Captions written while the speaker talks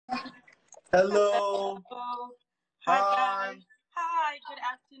Hello. Hello. Hi, Hi. guys. Hi, good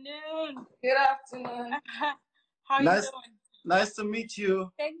afternoon. Good afternoon. How are you Nice, doing? nice to meet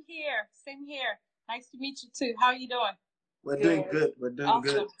you. Same here. Same here. Nice to meet you too. How are you doing? We're doing good. We're doing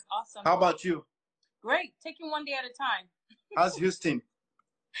good. Awesome. Awesome. How about you? Great. Taking one day at a time. How's Houston?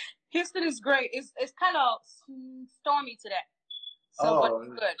 Houston is great. It's kind of stormy today. So, but Oh,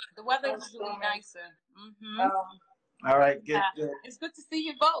 good. The weather is really Stormy. nicer. Mm-hmm. all right. Good, Yeah. good. It's good to see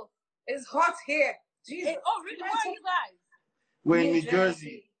you both. It's hot here. Jesus. Oh, really? Where are you guys? We're in New New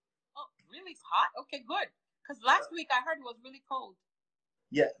Jersey. Oh, really? It's hot? Okay, good. Because last week I heard it was really cold.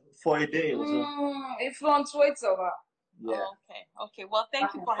 Yeah, for a day or so. It fluctuates a lot. Yeah. Oh, okay. Well,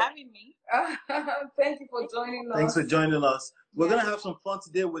 thank you for having me. Thank you for joining us. Thanks for joining us. We're Yeah. gonna have some fun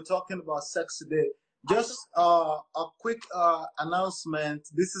today. We're talking about sex today. Just a quick announcement.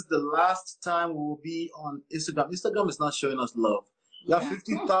 This is the last time we will be on Instagram. Instagram is not showing us love. We have Yeah.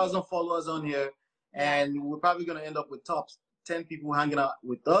 50,000 followers on here, and we're probably gonna end up with top 10 people hanging out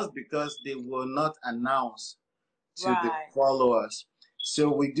with us because they will not announce to the Right. followers.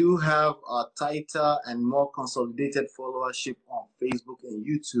 So we do have a tighter and more consolidated followership on Facebook and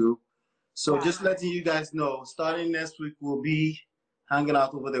YouTube. So Right. just letting you guys know, starting next week we'll be hanging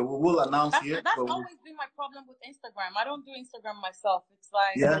out over there. We will announce here. That's but always been my problem with Instagram. I don't do Instagram myself. It's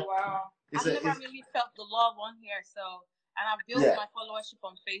like, Yeah. Oh, wow. It's I've a, never it's, really felt the love on here. So, and I've built Yeah. my followership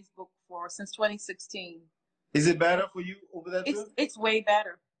on Facebook since 2016. is it better for you over there too? It's way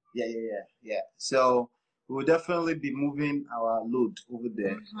better. Yeah. So we will definitely be moving our load over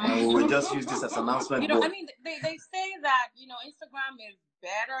there, and we will just use this as an announcement. You know, I board. mean, they say that, Instagram is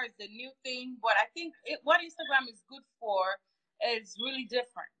better, it's the new thing, but I think what Instagram is good for is really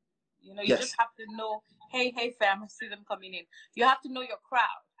different. You Yes. just have to know, hey, fam, I see them coming in. You have to know your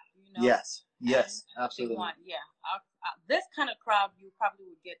crowd, Yes, and yes, what they absolutely. want. Yeah. This kind of crowd, you probably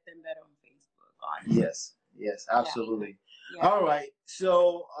would get them better on Facebook. Yes, absolutely. Yeah. All right.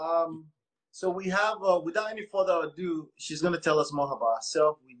 So so we have without any further ado, she's gonna tell us more about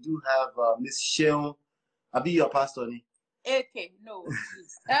herself. We do have Miss Seun. I'll be your pastor. Ni. Okay, no,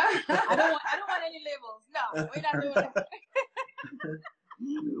 please. I don't want any labels. No, we're not doing that.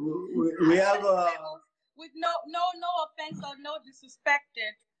 We have with no offense or no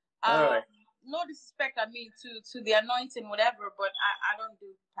disrespected. All right. No disrespect, I mean, to the anointing, whatever, but I don't do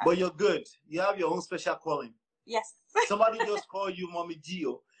that. But you're good. You have your own special calling. Yes. Somebody just called you Mommy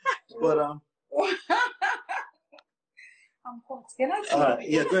Gio. But I'm hot. Can I all right,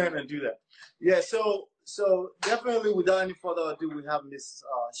 yeah, go ahead and do that. Yeah, so definitely without any further ado, we have Miss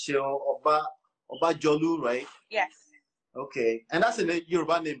Seun Obajolu, right? Yes. Okay, and that's a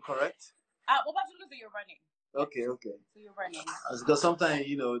Yoruba name, correct? Obajolu is a Yoruba name. Okay. It's a Yoruba name. Because sometimes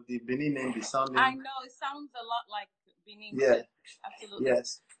the Benin name be sounding. I know, it sounds a lot like Benin. Yeah. Absolutely.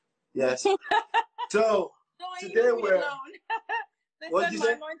 Yes. So Don't today leave me we're. alone. They What said did you my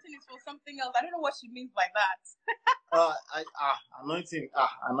say? anointing is for something else. I don't know what she means by that.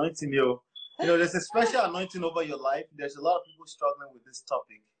 Anointing you. There's a special anointing over your life. There's a lot of people struggling with this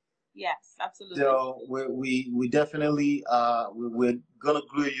topic. Yes, absolutely. So we definitely we're gonna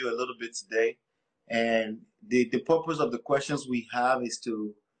grill you a little bit today, and the purpose of the questions we have is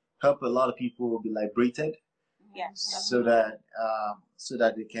to help a lot of people be liberated, Yes. so that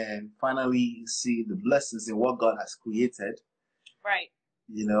they can finally see the blessings in what God has created. Right.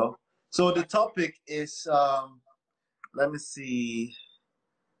 So the topic is let me see.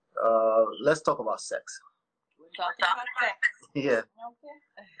 Let's talk about sex. We're talking about sex. Yeah. Okay.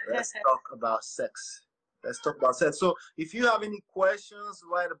 Let's talk about sex. So if you have any questions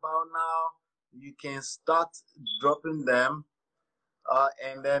right about now, you can start dropping them,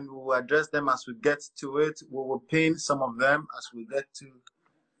 and then we will address them as we get to it. We will pin some of them as we get to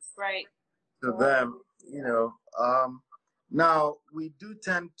them. Now we do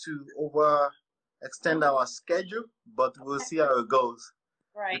tend to overextend our schedule, but we'll see how it goes.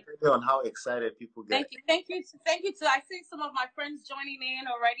 Right. Depending on how excited people get. Thank you. I see some of my friends joining in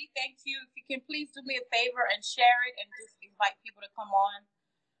already. Thank you. If you can please do me a favor and share it and just invite people to come on.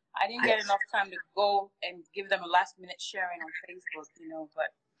 I didn't get enough time to go and give them a last minute sharing on Facebook,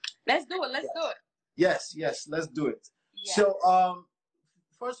 but let's do it. Let's do it. Yes, let's do it. Yeah. So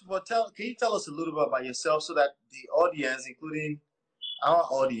first of all, can you tell us a little bit about yourself so that the audience, including our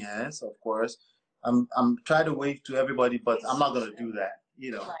audience, of course, I'm trying to wave to everybody, but I'm not gonna do that.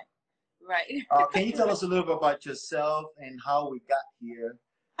 Right. Can you tell us a little bit about yourself and how we got here?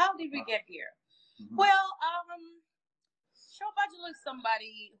 How did we get here? Mm-hmm. Well, Seun Obajolu is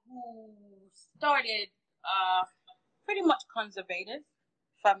somebody who started pretty much conservative,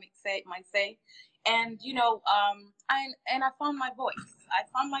 if I might say, and I found my voice. I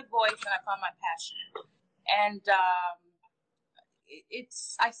found my voice and I found my passion. And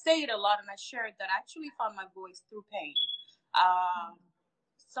I say it a lot and I share it that I actually found my voice through pain.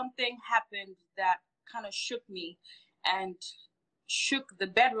 Something happened that kind of shook me and shook the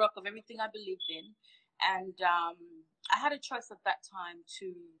bedrock of everything I believed in. And I had a choice at that time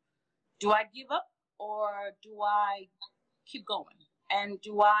do I give up or do I keep going? And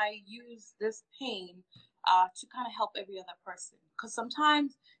do I use this pain to kind of help every other person? Because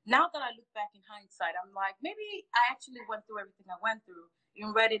sometimes, now that I look back in hindsight, I'm like, maybe I actually went through everything I went through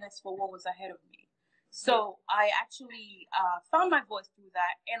in readiness for what was ahead of me. So I actually found my voice through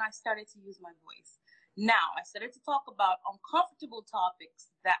that, and I started to use my voice. Now, I started to talk about uncomfortable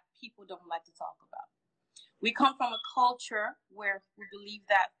topics that people don't like to talk about. We come from a culture where we believe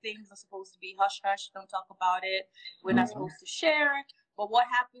that things are supposed to be hush-hush, don't talk about it, we're not supposed to share it. But what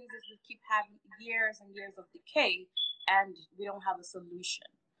happens is we keep having years and years of decay, and we don't have a solution.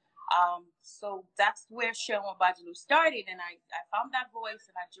 So that's where Seun Obajolu started, and I found that voice,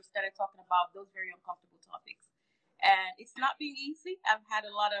 and I just started talking about those very uncomfortable topics. And it's not been easy. I've had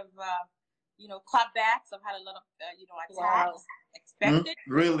a lot of, clapbacks. I've had a lot of, attacks. Expected.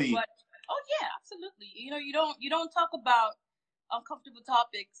 Really? But oh yeah, absolutely. You don't talk about uncomfortable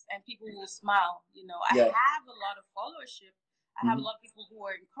topics and people will smile. I have a lot of followership. I have a lot of people who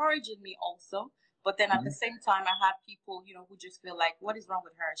are encouraging me also. But then at the same time, I have people, who just feel like, what is wrong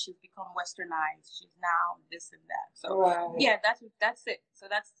with her? She's become westernized. She's now this and that. So yeah, that's it. So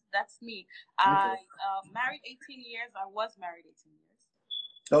that's me. I married 18 years. I was married 18 years.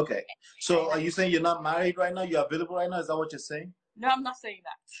 Okay. So are you saying you're not married right now? You're available right now? Is that what you're saying? No, I'm not saying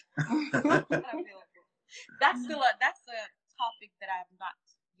that. I'm not available. That's a topic that I have not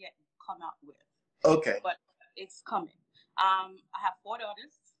yet come out with. Okay. But it's coming. I have 4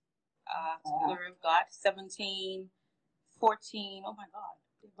 daughters. To the glory of God, 17, 14, oh my God,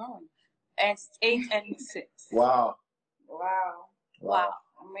 they're growing, and 8 and 6. Wow.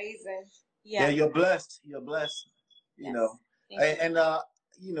 Amazing. Yeah, you're blessed. You're blessed. You know, and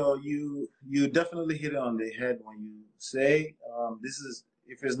you definitely hit it on the head when you say this is,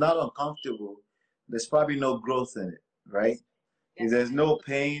 if it's not uncomfortable, there's probably no growth in it, right? Yes. If there's no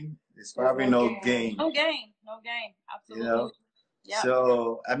pain, there's probably no gain. No gain. Absolutely. Yep.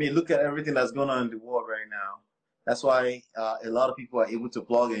 So, I mean, look at everything that's going on in the world right now. That's why a lot of people are able to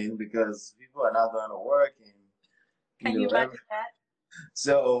plug in, because people are not going to work. And, Can you imagine that?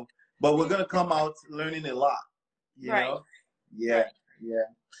 So, but we're going to come out learning a lot, you know? Yeah, right. Yeah.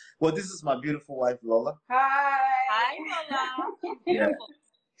 Well, this is my beautiful wife, Lola. Hi, Lola. Beautiful.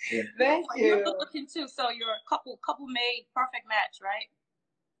 Yeah. Thank you. You're good looking too, so you're a couple made, perfect match, right?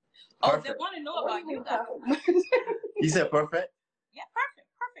 Perfect. Oh, they want to know about you guys. You said perfect? Yeah, perfect.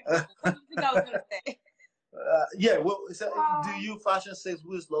 What do you think I was gonna say? Yeah. Well, do you fashion says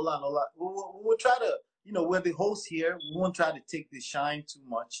who is Lola and Lola? We'll try to, we're the host here. We won't try to take the shine too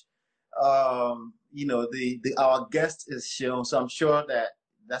much. Our guest is Seun, so I'm sure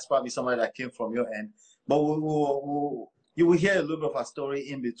that's probably somebody that came from your end. But you will hear a little bit of our story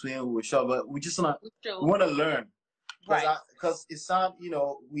in between. We'll show, but we just want to learn. Right. Because it sounds,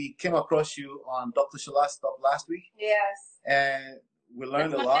 we came across you on Dr. Shola's stuff last week. Yes. And we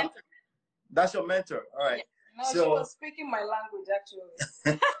learned a lot. Mentor. That's your mentor. All right. Yeah. No, she was speaking my language, actually.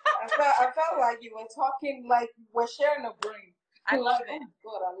 I felt like you were talking like we're sharing a brain. I love it. Oh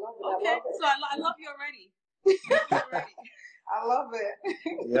God, I love it. Okay, I love it. So I love you already. I love it.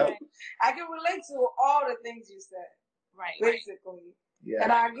 Yep. I can relate to all the things you said. Right. Basically. Yeah.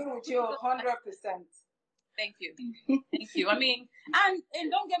 And I agree with you 100%. Thank you. Thank you. I mean,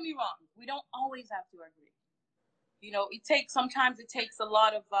 and don't get me wrong, we don't always have to agree. Sometimes it takes a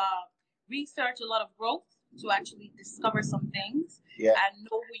lot of research, a lot of growth to actually discover some things and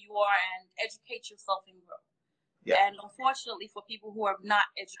know who you are and educate yourself and grow. Yeah. And unfortunately, for people who are not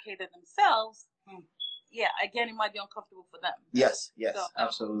educated themselves, again, it might be uncomfortable for them. Yes, so,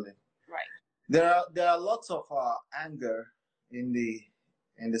 absolutely. Right. There are lots of anger in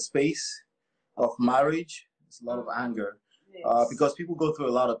the space of marriage. It's a lot of anger because people go through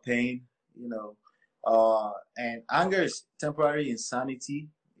a lot of pain, and anger is temporary insanity,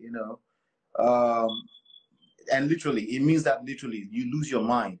 and literally it means that literally you lose your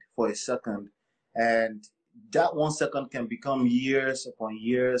mind for a second, and that 1 second can become years upon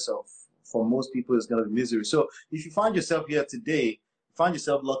years of, for most people, it's going to be misery. So if you find yourself here today, find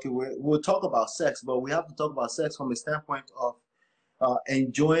yourself lucky, we'll talk about sex, but we have to talk about sex from a standpoint of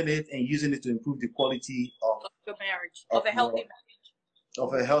enjoying it and using it to improve the quality of your marriage, of a healthy marriage.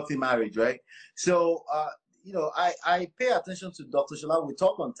 Of a healthy marriage, right? So, I pay attention to Dr. Shola. We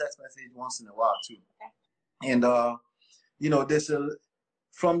talk on text message once in a while too. Okay. And,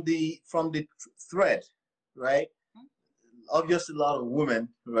 from the thread, right? Obviously, a lot of women,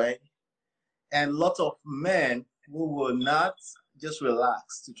 right, and lots of men who will not just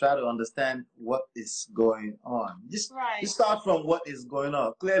relax to try to understand what is going on. Just start from what is going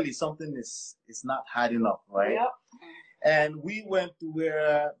on. Clearly, something is not adding up, right? Yep. And we went to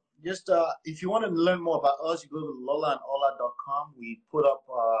where if you want to learn more about us, you go to lolaola.com. We put up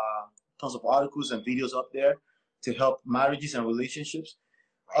tons of articles and videos up there to help marriages and relationships.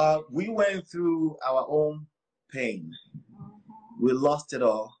 We went through our own pain. We lost it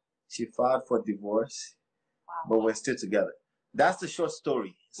all. She filed for divorce, but we're still together. That's the short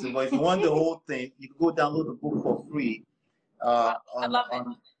story. So but if you want the whole thing, you can go download the book for free on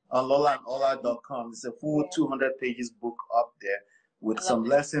lolaola.com. It's a full 200 pages book up there with some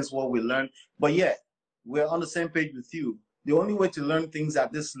lessons, what we learned. But yeah, we're on the same page with you. The only way to learn things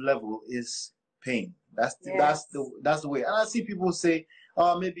at this level is pain. That's the way. And I see people say,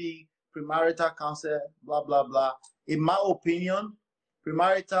 oh, maybe premarital counsel, blah, blah, blah. In my opinion,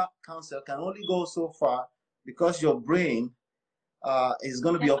 premarital counsel can only go so far because your brain is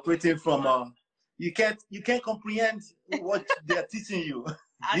going to be operating from you can't comprehend what they're teaching you.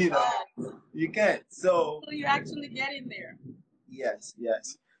 You can't. So you actually get in there. Yes.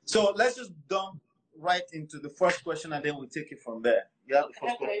 So let's just dump right into the first question, and then we'll take it from there. Yeah.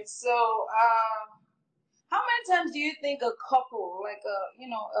 Okay. So, how many times do you think a couple, like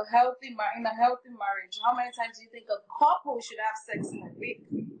in a healthy marriage, how many times do you think a couple should have sex in a week?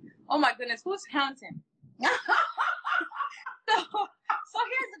 Oh my goodness, who's counting? So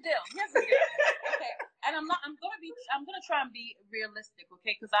here's the deal. Okay, and I'm gonna try and be realistic,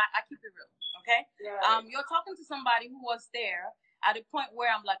 okay? Because I keep it real, okay? Yeah. You're talking to somebody who was there at a point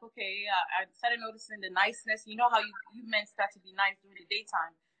where I'm like, okay, I started noticing the niceness. You know how you men start to be nice during the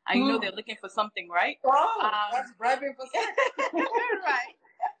daytime, and you know they're looking for something, right? Oh, that's bribing for sex. Right.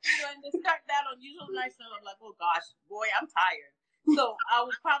 And they start that unusual niceness. I'm like, oh gosh, boy, I'm tired. So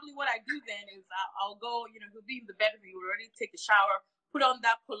what I do then is I'll go, he'll be in the bedroom, he'll already take a shower, put on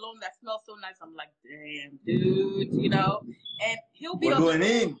that cologne that smells so nice. I'm like, damn, dude, and he'll be going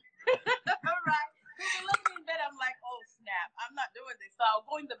in. All right. He'll look me in bed. I'm like, oh snap, I'm not doing this. So I'll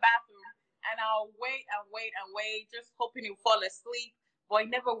go in the bathroom and I'll wait, just hoping he'll fall asleep. But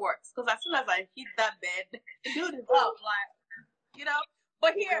it never works because as soon as I hit that bed, dude is up, like,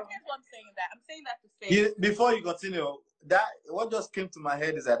 But here's what I'm saying. I'm saying that to say. Before you continue, what just came to my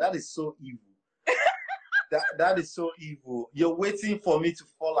head is that is so evil. that is so evil. You're waiting for me to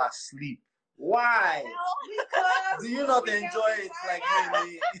fall asleep. Why? Because do you not enjoy it like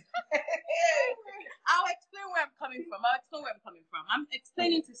me? I'll explain where I'm coming from. I'm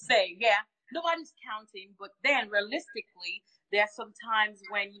explaining to say, nobody's counting, but then realistically, there are some times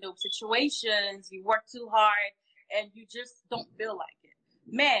when situations you work too hard and you just don't feel like it.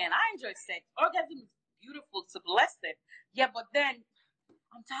 Man, I enjoy sex. Orgasm is beautiful. It's a blessing. Yeah, but then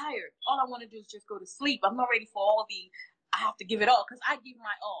I'm tired. All I want to do is just go to sleep. I'm not ready for I have to give it all because I give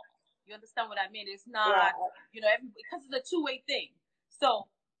my all. You understand what I mean? It's not, because it's a two-way thing. So,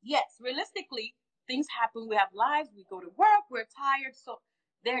 yes, realistically, things happen. We have lives. We go to work. We're tired. So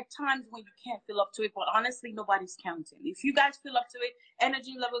there are times when you can't feel up to it. But honestly, nobody's counting. If you guys feel up to it,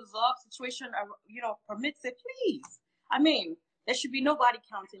 energy levels up, situation, permits it, please. I mean, there should be nobody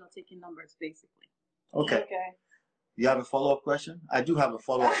counting or taking numbers, basically. Okay. You have a follow-up question? I do have a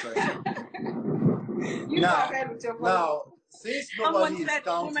follow-up question. Now, since nobody is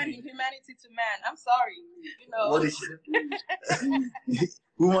counting, humanity to man. I'm sorry, What is it?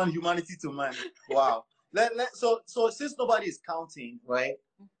 Woman, humanity to man. Wow. So since nobody is counting, right?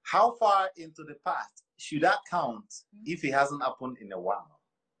 How far into the past should that count if it hasn't happened in a while?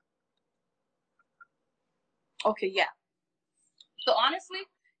 Okay, yeah. So honestly,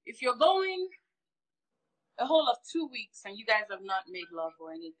 if you're going a whole of 2 weeks and you guys have not made love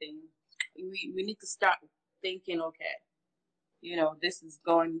or anything, we need to start thinking, okay, this is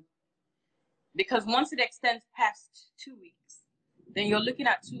going, because once it extends past 2 weeks, then you're looking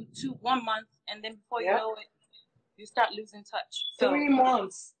at 1 month, and then before you know it, you start losing touch. So, 3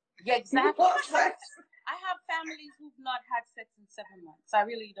 months. Yeah, exactly. I have families who've not had sex in 7 months. I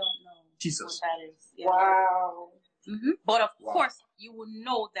really don't know what that is. Yeah. Wow. Mm-hmm. But of course, you will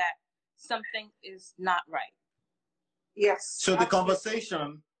know that something is not right. Yes. So the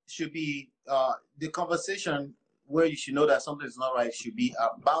conversation should be the conversation where you should know that something is not right should be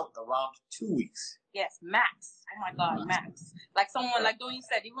around 2 weeks. Yes, max. Oh my God, max. Like someone, like Donnie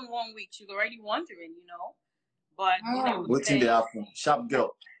said, even 1 week, she's already wondering, But waiting to happen. Sharp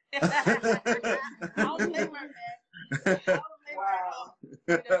girl. I don't blame her, man. I don't blame her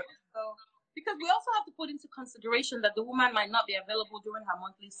at all. So, because we also have to put into consideration that the woman might not be available during her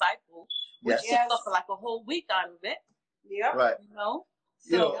monthly cycle, which Yes. takes up like a whole week out of it. Yeah. Right. You know?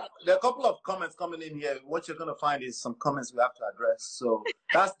 You So, know, there are a couple of comments coming in here. What you're going to find is some comments we have to address. So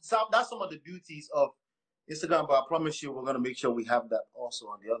that's some of the beauties of Instagram, but I promise you we're going to make sure we have that also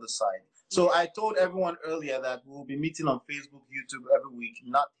on the other side. So I told everyone earlier that we'll be meeting on Facebook, YouTube every week,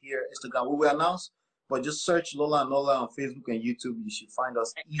 not here, Instagram. We will announce, but just search Lola and Ola on Facebook and YouTube. You should find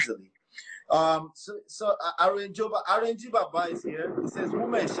us easily. So Arenji Baba is here. He says,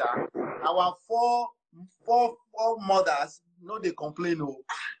 Women, our four mothers, no, they complain. Oh.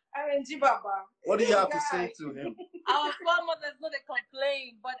 RNG Baba. What do you have to say to him? our foremothers know they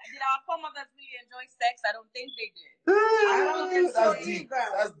complain, but did our foremothers really enjoy sex? I don't think they did. I don't think so That's deep.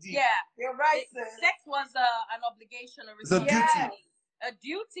 either. That's deep. Yeah. You're right, sis. Sex was an obligation, a It's a duty. responsibility. A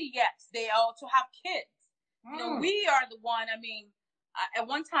duty, yes. They are to have kids. You know, we are the one. I mean, at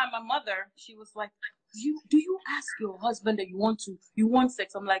one time, my mother, she was like, "Do you ask your husband that you want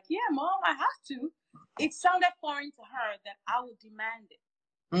sex?" I'm like, "Yeah, Mom, I have to." It sounded foreign to her that I would demand it.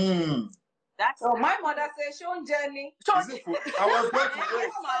 That's my mother said, "Seun Jenny." Is it food? I was going to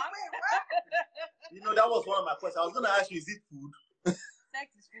wait. Come on. You know, that was one of my questions. I was going to ask you, is it food? Sex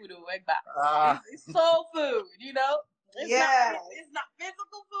is food, it's soul food, you know? It's not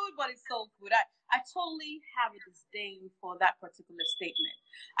physical food, but it's soul food. I totally have a disdain for that particular statement.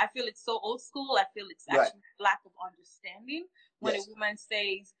 I feel it's so old school. I feel it's actually lack of understanding. When a woman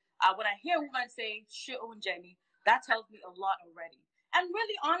says, when I hear a woman say, "Seun Jenny," that tells me a lot already. And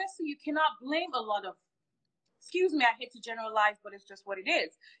really, honestly, you cannot blame a lot of, excuse me, I hate to generalize, but it's just what it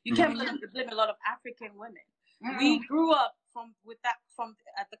is. You can't blame a lot of African women. We grew up from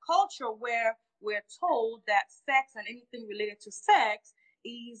at the culture where we're told that sex and anything related to sex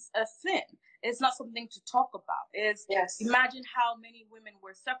is a sin. It's not something to talk about. Imagine how many women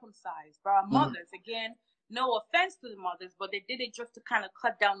were circumcised by our mothers. Again, no offense to the mothers, but they did it just to kind of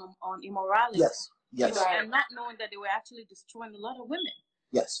cut down on immorality. Yes. You know, and not knowing that they were actually destroying a lot of women.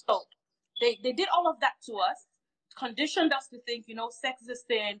 Yes. So they did all of that to us, conditioned us to think, you know, sex is a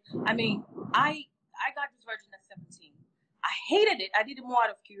sin. I mean, I got this virgin at 17. I hated it. I did it more out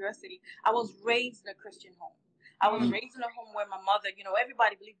of curiosity. I was raised in a Christian home. I was raised in a home where my mother, you know,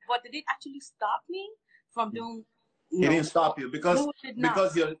 everybody believed. But did it actually stop me from doing? It didn't stop you because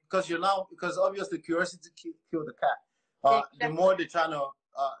no, obviously curiosity killed the cat. The more they're trying to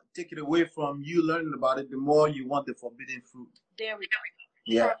take it away from you learning about it, the more you want the forbidden fruit. There we go.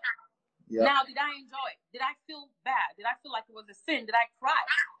 Yeah. Yeah. Now, did I enjoy it? Did I feel bad? Did I feel like it was a sin? Did I cry?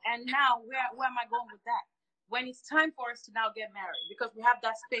 And now, where am I going with that? When it's time for us to now get married, because we have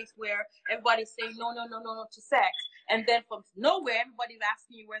that space where everybody's saying no to sex, and then from nowhere, everybody's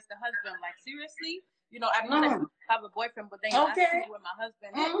asking you, "Where's the husband?" Like, seriously? You know, I'm not have a boyfriend, but then you ask me where my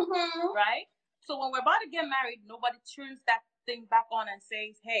husband is, right? So when we're about to get married, nobody turns that thing back on and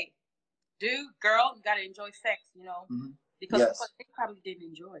says, "Hey, dude, girl, you gotta enjoy sex," you know, because they probably didn't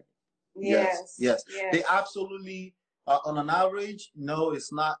enjoy it. Yes. They absolutely, on an average, no,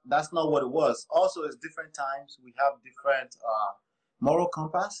 it's not. That's not what it was. Also, it's different times. We have different moral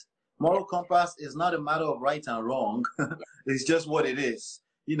compass. Moral compass is not a matter of right and wrong. It's just what it is.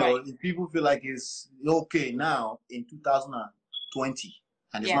 You know, if people feel like it's okay now in 2020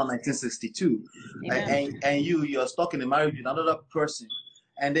 and it's not 1962, and you're stuck in a marriage with another person,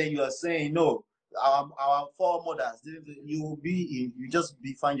 and then you are saying no. Our foremothers, you just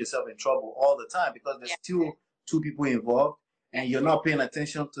find yourself in trouble all the time because there's still two people involved and you're not paying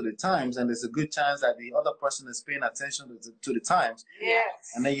attention to the times, and there's a good chance that the other person is paying attention to the times.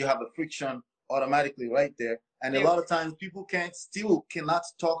 And then you have a friction automatically right there. And a lot of times people cannot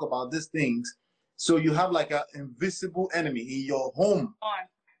talk about these things. So you have like an invisible enemy in your home.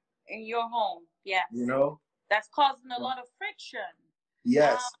 You know? That's causing a lot of friction.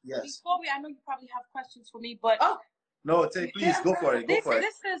 Yes. Before I know you probably have questions for me, but please go for it. This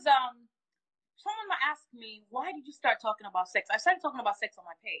is someone asked me, "Why did you start talking about sex?" I started talking about sex on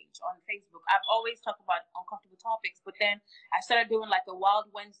my page on Facebook. I've always talked about uncomfortable topics, but then I started doing like a Wild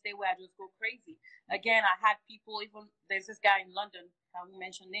Wednesday where I just go crazy. Again, I had people. Even there's this guy in London. I won't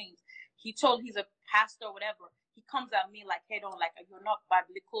mention names. He's a pastor or whatever. He comes at me like, "Hey, you're not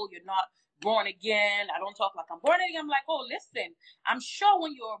biblical. You're not born again. I don't talk like I'm born again." I'm like, "Oh, listen, I'm sure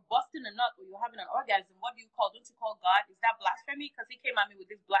when you're busting a nut or you're having an orgasm, what do you call? Don't you call God? Is that blasphemy?" Because he came at me with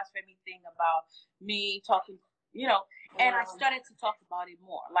this blasphemy thing about me talking, you know, and I started to talk about it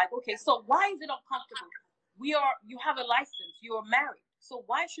more. Like, okay, so why is it uncomfortable? You have a license, you're married. So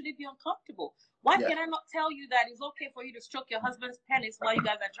why should it be uncomfortable? Why can I not tell you that it's okay for you to stroke your husband's penis while you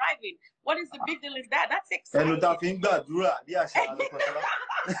guys are driving? What is the big deal in that? That's exciting.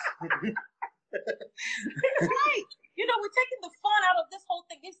 Right. You know, we're taking the fun out of this whole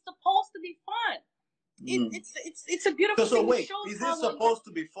thing. It's supposed to be fun. It's a beautiful So thing. wait, is it supposed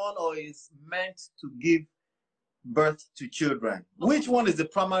to be fun or is meant to give birth to children? Okay. Which one is the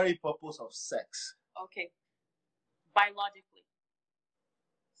primary purpose of sex? Okay. Biologically,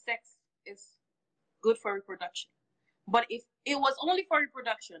 sex is good for reproduction. But if it was only for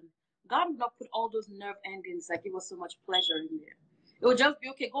reproduction, God would not put all those nerve endings that give us so much pleasure in there. It would just be,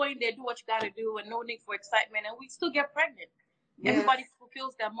 okay, go in there, do what you got to do, and no need for excitement, and we still get pregnant. Yes. Everybody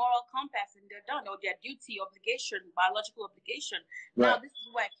fulfills their moral compass, and they're done, or their duty, obligation, biological obligation. Right. Now, this is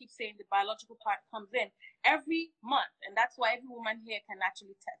why I keep saying the biological part comes in every month, and that's why every woman here can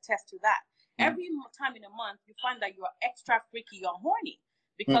actually attest to that. Every time in a month, you find that you're extra freaky, you're horny.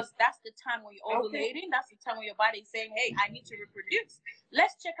 Because that's the time when you're ovulating. That's the time when your body is saying, hey, I need to reproduce.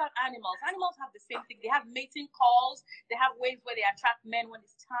 Let's check out animals. Animals have the same thing. They have mating calls. They have ways where they attract men when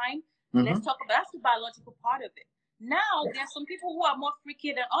it's time. Let's talk about that's the biological part of it. Now, there are some people who are more freaky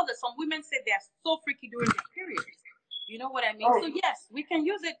than others. Some women say they're so freaky during their periods. You know what I mean? So, yes, we can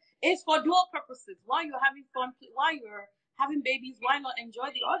use it. It's for dual purposes. While you're having fun, while you're having babies, why not enjoy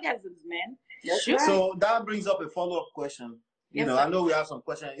the orgasms, man? Sure. So that brings up a follow-up question. You know, I know we have some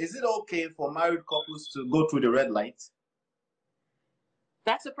questions. Is it okay for married couples to go through the red light?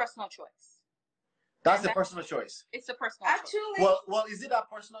 That's a personal choice. That's a personal choice. It's a personal choice. Well, is it that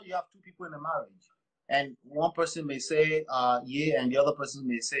personal? You have two people in a marriage, and one person may say yeah, and the other person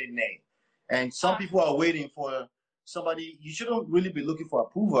may say nay. And some people are waiting for somebody. You shouldn't really be looking for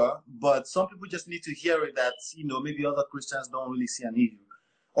approval, but some people just need to hear it that, you know, maybe other Christians don't really see an issue.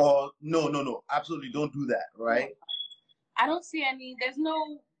 Or no, absolutely don't do that, right? I don't see there's no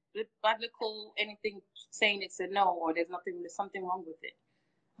biblical anything saying it's a no or there's something wrong with it.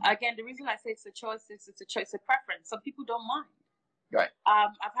 Again, the reason I say it's a choice is it's a choice, a preference. Some people don't mind. Right.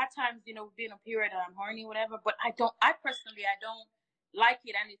 I've had times, you know, being a period and I'm horny, whatever, but I personally don't like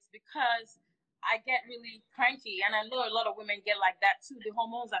it, and it's because I get really cranky, and I know a lot of women get like that too. The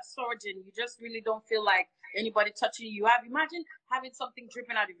hormones are surging. You just really don't feel like anybody touching you. Imagine having something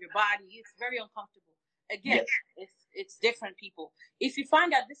dripping out of your body. It's very uncomfortable. Again, it's different people. If you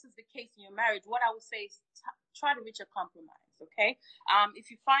find that this is the case in your marriage, what I would say is try to reach a compromise, okay? If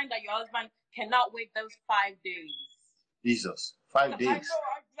you find that your husband cannot wait those 5 days. Jesus, 5 days. I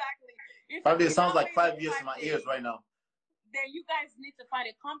know, exactly. 5 days sounds like 5 years in my ears right now. Then you guys need to find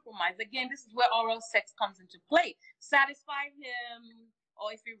a compromise. Again, this is where oral sex comes into play. Satisfy him,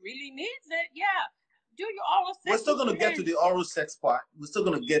 or if he really needs it, do your oral sex. We're still going to get to the oral sex part. We're still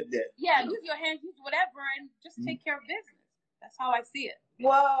going to get there. Yeah, use your hands, use whatever, and just take care of business. That's how I see it.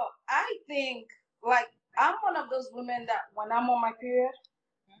 Well, I think, like, I'm one of those women that when I'm on my period,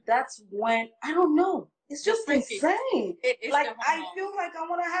 that's when, I don't know. It's just insane. Like, I feel like I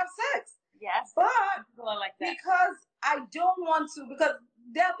want to have sex. Yes. But like that. because I don't want to, because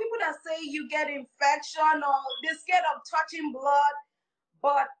there are people that say you get infection or they're scared of touching blood.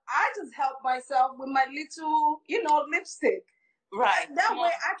 But I just help myself with my little, lipstick. Right. That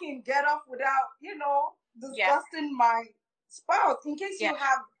way I can get off without, disgusting my spouse. In case you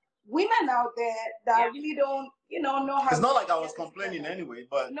have women out there that really don't, know how. It's not like I was complaining anyway,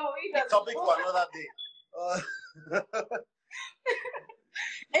 but no, topic for another day.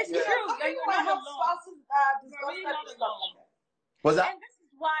 It's true. You're not alone. You're not alone. What's that? And this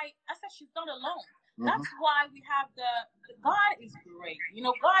is why I said she's not alone. That's why we have God is great.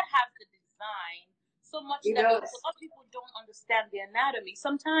 God has the design so much that a lot of people don't understand the anatomy.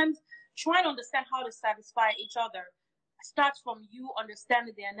 Sometimes trying to understand how to satisfy each other starts from you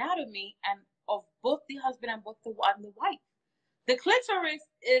understanding the anatomy and of both the husband and both the wife. The clitoris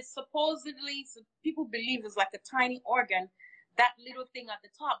is supposedly, people believe, is like a tiny organ, that little thing at the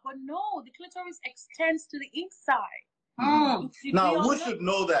top. But no, the clitoris extends to the inside. Now, who should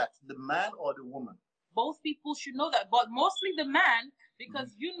know that? The man or the woman? Both people should know that, but mostly the man,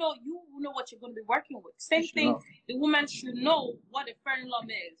 because you know what you're going to be working with. Same thing, the woman should know what a frenulum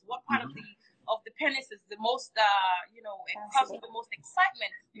is, what part of the penis is the most, causes the most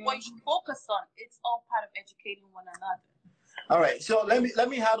excitement, what you should focus on. It's all part of educating one another. All right, so let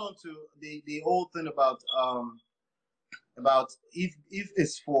me add on to the whole thing about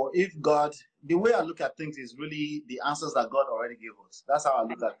if God. The way I look at things is really the answers that God already gave us. That's how I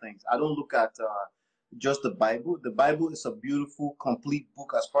look at things. I don't look at just the Bible. The Bible is a beautiful, complete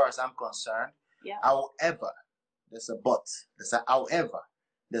book as far as I'm concerned. Yeah. However, there's a but.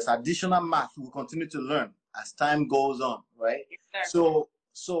 There's additional math we'll continue to learn as time goes on, right? Yes, so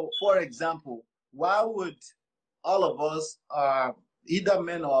for example, why would all of us, either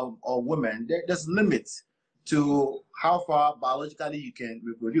men or women, there's limits to how far biologically you can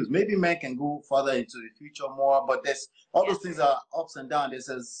reproduce. Maybe men can go further into the future more, but there's all those things are ups and downs. There's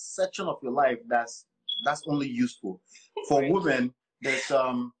a section of your life that's only useful. For women,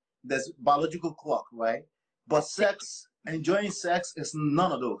 there's biological clock, right? But sex, enjoying sex is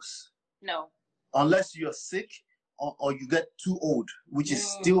none of those. No. Unless you're sick or you get too old, which is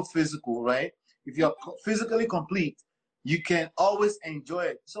still physical, right? If you're physically complete, you can always enjoy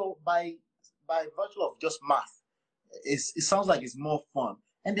it. So by virtue of just math, it sounds like it's more fun.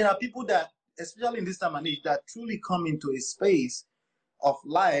 And there are people that, especially in this time and age, that truly come into a space of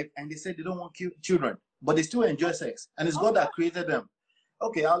life and they say they don't want children, but they still enjoy sex. And it's God that created them.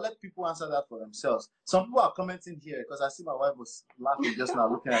 Okay, I'll let people answer that for themselves. Some people are commenting here because I see my wife was laughing just now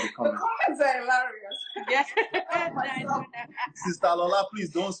looking at the comments. The comments are hilarious. Yes. Sister Lola, please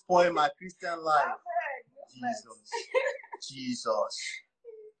don't spoil my Christian life. Jesus.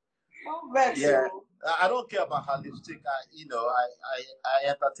 Yeah, I don't care about her lipstick. I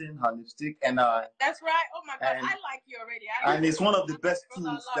entertain her lipstick, and that's right. Oh my God, I like you already. And it's one of the best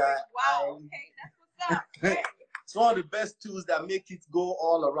tools that. Wow. Okay, that's what's up. Hey. It's one of the best tools that make it go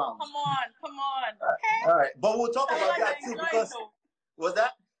all around. Come on. Okay. All right, but we'll talk about that too because was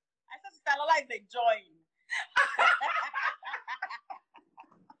that? I said Sister Lola is enjoying.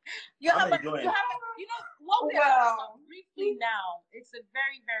 You know what we are talking briefly now. It's a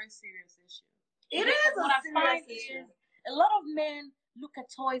very, very serious issue. It is what I find is a lot of men look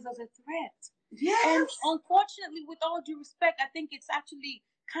at toys as a threat. Yes. And unfortunately, with all due respect, I think it's actually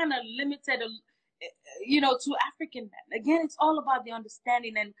kind of limited, to African men. Again, it's all about the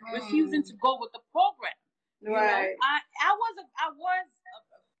understanding and refusing to go with the program. Right. I was a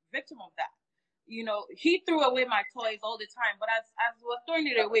victim of that. He threw away my toys all the time, but as I was throwing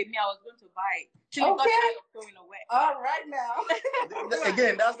it away, I was going to buy it. Till he got tired of throwing away. All right now.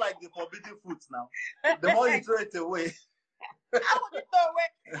 Again, that's like the forbidden fruits now. The more you throw it away. I wouldn't throw away.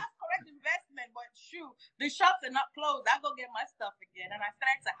 That's correct investment, but shoot, the shops are not closed. I go get my stuff again, and I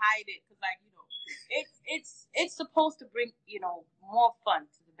started to hide it because, it's supposed to bring more fun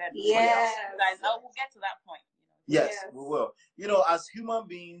to the bedroom. Yes, guys, I will get to that point. Yes, we will. As human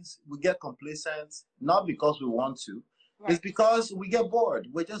beings, we get complacent not because we want to. Right. It's because we get bored.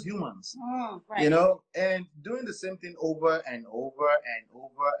 We're just humans. Right. And doing the same thing over and over and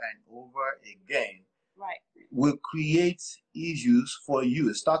over and over again. Right. Will create issues for you.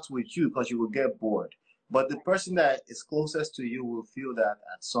 It starts with you because you will get bored. But the person that is closest to you will feel that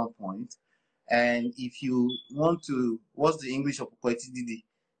at some point. And if you want to, what's the English of Didi?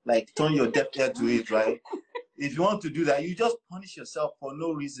 Like turn your deaf ear to it, right? If you want to do that, you just punish yourself for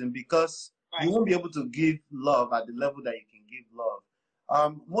no reason because you won't be able to give love at the level that you can give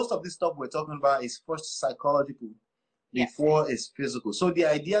love. Most of this stuff we're talking about is first psychological before it's physical. So the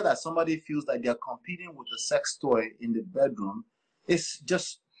idea that somebody feels like they're competing with a sex toy in the bedroom is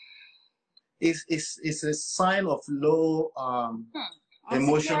just it's a sign of low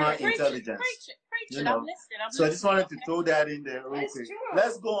emotional intelligence. Preach it. I'm listening. So I just wanted to throw that in there real quick.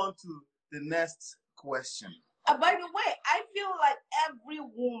 Let's go on to the next question. By the way, I feel like every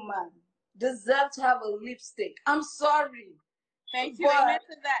woman deserves to have a lipstick. I'm sorry. Thank you. Amen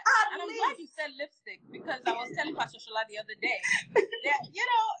to that. And I'm glad you said lipstick because I was telling Pastor Shola the other day that,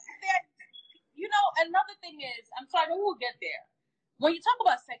 another thing is, I'm sorry, we'll get there. When you talk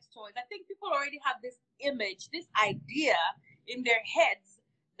about sex toys, I think people already have this image, this idea in their heads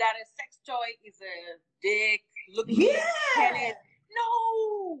that a sex toy is a dick looking tennis.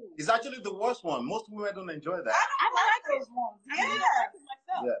 No, it's actually the worst one. Most women don't enjoy that. I don't like those ones. I don't like it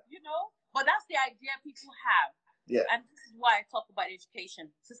myself. But that's the idea people have. Yeah. And this is why I talk about education.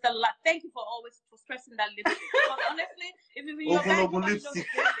 Sister La, thank you for always stressing that lipstick. Because honestly, if it's in your bag, you don't get it.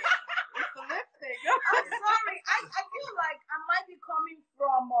 It's the lipstick. I'm sorry. I feel like I might be coming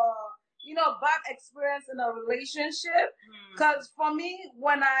from bad experience in a relationship. Because for me,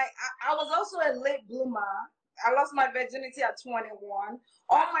 when I was also a late bloomer. I lost my virginity at 21.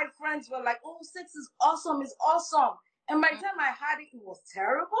 All my friends were like, oh, sex is awesome. It's awesome. And by the time I had it, it was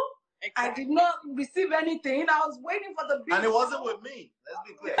terrible. Exactly. I did not receive anything. I was waiting for the big and it wasn't with me. Let's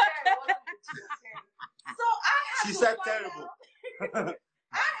be clear. Yeah, it wasn't with you, okay. So I had she said terrible.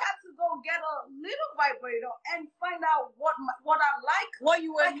 I had to go get a little vibrator and find out what I like. What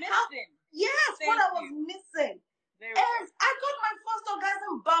you were missing. What I was missing. And I got my first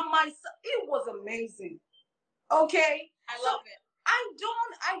orgasm by myself. It was amazing. Okay, I love it. I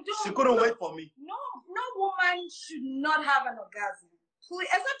don't. She couldn't wait for me. No woman should not have an orgasm. Please,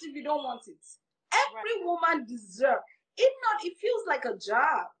 except if you don't want it. Every woman deserves. If not, it feels like a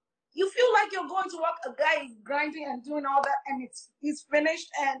job. You feel like you're going to work. A guy is grinding and doing all that, and it's finished,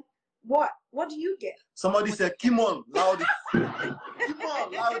 and What? What do you get? Somebody said, "Come on, loud it." Come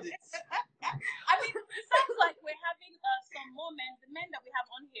on, loud it. I mean, it sounds like we're having some more men, the men that we have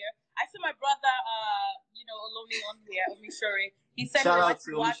on here. I see my brother, Olomi on here, Omishore. He said Shout he out likes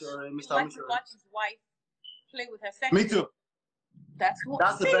to to watch, Omishore, he Mr. likes to Omishore. watch his wife play with her sex. Me too. That's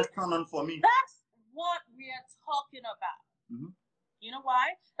the best turn on for me. That's what we are talking about. Mm-hmm. You know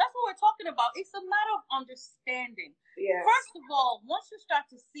why? That's what we're talking about. It's a matter of understanding. Yes. First of all, once you start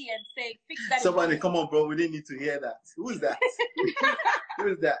to see and say, fix that. Somebody, come on, bro. We didn't need to hear that. Who is that? Who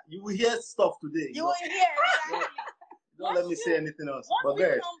is that? You will hear stuff today. You will hear, exactly. Don't let me say anything else. Once we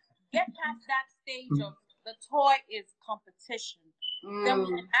get past that stage of the toy is competition, then we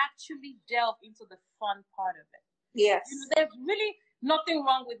can actually delve into the fun part of it. Yes. There's really nothing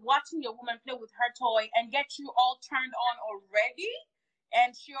wrong with watching your woman play with her toy and get you all turned on already.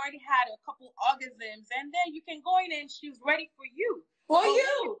 And she already had a couple orgasms, and then you can go in and she's ready for you. For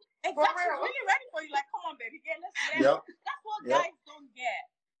you. Exactly. She's really ready for you. Like, come on, baby. Yeah, let's get yep. That's what guys don't get.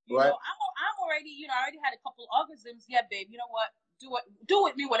 You right. know, I'm already, I already had a couple orgasms. Yeah, babe. You know what? Do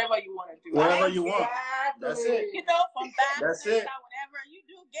with me whatever you want to do. Whatever you want. That's it. From back, that's it. Whatever you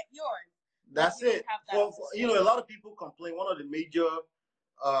do, get yours. That's it. For, a lot of people complain. One of the major,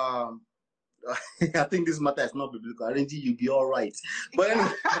 I think this matter is not biblical. I think you'll be all right. But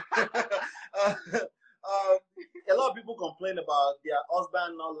anyway, a lot of people complain about their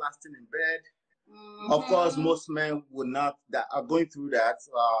husband not lasting in bed. Mm-hmm. Of course, most men would not that are going through that.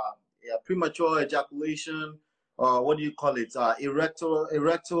 Premature ejaculation, what do you call it?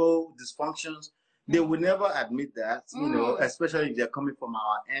 Erectile dysfunctions. They would never admit that, especially if they're coming from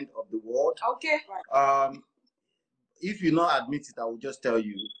our end of the world. Okay. If you not admit it, I will just tell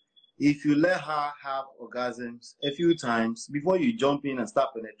you, if you let her have orgasms a few times before you jump in and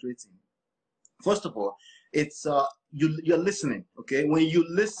start penetrating, first of all, it's you're listening, okay? When you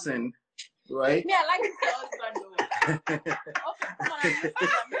listen, right? Yeah, I like this husband though. Okay, come on, I'm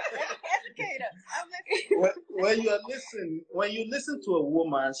educator. When you listen to a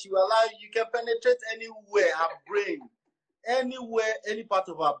woman, she will allow you can penetrate anywhere, her brain, anywhere, any part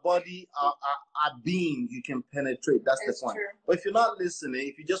of our body, our being, you can penetrate. That's the point. True. But if you're not listening,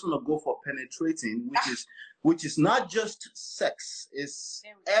 if you just want to go for penetrating, which is not just sex, it's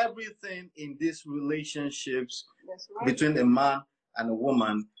everything in these relationships between a man and a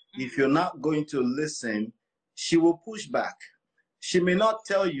woman. Mm-hmm. If you're not going to listen, she will push back. She may not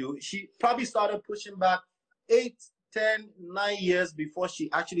tell you. She probably started pushing back 8, 10, 9 years before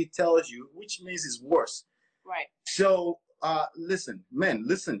she actually tells you, which means it's worse. Right. So, listen, men,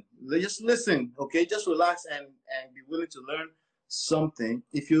 listen. Just listen, okay? Just relax and be willing to learn something.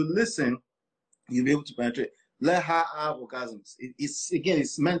 If you listen, you'll be able to penetrate. Let her have orgasms.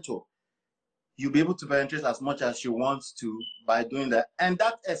 It's mental. You'll be able to penetrate as much as she wants to by doing that. And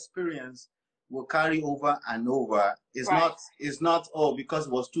that experience will carry over and over. It's not, because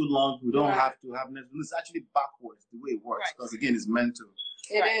it was too long, we don't have to have it. It's actually backwards the way it works, because again, it's mental.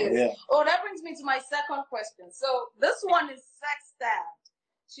 It is. Yeah. Oh, that brings me to my second question. So this one is sex stabbed.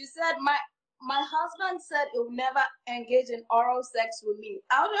 She said, my husband said he will never engage in oral sex with me.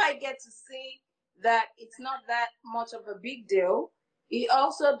 How do I get to see that it's not that much of a big deal? He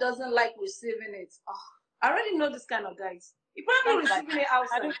also doesn't like receiving it. Oh, I already know this kind of guys. He probably receiving it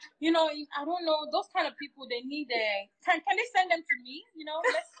outside. I don't know. Those kind of people, they need can they send them to me?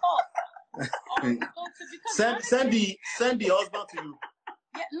 Let's talk. Send the husband to you.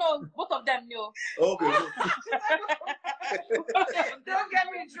 Yeah, no, both of them, no. Okay. Don't get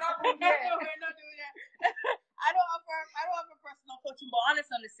me in trouble. No, we're not doing that. I don't offer personal coaching, but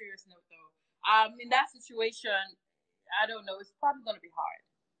honestly, on a serious note, though, in that situation, I don't know. It's probably going to be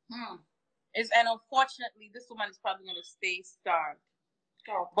hard. And unfortunately, this woman is probably going to stay starved.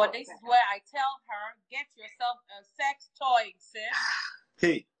 But this is where I tell her, get yourself a sex toy, sis.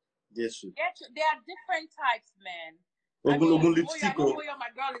 Hey, yes. There are different types, man. My girl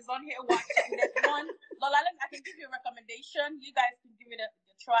is on here watching. There's one, Lola, I can give you a recommendation. You guys can give it a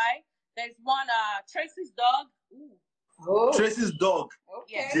try. There's one, Tracy's dog. Ooh. Oh. Tracy's dog.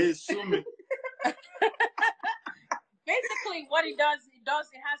 Okay. They show me. Basically, what it has a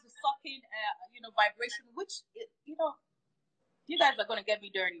sucking, vibration, which, you guys are going to get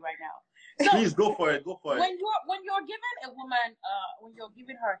me dirty right now. So, please go for it. When you're giving a woman, when you're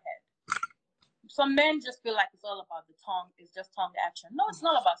giving her head, some men just feel like it's all about the tongue. It's just tongue action. No, it's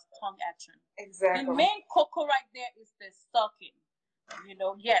not about tongue action. Exactly. The main cocoa right there is the sucking.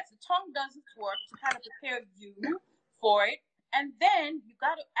 Yes, the tongue does its work to kind of prepare you for it. And then you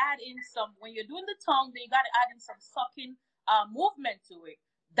got to add in when you're doing the tongue, then you got to add in some sucking movement to it.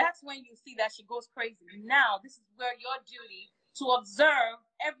 That's when you see that she goes crazy. Now, this is where your duty to observe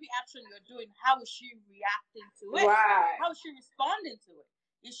every action you're doing. How is she reacting to it? Right. How is she responding to it?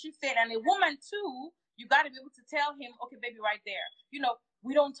 Is she saying, and a woman too, you got to be able to tell him, okay, baby, right there. You know,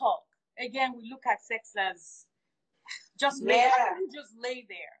 we don't talk. Again, we look at sex as just lay. How can you just lay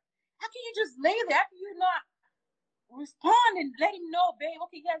there? How can you just lay there? How can you not respond and let him know, babe,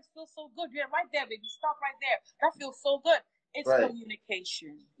 okay, yeah, it feels so good. Yeah, right there, baby. Stop right there. That feels so good. It's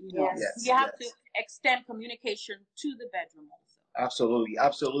communication. You know? You have to extend communication to the bedroom also. Absolutely,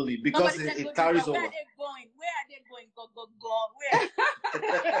 absolutely. Because it carries over. Where are they going? Where are they going? Go. Where?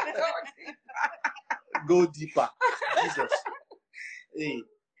 Go deeper. Jesus. Hey,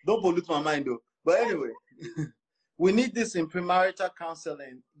 don't pollute my mind though. But anyway, we need this in premarital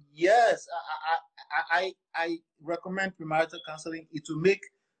counseling. Yes, I recommend premarital counseling. It will make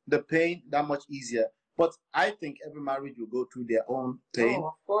the pain that much easier. But I think every marriage will go through their own pain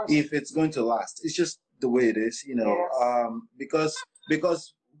if it's going to last. It's just the way it is, you know. Because they're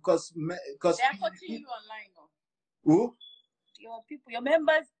coaching you online, though. Who? Your people, your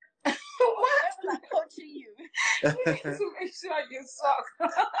members. What? Are coaching you. Make sure you suck.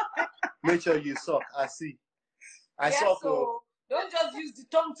 Make sure you suck. I see. I suck. So don't just use the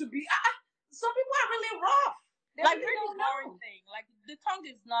tongue to be. Some people are really rough. They like really boring thing. Like the tongue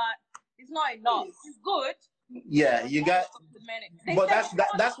is not. It's not enough. It's good. Yeah, you got. But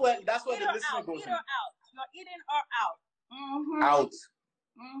that's where the listener goes. In or out. You're eating or out. Mm-hmm. Out.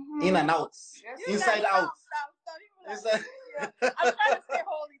 Mm-hmm. In and out. Yes. Inside out. Inside. I'm trying to stay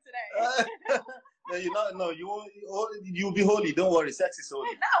holy today. No, you're not. No, you'll be holy. Don't worry. Sex is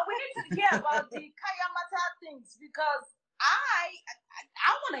holy. No, we need to hear about the Kayamata things because I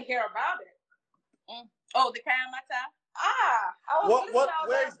want to hear about it. Oh, the Kayamata.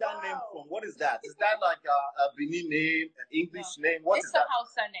 Where is that name from? What is that? Is that like a Benin name, an English name? What is that? It's a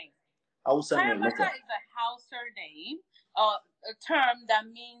Hausa name. Hausa name. Kayamata is a Hausa name, a term that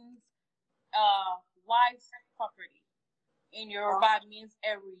means wife's property. In Yoruba, it means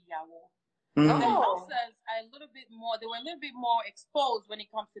eriyawo. The Hausas are they were a little bit more exposed when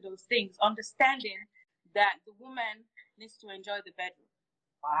it comes to those things, understanding that the woman needs to enjoy the bedroom.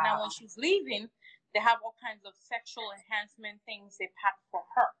 Wow. Now, when she's leaving, they have all kinds of sexual enhancement things they pack for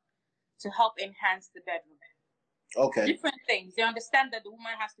her to help enhance the bedroom. Okay. Different things. They understand that the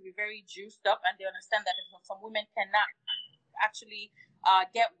woman has to be very juiced up, and they understand that some women cannot actually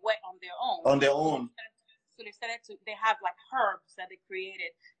get wet on their own. On their own. So they have like herbs that they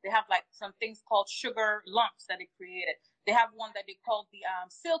created. They have like some things called sugar lumps that they created. They have one that they call the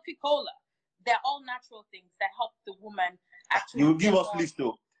silky cola. They're all natural things that help the woman actually. You give us list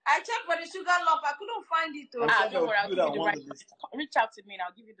though. I checked for the sugar lump. I couldn't find it though. Don't worry, I'll give you the right. Reach out to me and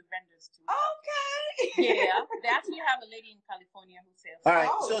I'll give you the vendors too. Okay. Yeah, they actually have a lady in California who sells. All right.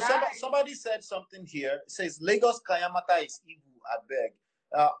 So nice. somebody said something here. It says Lagos Kayamata is evil. I beg.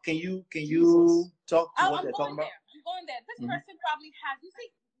 Can you talk to what they're talking about? I'm going there. This person probably has. You see,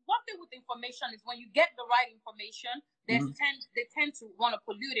 one thing with information is when you get the right information, they tend to want to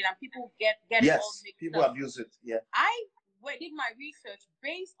pollute it, and people get it all mixed up. People abuse it. Yeah. I did my research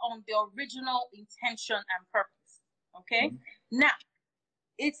based on the original intention and purpose. Okay. Now,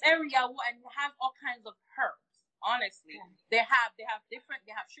 it's eriyawo and it has all kinds of herbs. Honestly, they have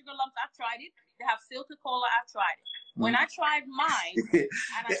sugar lumps. I've tried it. They have silky cola. I've tried it. When I tried mine,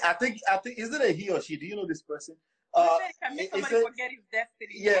 and I think is it a he or she? Do you know this person? Can make somebody forget his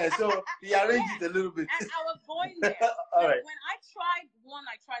destiny. Yeah, so he arranged it a little bit. And I was going there. All right. When I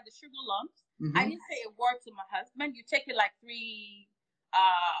tried the sugar lumps. I didn't say a word to my husband. You take it like 3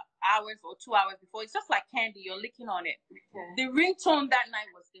 hours or 2 hours before. It's just like candy. You're licking on it. The ringtone that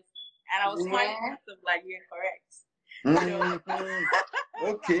night was different. And I was smiling myself like, you're correct.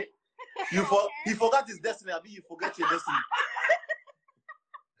 Okay. He forgot his destiny. I mean, you forget your destiny.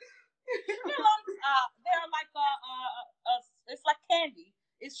 Sugar lumps, they're like it's like candy.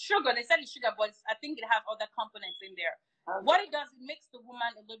 It's sugar. They said it's sugar, but I think it has other components in there. Okay. What it does, it makes the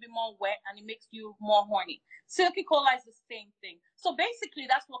woman a little bit more wet and it makes you more horny. Silky cola is the same thing. So basically,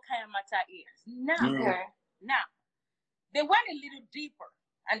 that's what Kayamata is. Now, they went a little deeper,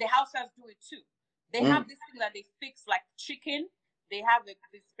 and the housewives do it too. They have this thing that they fix like chicken. They have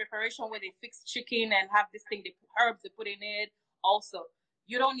this preparation where they fix chicken and have this thing, they put herbs, they put in it. Also,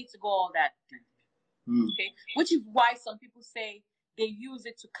 you don't need to go all that deep. Okay? Which is why some people say they use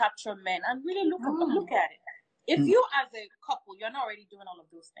it to capture men. And really look at it. If you as a couple, you're not already doing all of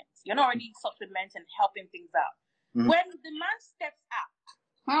those things. You're not already supplementing and helping things out. When the man steps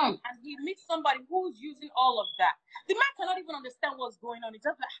out and he meets somebody who's using all of that, the man cannot even understand what's going on. It's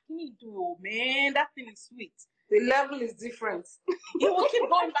just like, can you do, oh man, that thing is sweet. The level is different. He will keep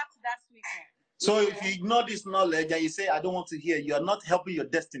going back to that sweet man. So if you ignore this knowledge and you say, I don't want to hear, you are not helping your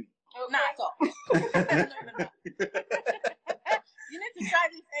destiny. Okay. Not at all. No. You need to try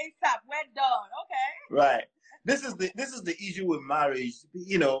this ASAP. We're done. Okay. Right. This is the issue with marriage.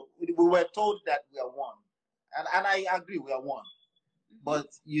 You know, we were told that we are one. And I agree, we are one. But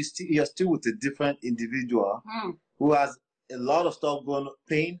you're still with a different individual who has a lot of stuff going on,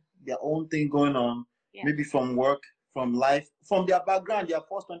 pain, their own thing going on, maybe from work, from life, from their background, their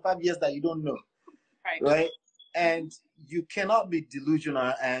first 25 years that you don't know. Right? And you cannot be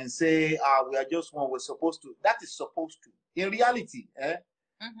delusional and say, we are just one, we're supposed to. That is supposed to. In reality,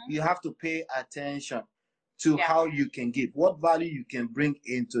 you have to pay attention to how you can give, what value you can bring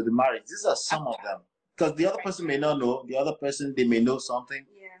into the marriage. These are some of them. Because the other person may not know, the other person, they may know something.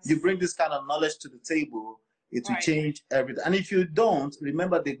 Yes. You bring this kind of knowledge to the table, it will change everything. And if you don't,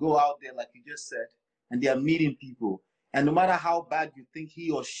 remember they go out there, like you just said, and they are meeting people. And no matter how bad you think he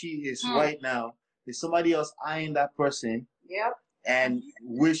or she is right now, there's somebody else eyeing that person and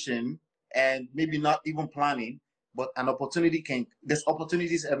wishing and maybe not even planning, but an opportunity there's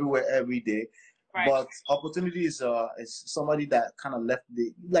opportunities everywhere, every day. Right. But opportunity is somebody that kind of left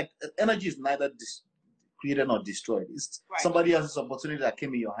energy is neither created nor destroyed. It's somebody else's opportunity that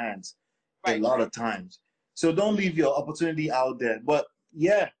came in your hands a lot of times. So don't leave your opportunity out there. But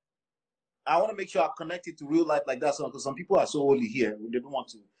yeah, I want to make sure I connect it to real life like that, because some people are so only here, they don't want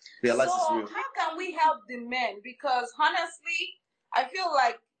to realize it's real. So how can we help the men? Because honestly, I feel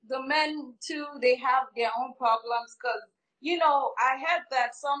like the men too, they have their own problems. Because, you know, I heard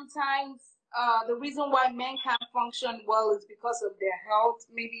that sometimes the reason why men can't function well is because of their health,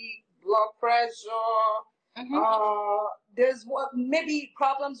 maybe blood pressure. There's maybe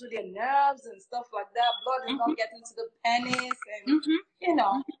problems with their nerves and stuff like that. Blood is not getting to the penis, and you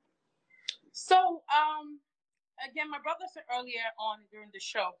know. So again, my brother said earlier on during the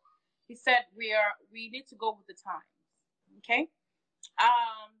show, he said we need to go with the times. Okay,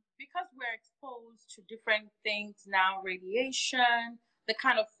 because we're exposed to different things now, radiation, the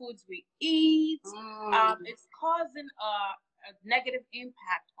kind of foods we eat, it's causing a negative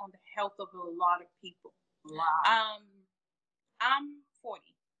impact on the health of a lot of people. Wow. I'm 40.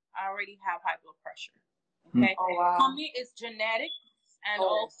 I already have high blood pressure. Okay. Oh, wow. For me, it's genetics and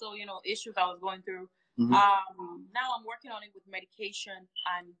also, you know, issues I was going through. Now I'm working on it with medication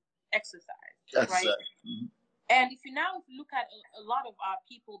and exercise. Right. And if you look at a lot of our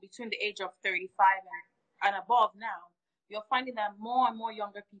people between the age of 35 and above now, you're finding that more and more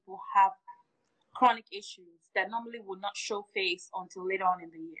younger people have chronic issues that normally will not show face until later on in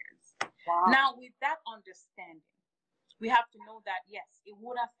the years. Wow. Now, with that understanding, we have to know that, yes, it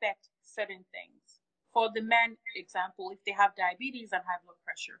would affect certain things. For the men, example, if they have diabetes and high blood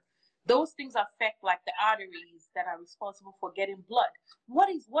pressure, those things affect like the arteries that are responsible for getting blood. What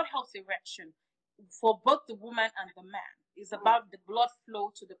helps erection for both the woman and the man is about the blood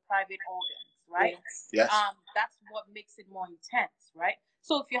flow to the private organs, right? Yes. That's what makes it more intense, right?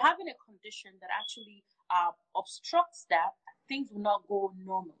 So if you're having a condition that actually obstructs that, things will not go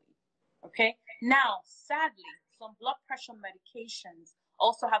normally. Okay. Now, sadly, some blood pressure medications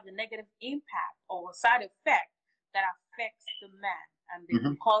also have the negative impact or side effect that affects the man and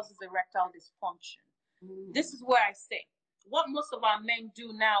it causes erectile dysfunction. This is where I say, what most of our men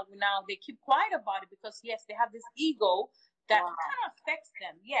do now they keep quiet about it because, yes, they have this ego that kind of affects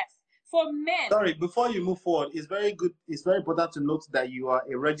them. Yes. For men. Sorry, before you move forward, it's very important to note that you are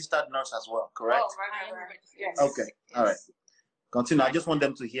a registered nurse as well, correct? Oh, right. Yes. Okay. Yes. All right. Continue. I just want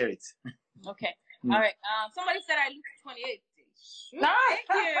them to hear it. Okay. All right. Somebody said I look 28.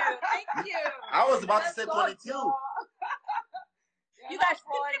 Thank you. I was about to say 22. You guys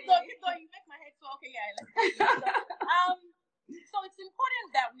keep going. You make my head so okay. Yeah. So it's important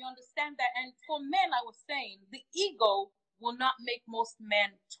that we understand that. And for men, I was saying the ego will not make most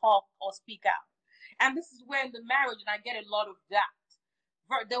men talk or speak out. And this is where in the marriage, and I get a lot of that.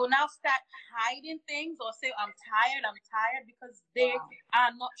 They will now start hiding things or say, I'm tired because they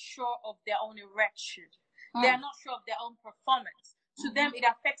are not sure of their own erection. They are not sure of their own performance. To them, it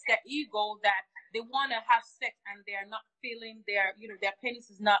affects their ego that they want to have sex and they are not feeling their penis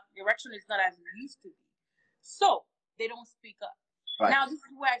is not, erection is not as it used to be. So they don't speak up. Right. Now, this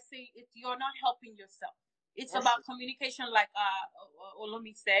is where I say you're not helping yourself. It's about communication, like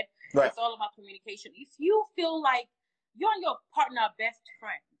Olomi said. Right. It's all about communication. If you feel like you and your partner are best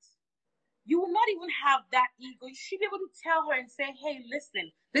friends, you will not even have that ego. You should be able to tell her and say, hey, listen,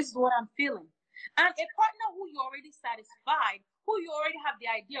 this is what I'm feeling. And a partner who you're already satisfied, who you already have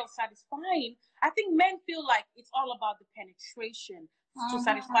the idea of satisfying, I think men feel like it's all about the penetration to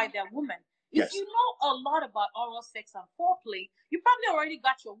satisfy their woman. If you know a lot about oral sex and foreplay, you probably already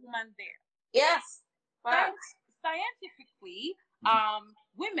got your woman there. Yes. Scientifically,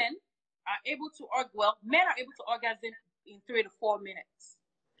 women are able to men are able to orgasm in 3 to 4 minutes.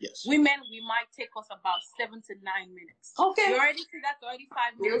 Yes. Women, we might take us about 7 to 9 minutes. Okay. You already see that's already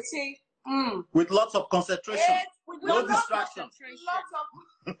 5 minutes. Guilty. With lots of concentration. No distractions.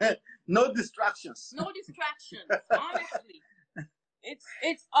 No distractions. No distractions. Honestly. It's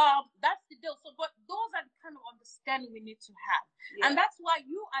that's the deal. So, but those are the kind of understanding we need to have, and that's why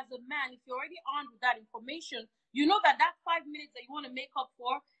you, as a man, if you're already armed with that information, you know that 5 minutes that you want to make up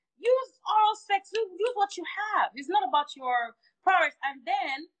for, use oral sex. Use what you have. It's not about your prowess, and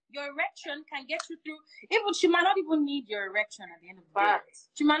then your erection can get you through. Even she might not even need your erection at the end of the day.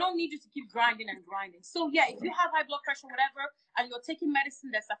 She might not need you to keep grinding and grinding. So yeah, if you have high blood pressure, whatever, and you're taking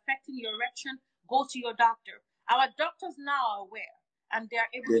medicine that's affecting your erection, go to your doctor. Our doctors now are aware. And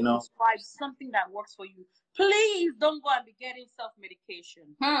they're able to prescribe something that works for you. Please don't go and be getting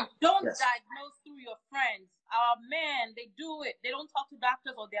self-medication. Don't diagnose through your friends. Our men, they do it. They don't talk to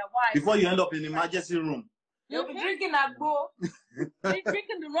doctors or their wives. Before you end up in the emergency room. They'll be drinking agbo. They're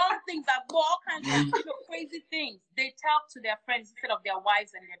drinking the wrong things, agbo, all kinds of crazy things. They talk to their friends instead of their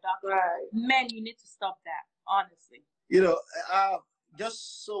wives and their doctors. Right. Men, you need to stop that, honestly.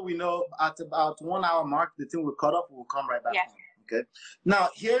 Just so we know, at about 1 hour mark, the thing will cut off. We'll come right back. Yes. Okay. Now,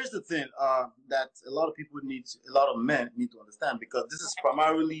 here's the thing that a lot of men need to understand, because this is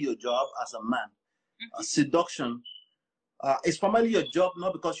primarily your job as a man. Seduction is primarily your job,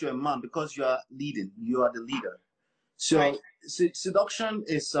 not because you're a man, because you are leading. You are the leader. So seduction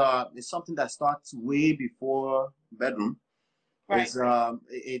is something that starts way before bedroom. Right.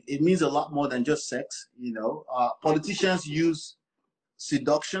 It means a lot more than just sex. Politicians use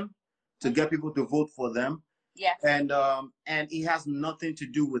seduction to get people to vote for them. Yes. And it has nothing to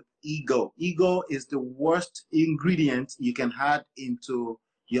do with ego. Ego is the worst ingredient you can add into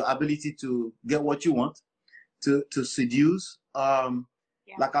your ability to get what you want, to seduce.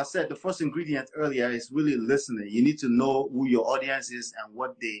 Like I said, the first ingredient earlier is really listening. You need to know who your audience is and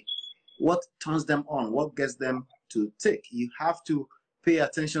what turns them on, what gets them to tick. You have to pay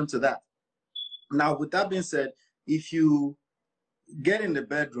attention to that. Now, with that being said, if you get in the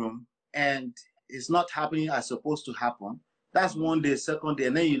bedroom and it's not happening as supposed to happen, that's one day, second day,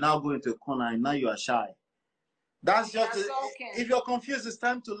 and then you now go into a corner and now you are shy. That's just if you're confused, it's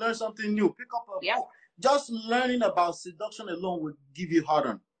time to learn something new. Pick up a book. Just learning about seduction alone will give you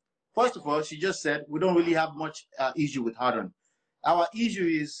hard-on. First of all, she just said we don't really have much issue with hard-on. Our issue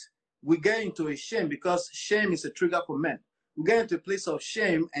is we get into a shame, because shame is a trigger for men. We get into a place of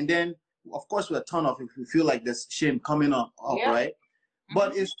shame, and then of course we're turned off if we feel like there's shame coming up, right?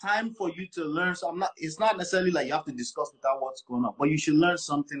 But it's time for you to learn. So it's not necessarily like you have to discuss without what's going on, but you should learn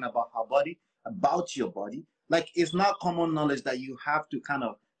something about her body, about your body. Like, it's not common knowledge that you have to kind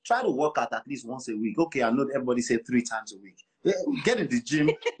of try to work out at least once a week. Okay, I know everybody say 3 times a week. Get in the gym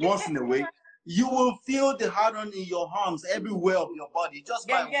once in a week. You will feel the hard-on in your arms, everywhere of your body, just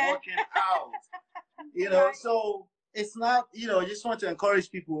by working out. So it's not, I just want to encourage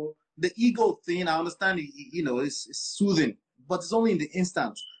people. The ego thing, I understand, it's soothing, but it's only in the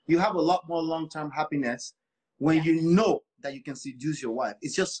instant. You have a lot more long-term happiness when you know that you can seduce your wife.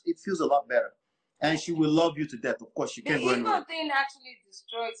 It feels a lot better. And she will love you to death. Of course, she can't go anywhere. The ego thing actually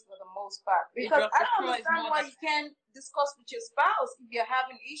destroys for the most part. Because I don't understand why you can't discuss with your spouse if you're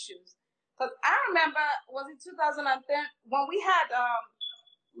having issues. Because I remember, was it 2010, when we had,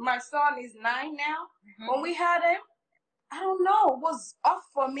 my son is 9 now. When we had him, I don't know, it was off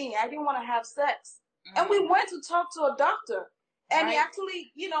for me. I didn't want to have sex. And we went to talk to a doctor. And he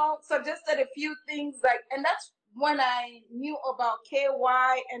actually, suggested a few things and that's when I knew about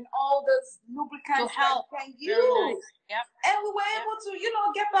KY and all this lubricants that you can use. And we were able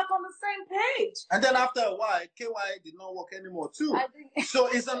to, get back on the same page. And then after a while, KY did not work anymore too. So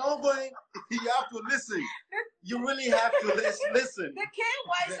it's an ongoing, you have to listen. You really have to listen. The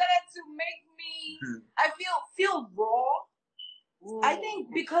KY started to make me, I feel raw. I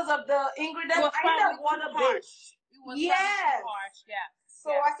think because of the ingredients, I got water-based. So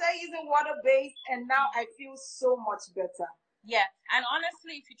I started using water-based, and now I feel so much better. Yeah, and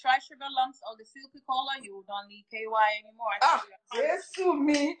honestly, if you try sugar lumps or the silky cola, you don't need KY anymore. Yes, to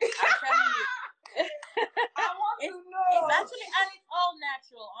me. I'm telling you. I want to know. It's actually, and it's all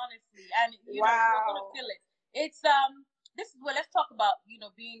natural, honestly, and you're gonna feel it. It's this is let's talk about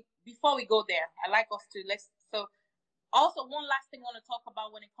being before we go there. I like us to also one last thing I want to talk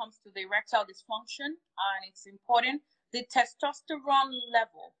about when it comes to the erectile dysfunction, and it's important. The testosterone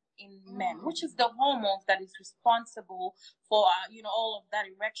level in men, which is the hormones that is responsible for, all of that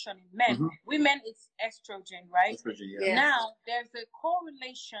erection in men. Women, it's estrogen, right? Estrogen, Now, there's a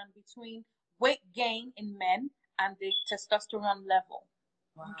correlation between weight gain in men and the testosterone level.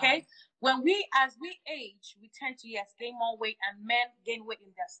 Wow. Okay? As we age, we tend to, yes, gain more weight, and men gain weight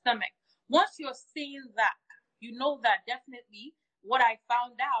in their stomach. Once you're seeing that, you know that definitely what I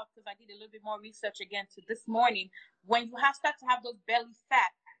found out, because I did a little bit more research again to this morning, when you start to have those belly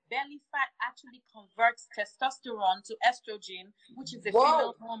fat actually converts testosterone to estrogen, which is a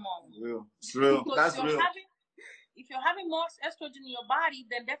female hormone. It's real. That's real. If you're having more estrogen in your body,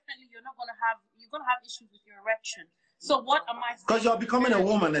 then definitely you're gonna have issues with your erection. So what am I saying? Because you're becoming a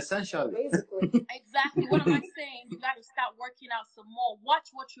woman, essentially. Basically. Exactly. What am I saying? You got to start working out some more.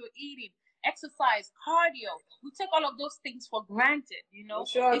 Watch what you're eating. Exercise, cardio. We take all of those things for granted, you know.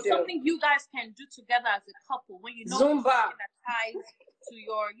 Sure it's something you guys can do together as a couple when you know Zumba that ties to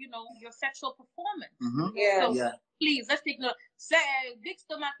your, your sexual performance. Mm-hmm. So please, let's take note. Say big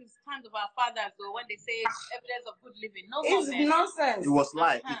stomach is kind of our fathers, though, when they say evidence of good living. No, it's nonsense. It was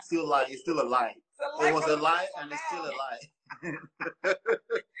lie. It's still lie. It's still a lie. It was a lie, and it's still a lie. I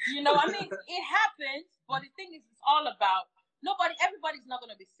mean, it happens, but the thing is, it's all about everybody's not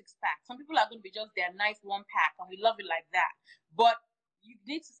going to be six-pack. Some people are going to be just their nice one-pack, and we love it like that. But you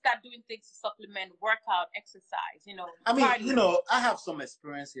need to start doing things to supplement workout, exercise, I mean, cardio. I have some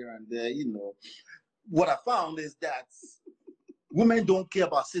experience here and there, What I found is that women don't care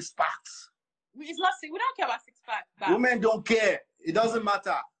about six-packs. We don't care about six-pack. Women don't care. It doesn't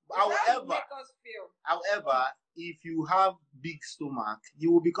matter. However, if you have big stomach,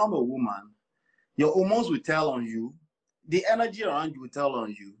 you will become a woman. Your hormones will tell on you. The energy around you will tell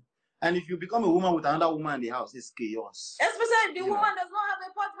on you. And if you become a woman with another woman in the house, it's chaos. Especially the woman does not have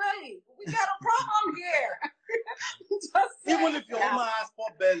a pot belly. We got a problem here. Even if your woman has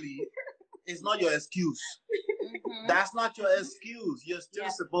pot belly, it's not your excuse. Mm-hmm. That's not your excuse. You're still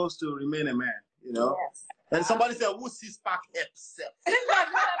supposed to remain a man, Yes. And somebody said, who six-pack himself? Honestly,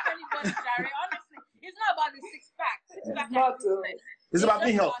 it's not about the six-pack. It's about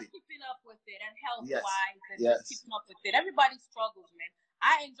being healthy. Keeping up with it and health-wise and just keeping up with it. Everybody struggles, man.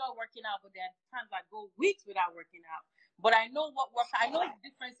 I enjoy working out, but there are times I go weeks without working out. But I know what works. I know the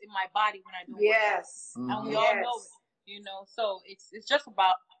difference in my body when I do work out. And we all know it, So it's just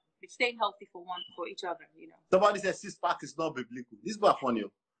about staying healthy for each other, Somebody said six-pack is not biblical. This is funny.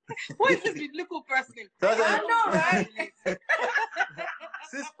 Who is this biblical person? I know, right?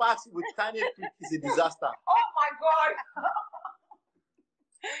 Six-packs with tiny feet is a disaster. Oh my God.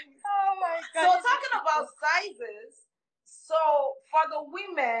 Oh my God. So talking about sizes, so for the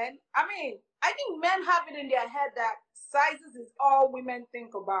women, I mean, I think men have it in their head that sizes is all women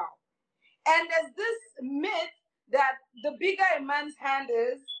think about. And there's this myth that the bigger a man's hand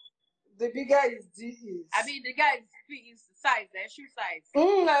is, the bigger his D is. I mean, the guy's size, shoe size.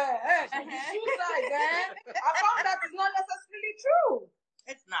 Shoe size, I found that is not necessarily true.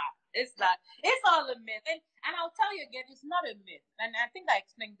 It's not. It's all a myth. And I'll tell you again, it's not a myth. And I think I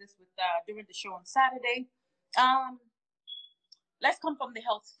explained this during the show on Saturday. Let's come from the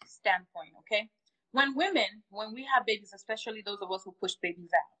health standpoint, okay? When we have babies, especially those of us who push babies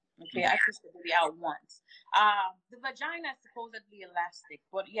out, okay, I pushed the baby out once. The vagina is supposedly elastic,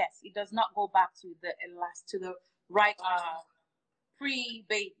 but yes, it does not go back to the right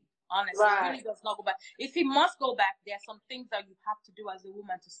pre-baby. Honestly, it really does not go back. If it must go back, there are some things that you have to do as a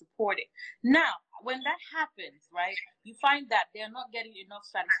woman to support it. Now, when that happens, right, you find that they're not getting enough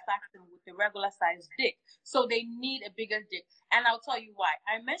satisfaction with the regular sized dick. So they need a bigger dick. And I'll tell you why.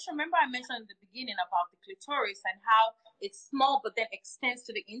 Remember I mentioned in the beginning about the clitoris and how it's small but then extends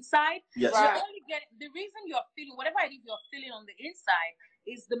to the inside? Yes. Right. The reason you're feeling, whatever it is you're feeling on the inside,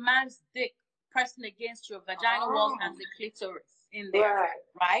 is the man's dick pressing against your vaginal walls and the clitoris in there,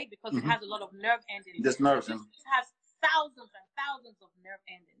 right? Because it has a lot of nerve endings. There's nerves. It has thousands and thousands of nerve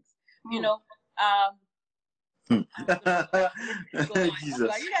endings. Jesus. You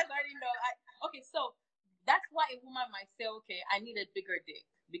guys already know. Okay, so that's why a woman might say, okay, I need a bigger dick.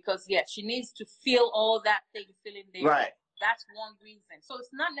 Because, she needs to feel all that thing feeling there. Right. That's one reason. So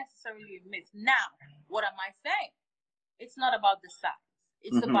it's not necessarily a myth. Now, what am I saying? It's not about the size.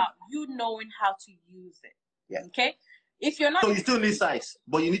 It's about you knowing how to use it. Yeah. Okay? If you're not... So you still need size,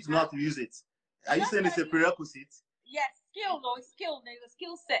 but you need to know how to use it. Are you saying it's a prerequisite? Yes, skill, though. It's skill. There's a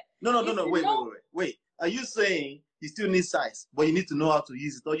skill set. No. Wait. Are you saying you still need size, but you need to know how to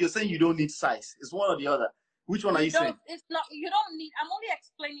use it? Or you're saying you don't need size? It's one or the other. Which one are you saying? It's not. You don't need... I'm only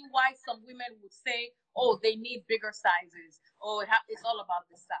explaining why some women would say, oh, they need bigger sizes. Oh, it's all about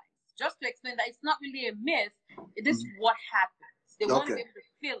the size. Just to explain that it's not really a myth. This is what happens. They want to be able to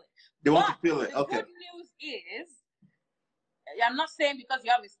feel it. They want to feel it. Okay. The good news is, I'm not saying because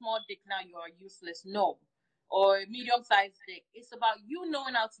you have a small dick now you are useless. No. or a medium-sized dick. It's about you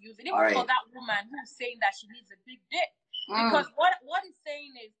knowing how to use it. Even for that woman who's saying that she needs a big dick. Because what it's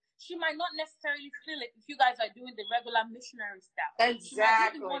saying is, she might not necessarily feel it if you guys are doing the regular missionary style. Exactly. She might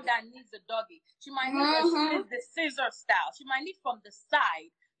be the one that needs a doggy. She might need the scissor style. She might need from the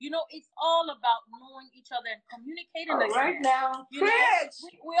side. You know, it's all about knowing each other and communicating. Right now,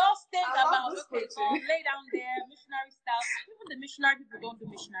 we all think about, okay, lay down there, missionary style. Even the missionary people don't do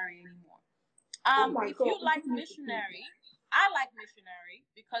missionary anymore. If you like missionary, I like missionary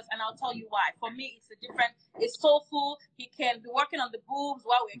because, and I'll tell you why. For me, it's soulful. He can be working on the boobs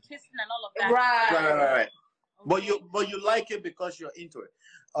while we're kissing and all of that. Right. Okay. But you like it because you're into it.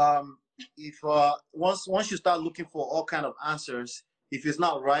 If once you start looking for all kind of answers, if it's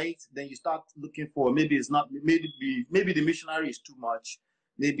not right, then you start looking for maybe the missionary is too much.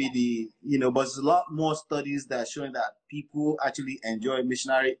 Maybe but there's a lot more studies that are showing that people actually enjoy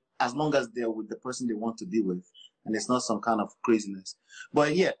missionary as long as they're with the person they want to be with. And it's not some kind of craziness.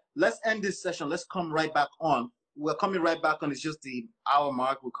 But yeah, let's end this session. Let's come right back on. We're coming right back on. It's just the hour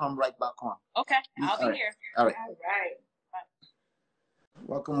mark. We'll come right back on. Okay, I'll be here. All right.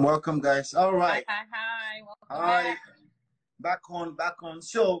 Welcome, guys. All right. Hi. Welcome back on.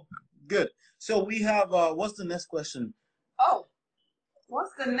 So, good. So we have, what's the next question? Oh,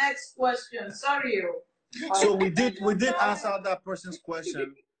 what's the next question? Sorry. So we did answer that person's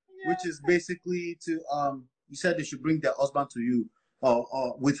question, which is basically to, you said they should bring their husband to you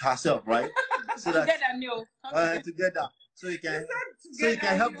or with herself, right? So that together, so you can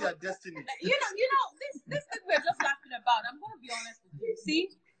help their destiny. You know this thing we're just laughing about. I'm going to be honest with you. See,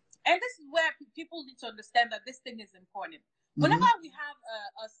 and this is where people need to understand that this thing is important. Whenever we have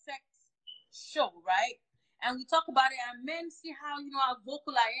a sex show, right, and we talk about it, and men see how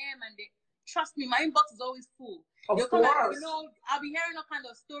vocal I am, and they trust me, my inbox is always full. Of course. I'll be hearing all kind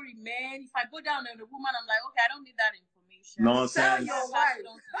of story, man. If I go down on a woman, I'm like, okay, I don't need that information. Nonsense. Tell your wife.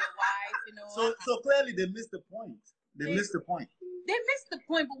 So clearly they missed the point. They missed the point. They missed the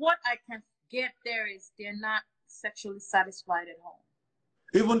point, but what I can get there is they're not sexually satisfied at home.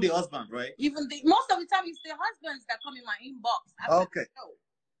 Even the husband, right? Most of the time it's the husbands that come in my inbox after the show,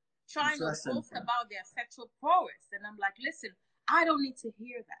 trying to boast about their sexual prowess. And I'm like, listen, I don't need to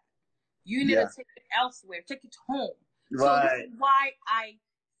hear that. You need to take it elsewhere. Take it home. Right. So this is why I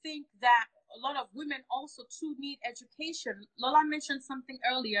think that a lot of women also too need education. Lola mentioned something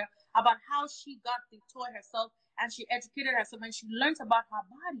earlier about how she got the toy herself and she educated herself and she learned about her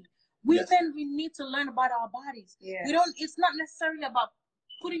body. Women, we need to learn about our bodies. Yeah. It's not necessarily about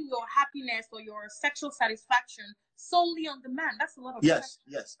putting your happiness or your sexual satisfaction solely on the man. That's a lot of Yes,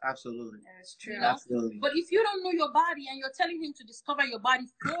 absolutely. That's true. Absolutely. But if you don't know your body and you're telling him to discover your body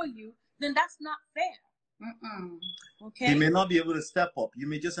for you, then that's not fair. Okay. He may not be able to step up. You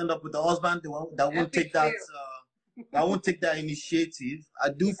may just end up with a husband that won't take that. That won't take that initiative. I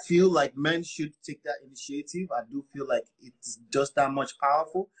do feel like men should take that initiative. I do feel like it's just that much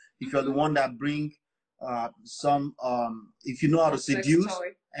powerful. If you're the one that bring if you know how to seduce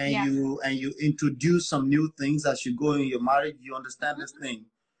and you introduce some new things as you go in your marriage, you understand this thing.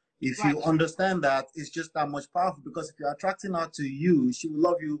 If you understand that, it's just that much powerful, because if you're attracting her to you, she will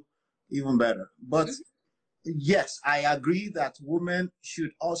love you even better. But yes, I agree that women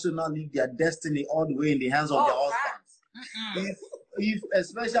should also not leave their destiny all the way in the hands of their husbands. If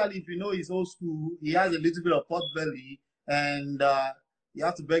especially if you know he's old school, he has a little bit of pot belly, and you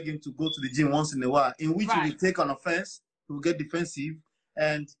have to beg him to go to the gym once in a while, in which he will take an offense, he will get defensive,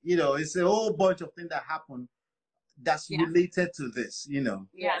 and it's a whole bunch of things that happen that's related to this,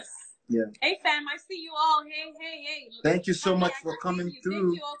 Yes. Yeah. Hey fam, I see you all. Hey. Thank you so much for coming through.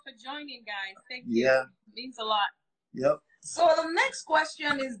 Thank you all for joining, guys. Thank you. Yeah. It means a lot. Yep. So the next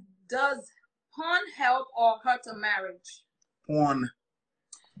question is, does porn help or hurt a marriage? Porn.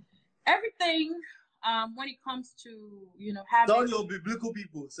 Everything, when it comes to, having... Sorry, your biblical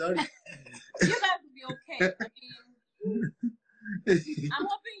people. Sorry. You guys will be okay. I'm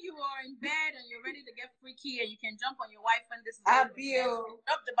hoping you are in bed and you're ready to get freaky and you can jump on your wife and this is up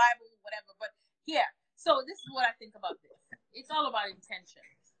the Bible, whatever. But so this is what I think about this. It's all about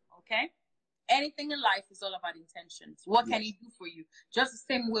intentions, okay? Anything in life is all about intentions. What can he do for you? Just the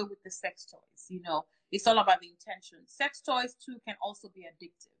same way with the sex toys, it's all about the intention. Sex toys too can also be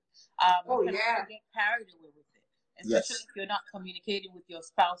addictive. You can also get carried away with it. Especially if you're not communicating with your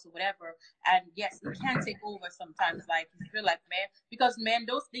spouse or whatever. And yes, it can take over sometimes. Like, you feel like, man, because, man,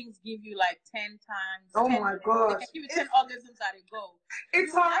 those things give you like 10 times. My God. They can give you 10 orgasms at a go.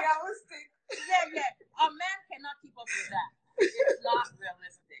 It's unrealistic. Yeah. A man cannot keep up with that. It's not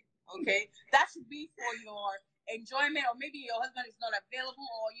realistic. Okay? That should be for your enjoyment, or maybe your husband is not available,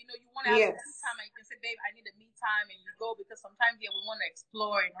 or, you want to have some time and you can say, babe, I need a me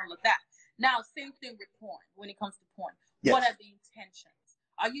explore and all of that. Now, same thing with porn. When it comes to porn, Yes. what are the intentions?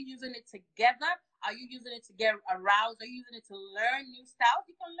 Are you using it together? Are you using it to get aroused? Are you using it to learn new styles?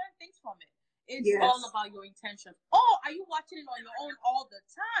 You can learn things from it. It's all about your intentions. Or are you watching it on your own all the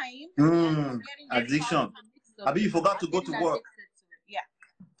time? Addiction. Abi, you forgot to go to work. Yeah.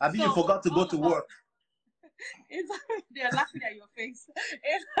 Abi, you forgot to go to work. They're laughing at your face.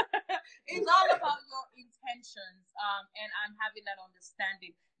 It's all about your intentions, and I'm having that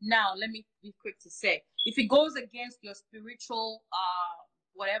understanding. Now, let me be quick to say, if it goes against your spiritual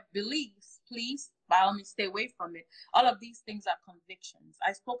whatever beliefs, please, by all means, stay away from it. All of these things are convictions.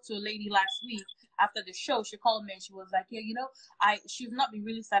 I spoke to a lady last week after the show. She called me and she was like, yeah, she's not been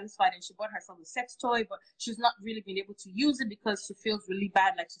really satisfied, and she bought herself a sex toy, but she's not really been able to use it because she feels really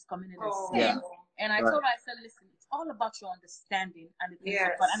bad, like she's coming in a sin. And I told her, I said, listen, it's all about your understanding and the things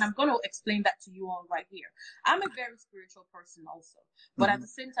of God. And I'm going to explain that to you all right here. I'm a very spiritual person also, but at the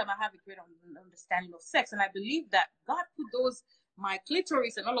same time, I have a great understanding of sex. And I believe that God put my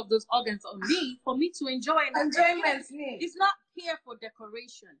clitoris and all of those organs on me for me to enjoy. And enjoyment. It's not here for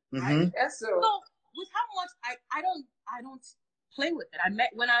decoration. Right? Yes, so with how much I don't play with it.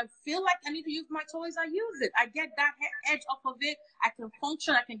 When I feel like I need to use my toys, I use it. I get that edge off of it. I can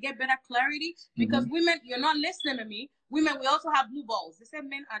function. I can get better clarity. Because women, you're not listening to me. Women, we also have blue balls. They say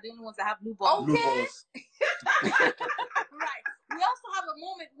men are the only ones that have blue balls. Okay. Blue balls. Right. We also have a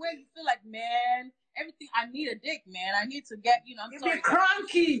moment where you feel like, man, everything, I need a dick, man. I need to get, I'm sorry. Be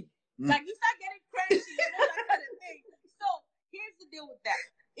cranky. Like, you start getting cranky, that kind of thing. So, here's the deal with that.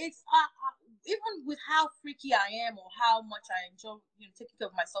 It's, even with how freaky I am or how much I enjoy, taking care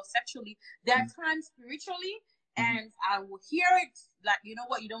of myself sexually, there are times spiritually, and I will hear it, like, you know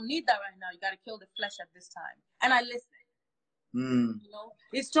what, you don't need that right now. You got to kill the flesh at this time. And I listen.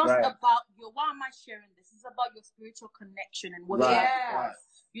 It's just about why am I sharing this? It's about your spiritual connection and what you have.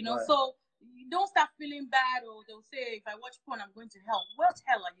 So you don't start feeling bad, or they'll say, if I watch porn, I'm going to hell. What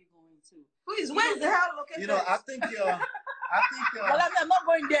hell are you going to? Please, where's the hell location? I think well, I'm not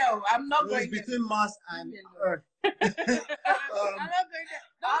going there. I'm not going there. Between Mars and Earth. I'm not going there.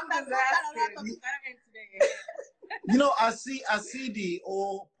 I'm I see the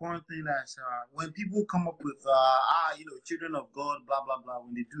old porn thing as when people come up with children of God, blah blah blah.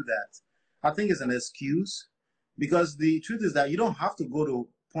 When they do that, I think it's an excuse, because the truth is that you don't have to go to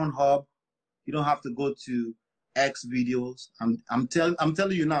Pornhub, you don't have to go to X videos. I'm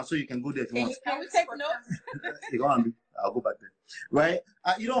telling you now, so you can go there if you want. Can we take notes? I'll go back there. Right?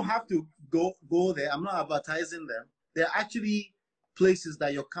 You don't have to go there. I'm not advertising them. They're actually places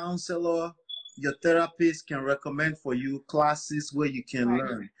that your counselor, your therapist can recommend for you, classes where you can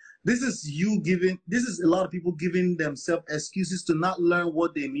learn. This is a lot of people giving themselves excuses to not learn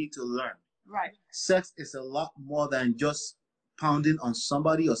what they need to learn. Right. Sex is a lot more than just pounding on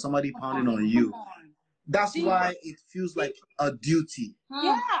somebody or somebody pounding on you. That's why it feels like a duty.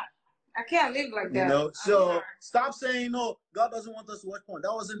 Yeah. I can't live like that. So stop saying, no, God doesn't want us to watch porn.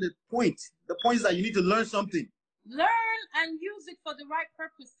 That wasn't the point. The point is that you need to learn something. Learn and use it for the right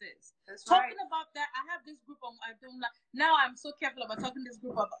purposes. Talking about that, I have this group on. Now I'm so careful about talking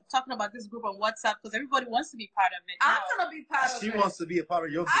about this group on WhatsApp, because everybody wants to be part of it. I'm gonna be part of it. She wants to be a part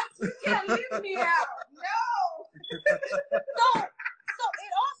of your group. You can't leave me out. No. So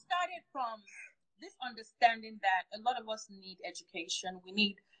it all started from this understanding that a lot of us need education. We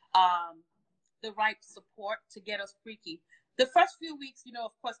need the right support to get us freaky. The first few weeks,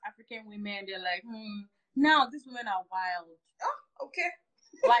 of course, African women, they're like, now these women are wild. Oh, okay.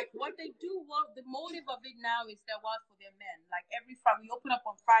 Like what they do, the motive of it now is they're wild for their men. Like every Friday, we open up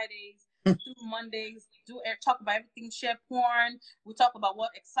on Fridays through Mondays, talk about everything, share porn. We talk about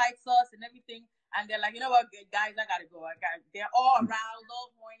what excites us and everything. And they're like, you know what, guys, I gotta go. They're all aroused,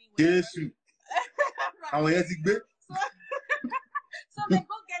 all horny. Yes. So they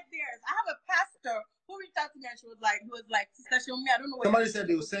go get theirs. I have a pastor who reached out to me and he was like, Sister Shomi, I don't know what. Somebody said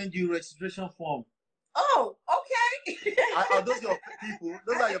they will send you registration form. Oh, okay. Are those your people?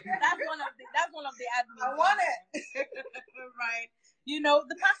 Those are your people. That's one of the admins. I want it. Right.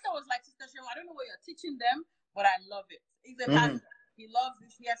 The pastor was like, Sister Shomi, I don't know what you're teaching them, but I love it. He's a pastor. He loves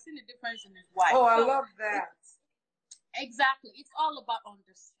this. He has seen the difference in his wife. Oh, I love that. Exactly. It's all about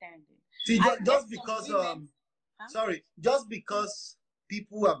understanding. See, just because just because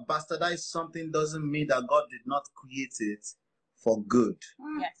people have bastardized something doesn't mean that God did not create it for good.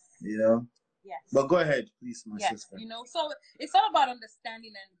 Yes. Yes. But go ahead, please, my sister. So it's all about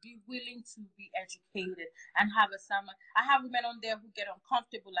understanding and be willing to be educated and have a sermon. I have women on there who get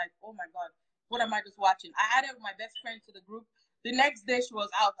uncomfortable, like, oh my God, what am I just watching? I added my best friend to the group The next day she was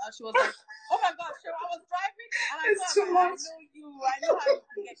out. She was like, "Oh my gosh, Cheryl, I was driving and I It's thought, too much. I know you. I know how you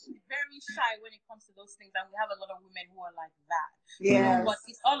can get." She's very shy when it comes to those things, and we have a lot of women who are like that. Yeah. But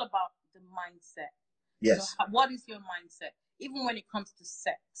it's all about the mindset. Yes. What is your mindset? Even when it comes to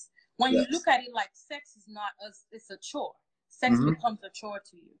sex, when you look at it like sex is not it's a chore. Sex becomes a chore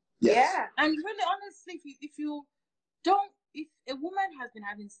to you. Yes. Yeah. And really, honestly, if a woman has been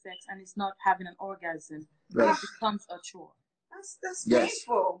having sex and is not having an orgasm, it becomes a chore. That's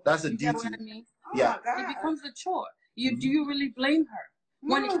painful. That's a You duty. get what I mean? Oh my God. It becomes a chore. Do you really blame her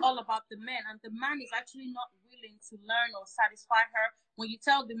when it's all about the man, and the man is actually not willing to learn or satisfy her? When you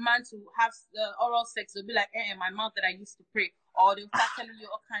tell the man to have oral sex, they'll be like, my mouth that I used to pray, or they'll start telling you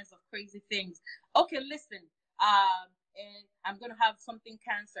all kinds of crazy things. Okay, listen, and I'm gonna have something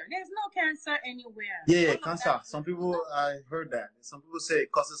cancer. There's no cancer anywhere. Yeah, cancer. Some people, I heard that. Some people say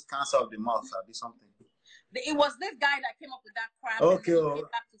it causes cancer of the mouth or something. It was this guy that came up with that crap. Okay. And he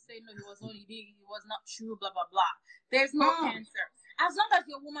came back to say no, he was not true, blah blah blah. There's no cancer. As long as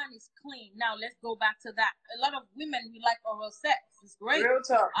your woman is clean. Now let's go back to that. A lot of women, we like oral sex. It's great. Real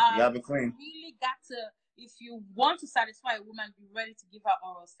talk. You have to be clean. You really got to, if you want to satisfy a woman, be ready to give her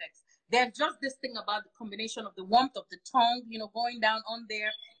oral sex. There's just this thing about the combination of the warmth of the tongue, going down on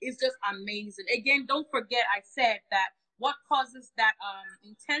there. It's just amazing. Again, don't forget I said that what causes that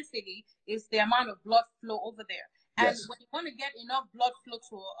intensity is the amount of blood flow over there. And when you want to get enough blood flow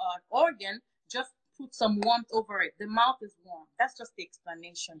to an organ, just put some warmth over it. The mouth is warm. That's just the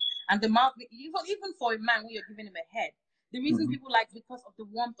explanation. And the mouth, even for a man when you're giving him a head, the reason people like because of the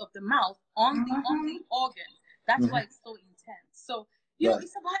warmth of the mouth on the organ. That's why it's so intense. So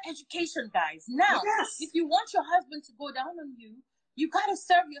it's about education, guys. Now, if you want your husband to go down on you, you gotta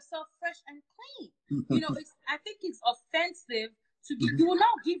serve yourself fresh and clean. I think it's offensive to give. You will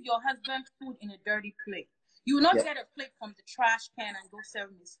not give your husband food in a dirty plate. You will not get a plate from the trash can and go serve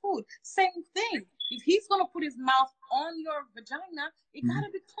him his food. Same thing. If he's gonna put his mouth on your vagina, it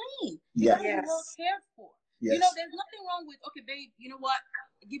gotta be clean. It gotta be well cared for. Yes. There's nothing wrong with, okay, babe, you know what?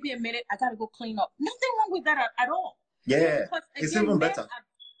 Give me a minute. I gotta go clean up. Nothing wrong with that at all. Yeah, because, it's again, even better.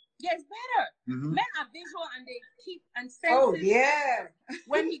 It's better. Men are visual and they keep and sensitive. Oh, yeah.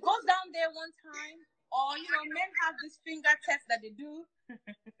 When he goes down there one time, or, men have this finger test that they do.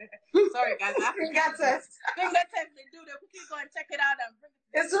 Sorry, guys. Finger test. Finger test they do. They quickly go and check it out and bring it.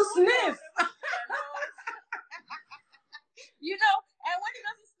 It's a sniff. And when it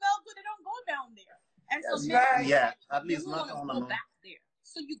doesn't smell good, they don't go down there. And so at least not on the back there.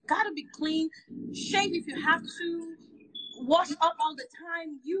 So you gotta be clean. Shave if you have to. Wash up all the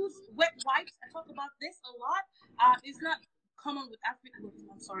time. Use wet wipes. I talk about this a lot. It's not common with African.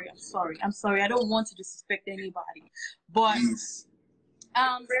 I'm sorry. I don't want to disrespect anybody, but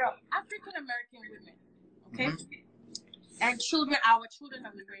African American women, okay, and children. Our children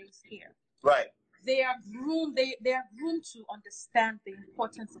that we raised here, right? They are groomed. They are groomed to understand the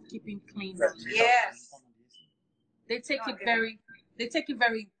importance of keeping clean. Yes. They take it very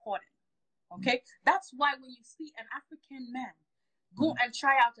important. Okay, that's why when you see an African man go and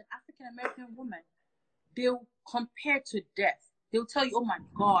try out an African American woman, they'll compare to death. They'll tell you, "Oh my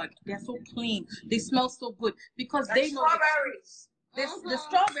God, they're so clean. They smell so good," because they know strawberries. The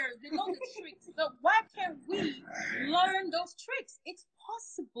strawberries. They know the tricks. So why can't we learn those tricks? It's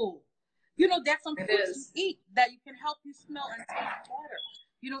possible. There's some foods you eat that you can help you smell and taste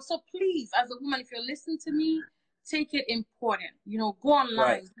better. So please, as a woman, if you're listening to me, take it important. Go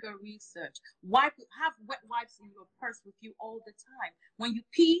online, do your research. Have wet wipes in your purse with you all the time. When you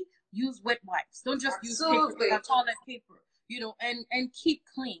pee, use wet wipes. Don't just use toilet paper. And keep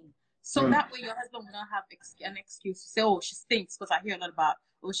clean. So that way your husband will not have an excuse to say, "Oh, she stinks," because I hear a lot about,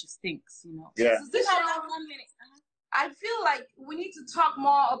 "Oh, she stinks." Yeah. So this have 1 minute. I feel like we need to talk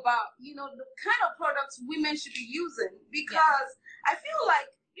more about, the kind of products women should be using, because I feel like,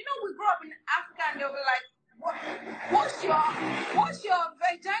 we grew up in Africa and they'll be like, wash your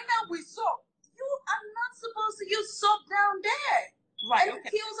vagina with soap. You are not supposed to use soap down there. Right. And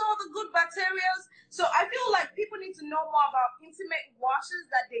it kills all the good bacteria. So I feel like people need to know more about intimate washes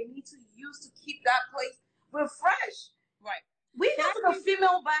that they need to use to keep that place fresh. Right. We go to the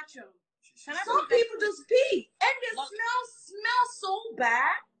female bathroom. Some people just pee and they smell so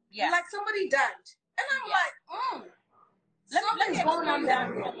bad. Yeah. Like somebody died. And I'm like, let me go on that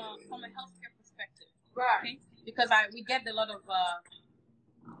from a healthcare perspective. Right. Okay? Because we get a lot of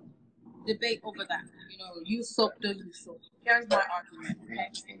debate over that. Use soap, don't use soap. Here's my argument.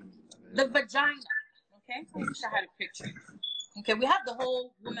 Okay. The vagina. Okay. I wish I had a picture. Okay. We have the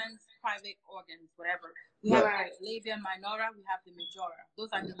whole woman's private organs, whatever. We have the labia minora. We have the majora. Those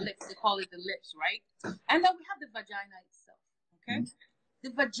are the lips. They call it the lips, right? And then we have the vagina itself. Okay?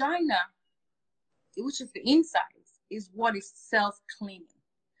 The vagina, which is the inside, is what is self-cleaning.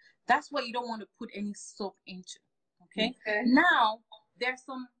 That's what you don't want to put any soap into. Okay? Now, there's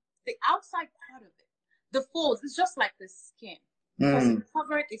the outside part of it. The folds, it's just like the skin. Because it's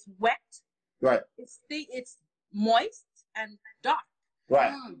covered, it's wet. Right. It's moist and dark.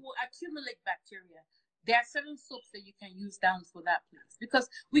 Right. It will accumulate bacteria. There are certain soaps that you can use down for that place. Because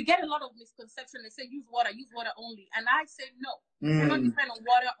we get a lot of misconception. They say use water only. And I say no. You cannot depend on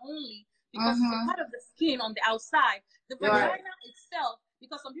water only because it's a part of the skin on the outside. The vagina itself,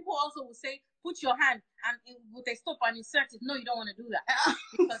 because some people also will say, put your hand and with a soap and insert it. No, you don't want to do that.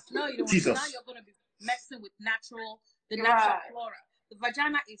 Because no, you don't want to. Now you're going to be messing with the natural flora. The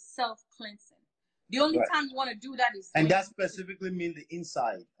vagina is self-cleansing. The only time you want to do that is... And that specifically means the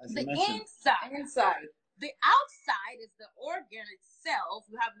inside, as you mentioned. Inside. The outside is the organ itself.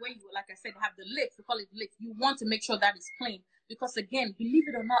 You have where you, like I said, have the lips. We call it lips. You want to make sure that is clean. Because again, believe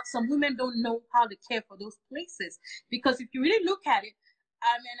it or not, some women don't know how to care for those places. Because if you really look at it,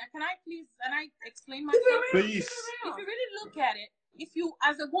 can I explain myself? Please. If you really look at it, if you,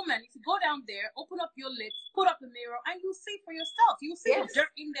 as a woman, if you go down there, open up your lips, put up a mirror, and you'll see for yourself. You'll see the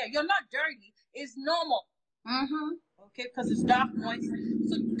dirt in there. You're not dirty. It's normal. Okay, because it's dark, moist.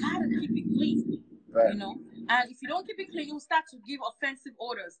 So you gotta keep it clean. Right. You know, and if you don't keep it clean, you'll start to give offensive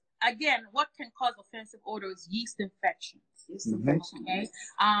odors. Again, what can cause offensive odors? Yeast infections. Okay,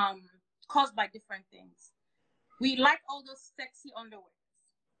 caused by different things. We like all those sexy underwear.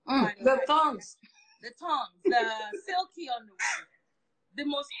 The tongues, the silky underwear. The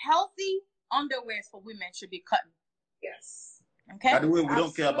most healthy underwears for women should be cotton. Yes. Okay. By the way, we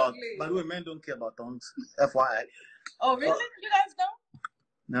don't care about. By the way, men don't care about tongues. FYI. Oh really? You guys don't?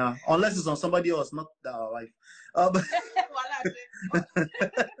 No, unless it's on somebody else, not our wife.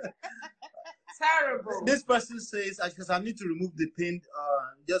 Terrible. This person says, because I need to remove the pin,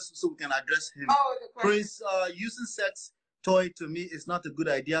 just so we can address him. Prince, using sex toy to me is not a good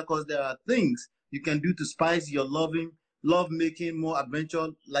idea because there are things you can do to spice your love making more adventure,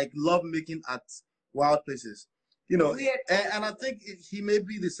 like love making at wild places. You know, and I think he may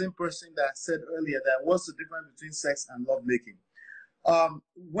be the same person that said earlier that what's the difference between sex and love making?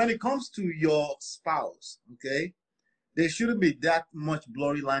 When it comes to your spouse, okay, there shouldn't be that much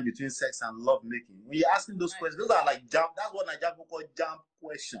blurry line between sex and love making. When you're asking those questions, those are like jump. That's what Nigerian call jump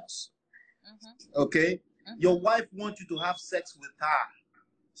questions. Okay, your wife wants you to have sex with her.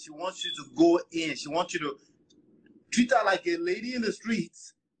 She wants you to go in. She wants you to treat her like a lady in the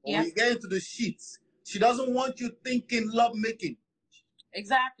streets. When you get into the sheets, she doesn't want you thinking love making.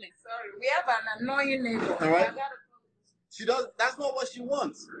 Exactly. Sorry, we have an annoying neighbor. All right. She does. That's not what she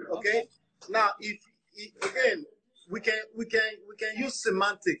wants. Okay. Now, if again, we can use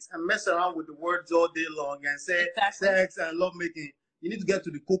semantics and mess around with the words all day long and say sex and love making. You need to get to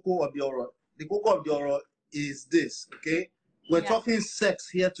the cocoa of the oral. The cocoa of the oral is this. Okay. We're talking sex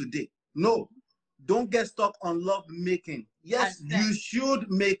here today. No, don't get stuck on love making. Yes, you should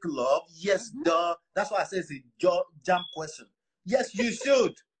make love. Yes, duh. That's why I say it's a jump question. Yes, you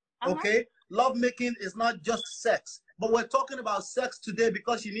should. Okay. Love making is not just sex. But we're talking about sex today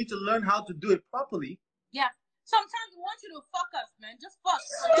because you need to learn how to do it properly. Yeah. Sometimes we want you to fuck us, man. Just fuck.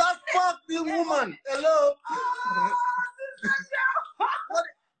 Just fuck the woman. Hello. I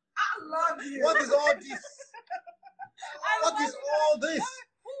love you. What is all this? What is all this?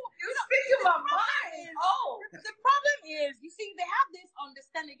 You're speaking my mind. The problem is, you see, they have this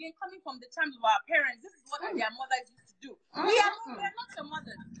understanding again coming from the terms of our parents. This is what their mothers used to do. We are not your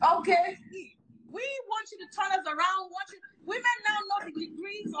mothers. Okay. We want you to turn us around. Women now know the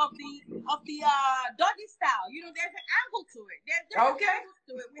degrees of the doggy style. You know, there's an angle to it. There's angles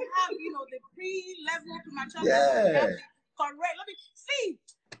to it. We have, you know, the pre-level to my child. Correct. Let me see.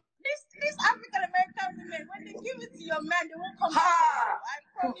 These African American women, when they give it to your man, they won't come back.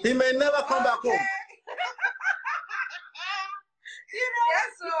 He may never come back home. You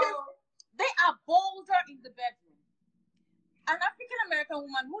know, they are bolder in the bedroom. An African American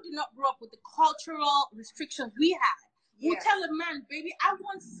woman who did not grow up with the cultural restrictions we had will tell a man, baby, I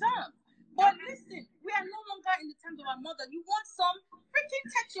want some. But listen, we are no longer in the times of our mother. You want some? Freaking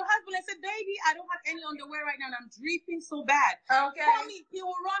text your husband and say, baby, I don't have any underwear right now and I'm dripping so bad. Okay. Call me, he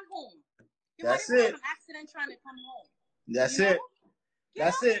will run home. He might have an accident trying to come home. That's it.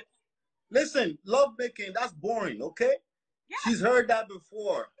 That's it. Listen, love making, that's boring, okay? Yeah. She's heard that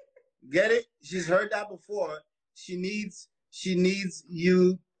before. Get it? She's heard that before. She needs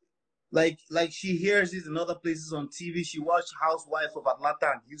you, like she hears it in other places on TV. She watched Housewives of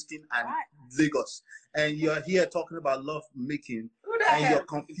Atlanta and Houston and Lagos, and you're here talking about love making. and you're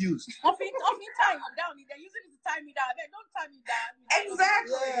confused. Off in time or down. They're using it to tie me down. Don't tie me down.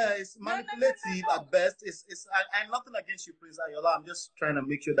 Exactly. Yeah, it's manipulative at best. I'm nothing against you, Prince Ayola. I'm just trying to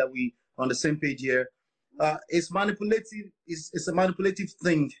make sure that we on the same page here. It's manipulative. It's a manipulative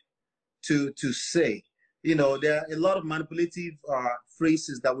thing to say. You know, there are a lot of manipulative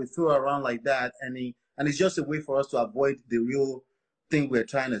phrases that we throw around like that, and it's just a way for us to avoid the real thing we're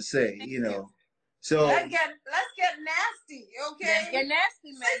trying to say. You know. So let's get nasty, okay? Let's get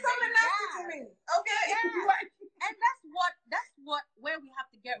nasty, man. Say something nasty to me, okay? Yeah. And that's what where we have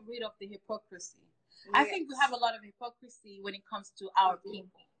to get rid of the hypocrisy. Yes. I think we have a lot of hypocrisy when it comes to our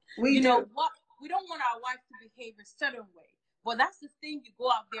people. You know what? We don't want our wife to behave a certain way, but that's the thing you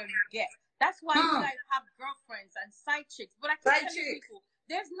go out there and you get. That's why you guys have girlfriends and side chicks. But I keep telling people,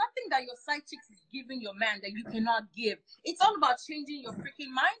 there's nothing that your side chicks is giving your man that you cannot give. It's all about changing your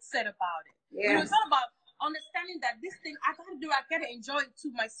freaking mindset about it. Yeah. You know, it's all about understanding that this thing I gotta enjoy it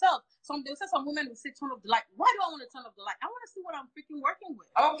to myself. Some women will say turn off the light. Why do I want to turn off the light? I want to see what I'm freaking working with.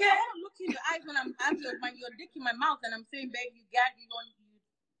 Okay. I want to look in your eyes when I'm having your dick in my mouth and I'm saying, babe, you feeling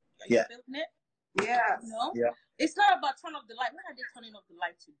it? Yeah. You know? Yeah. It's not about turn off the light. What are they turning off the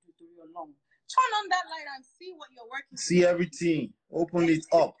light to do to real long? Turn on that light and see what you're working with. See everything. Open it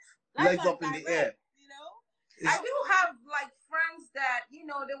up. Legs up in the air. You know? I do have like friends that, you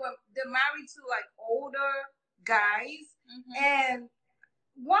know, they're married to like older guys, and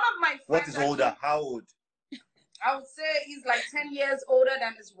one of my friends. What is older? How old? I would say he's like 10 years older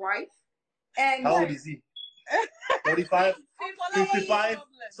than his wife. And how old is he? 45, 55,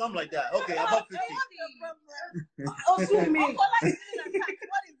 something like that. Okay, about 50. Oh, to me. What is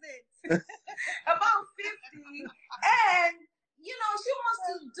it? About 50, and you know, she wants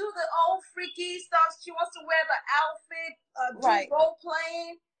to do the old freaky stuff. She wants to wear the outfit, do role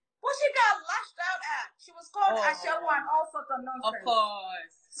playing. Well, she got lashed out at. She was called Ashewo and all sorts of nonsense. Of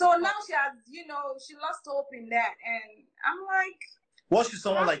course. So now she has, you know, she lost hope in that. And I'm like, what should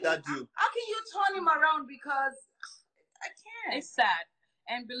someone like that do? How can you turn him around? Because I can't. It's sad.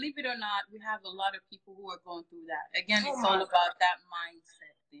 And believe it or not, we have a lot of people who are going through that. Again, it's all about that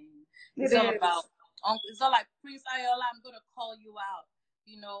mindset thing. It's all about, it's all like, Prince Ayola, I'm going to call you out.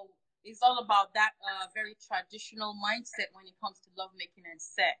 You know, it's all about that very traditional mindset when it comes to lovemaking and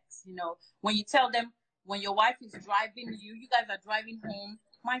sex. You know, when you tell them, when your wife is driving you guys are driving home,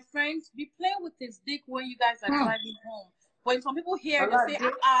 my friends, be playing with this dick when you guys are driving home. When some people hear, they say,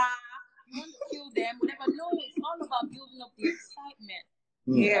 you want to kill them, whatever. No, it's all about building up the excitement.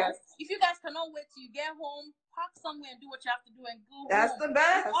 Yes. If you guys cannot wait till you get home, park somewhere and do what you have to do and go That's home. The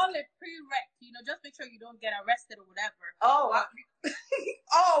best. It's all a pre-rec, you know, just make sure you don't get arrested or whatever. Oh,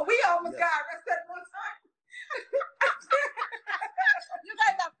 we almost got arrested one time. You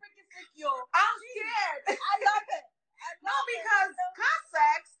guys are freaking sick, yo. I'm scared. I love it. Because car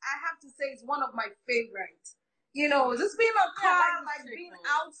sex, I have to say, is one of my favorites. You know, just being in a car, like being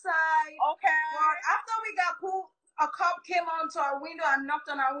outside. Okay. But after we got pulled, a cop came onto our window and knocked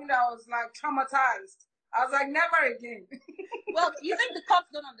on our window. I was like traumatized. I was like, never again. Well, you think the cops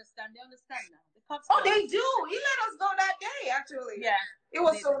don't understand? They understand now. The cops. They do. He let us go that day, actually. Yeah. It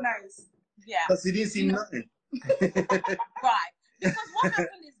was so nice. Yeah. Because he didn't see nothing. Right. Because what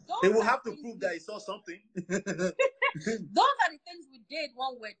happened is they will have to prove that he saw something. Those are the things we did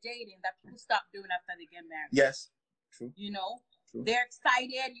when we're dating that people stop doing after they get married. Yes. True. You know? True. They're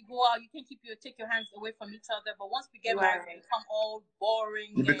excited. You go out. You can take your hands away from each other. But once we get married, we become all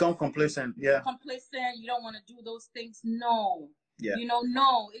boring. You become complacent. Yeah. Complacent. You don't want to do those things. No. Yeah. You know,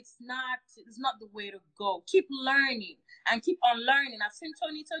 no. It's not the way to go. Keep learning and keep unlearning. I've seen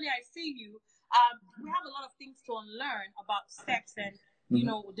Tony, I see you. We have a lot of things to unlearn about sex and you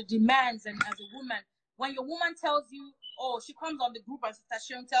know the demands. And as a woman, when your woman tells you, she comes on the group and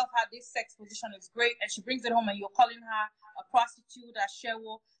she don't tell her this sex position is great, and she brings it home and you're calling her a prostitute, a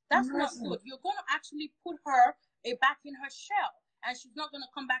shewo, that's not good. You're going to actually put her back in her shell, and she's not going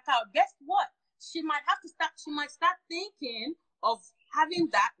to come back out. Guess what? She might start thinking of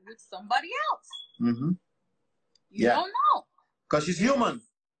having that with somebody else. You don't know. Because she's human.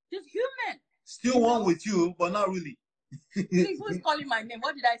 She's human. Still one with you, but not really. Please, who's calling my name?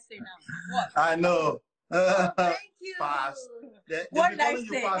 What did I say now? What? I know. Thank you. Fast. They've What been did I calling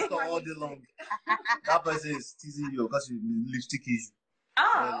you say? pastor all day long. That person is teasing you because you lipstick issue.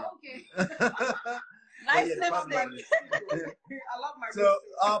 Okay. Nice lipstick. I love my So,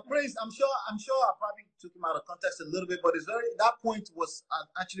 Prince, I'm sure I probably took him out of context a little bit, but that point was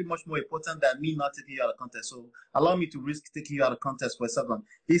actually much more important than me not taking you out of context. So, allow me to risk taking you out of context for a second.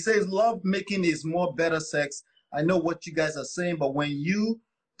 He says love making is more better sex. I know what you guys are saying, but when you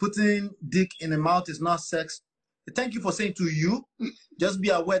putting dick in the mouth is not sex, Thank you for saying to you. Just be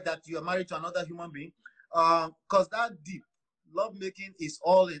aware that you are married to another human being. Because that deep love making is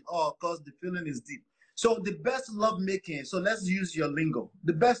all in all, because the feeling is deep. So the best love making, so let's use your lingo.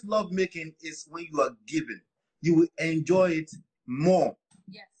 The best love making is when you are giving. You will enjoy it more.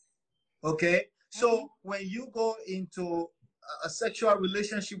 Yes. Okay? So when you go into a sexual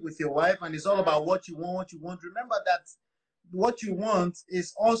relationship with your wife and it's all about what you want, remember that what you want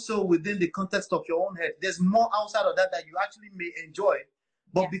is also within the context of your own head. There's more outside of that you actually may enjoy.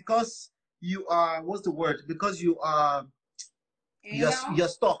 But because you are, what's the word? Because you are, you're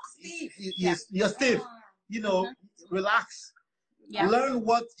stuck. You're stiff. Relax. Yeah. Learn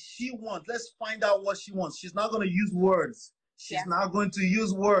what she wants. Let's find out what she wants. She's not going to use words. She's not going to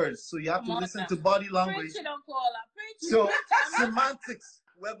use words. So you have to listen to body language. So semantics.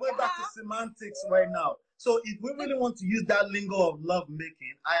 We're going back to semantics right now. So if we really want to use that lingo of love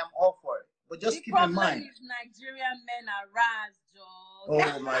making, I am all for it. But just keep in mind. Is Nigerian men are ras, Joe.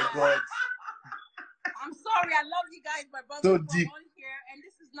 Oh my God. I'm sorry. I love you guys, my brother. So deep. On here, and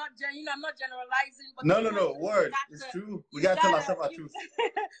this is not, I'm not generalizing. But no. Word. It's true. We gotta tell ourselves our truth.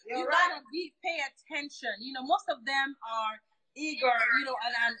 You gotta pay attention. Most of them are eager,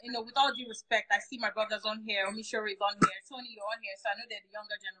 and with all due respect, I see my brothers on here. Omishore is on here. Tony, you're on here. So I know they're the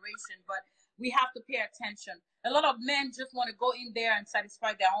younger generation, but we have to pay attention. A lot of men just want to go in there and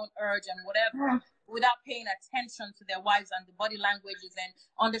satisfy their own urge and whatever without paying attention to their wives and the body languages and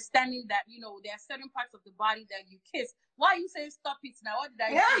understanding that, there are certain parts of the body that you kiss. Why are you saying stop it now? What did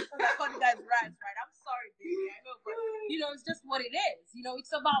I say? Because I called you guys rats, right? I'm sorry, baby. I know, but, it's just what it is.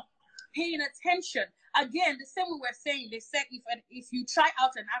 It's about paying attention. Again, the same way we're saying, they said if you try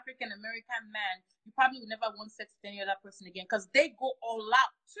out an African American man, you probably will never want sex with any other person again because they go all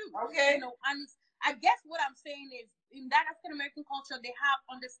out too. Okay. And I guess what I'm saying is in that African American culture, they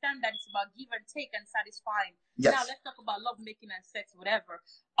understand that it's about give and take and satisfying. Yes. Now let's talk about love making and sex, whatever.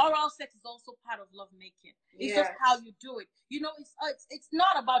 Oral sex is also part of love making. It's just how you do it. It's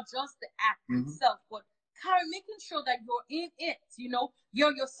not about just the act itself, but making sure that you're in it,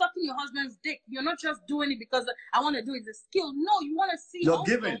 you're sucking your husband's dick. You're not just doing it because I want to do it as a skill. No, you want to see. You're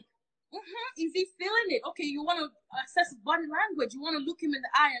giving. Is he feeling it? Okay, you want to assess his body language. You want to look him in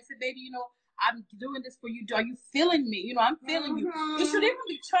the eye and say, baby, I'm doing this for you. Are you feeling me? I'm feeling you. It should even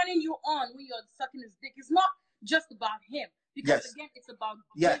be turning you on when you're sucking his dick. It's not just about him. Because again, it's about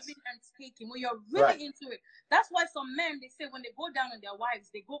giving and taking. When you're really into it, that's why some men, they say when they go down on their wives,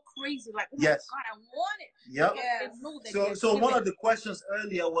 they go crazy. Like, oh my God, I want it. Yep. So one of the questions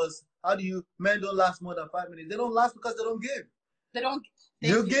earlier was, how do men don't last more than 5 minutes? They don't last because they don't give.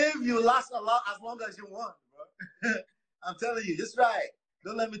 You last a lot as long as you want, bro. I'm telling you, just right.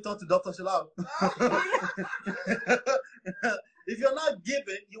 Don't let me talk to Dr. Shalal. If you're not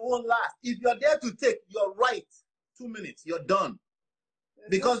giving, you won't last. If you're there to take, you're right. 2 minutes, you're done.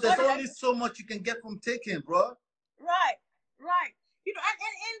 Because there's only so much you can get from taking, bro. Right.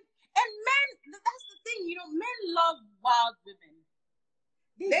 And men, that's the thing, men love wild women.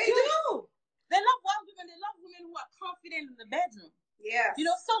 They do. They love wild women. They love women who are confident in the bedroom. Yeah.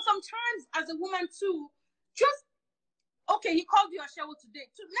 So sometimes as a woman too, just he called you a shower today.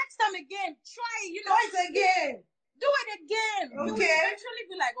 Next time again, try it, Twice again. Do it again. Okay. You will eventually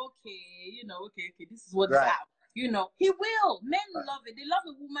be like, okay, this is what's out. He will. Men love it. They love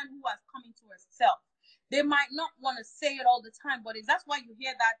a woman who has come into herself. They might not want to say it all the time, but that's why you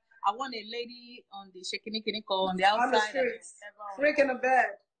hear that I want a lady on the shekinikiniko on the outside. On the streets. Freaking a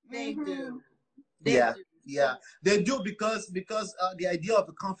bed. They do. They do. Yeah. They do because the idea of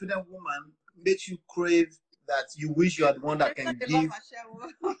a confident woman makes you crave that you wish you are the one that can give.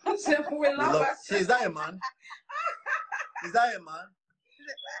 Is that a man? Is that a man?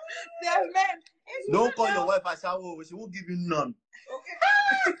 Don't call your wife a shower. She won't give you none. Okay.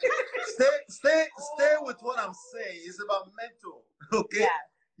 Stay with what I'm saying. It's about mental. Okay. Yeah.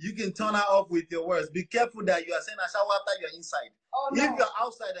 You can turn her off with your words. Be careful that you are saying a shower after you're inside. If you're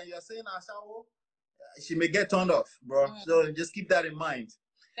outside and you're saying a shower, she may get turned off, bro. So just keep that in mind.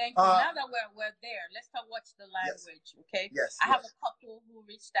 Thank you. Now that we're there, let's watch the language. Okay. Yes. I have a couple who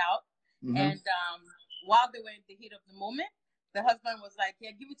reached out, and while they were in the heat of the moment, the husband was like,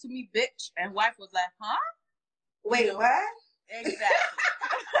 "Yeah, give it to me, bitch," and wife was like, "Huh? Wait, what?" Exactly.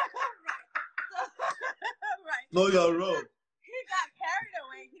 Right. Know your role. He got carried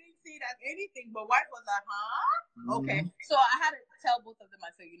away. He didn't see it as anything, but wife was like, "Huh?" Okay. So I had to tell both of them.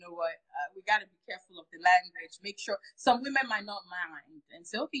 I said, "You know what? We got to be careful of the language. Make sure some women might not mind and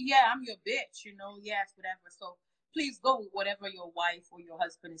say, okay, yeah, I'm your bitch. Yes, whatever. So." Please go with whatever your wife or your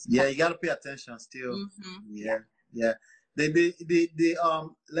husband is. Yeah, you got to pay attention still. Yeah.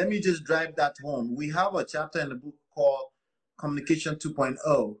 Let me just drive that home. We have a chapter in the book called Communication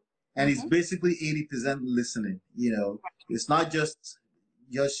 2.0, and it's basically 80% listening. You know, it's not just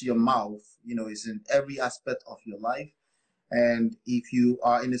your mouth. You know, it's in every aspect of your life. And if you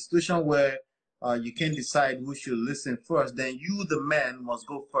are in a situation where you can decide who should listen first, then you, the man, must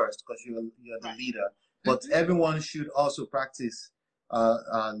go first because you're the leader. But everyone should also practice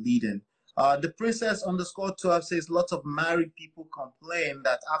leading. The princess _12 says lots of married people complain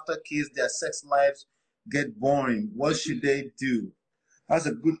that after kids, their sex lives get boring. What should they do? That's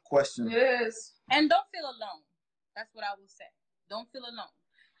a good question. Yes. And don't feel alone. That's what I will say. Don't feel alone.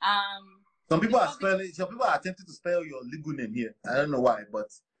 Some people are attempting to spell your legal name here. I don't know why, but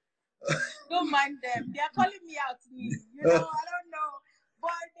don't mind them. They are calling me out to me. You know, I don't know.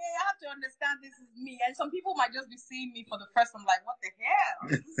 But they have to understand this is me. And some people might just be seeing me for the first time, like, what the hell?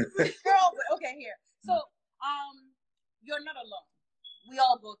 This is girl. But okay, here. So, you're not alone. We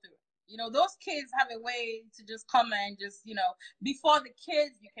all go through it. You know, those kids have a way to just come and just, you know, before the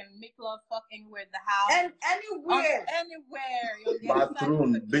kids, you can make love, fuck anywhere in the house. And anywhere. Anywhere.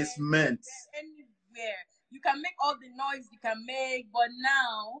 Bathroom, basement. Anywhere. You can make all the noise you can make, but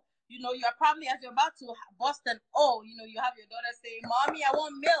now, you know, you're probably, as you're about to bust an O, you know, you have your daughter say, Mommy, I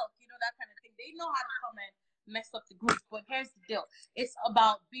want milk, you know, that kind of thing. They know how to come and mess up the group. But here's the deal. It's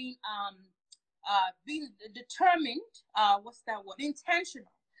about being determined, what's that word?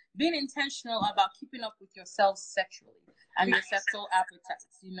 Intentional. Being intentional about keeping up with yourself sexually and your sexual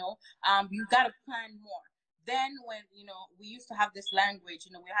appetites, you know. You got to plan more. Then when, you know, we used to have this language,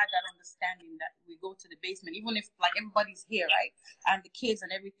 you know, we had that understanding that we go to the basement, even if, like, everybody's here, right? And the kids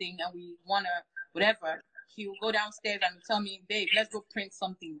and everything, and we want to, whatever, he'll go downstairs and tell me, babe, let's go print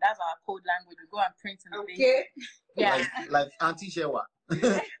something. That's our code language. We go and print in the basement. Yeah. Like Auntie Shewa. You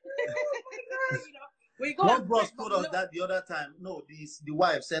know, we go. One bros told us that the other time. No, the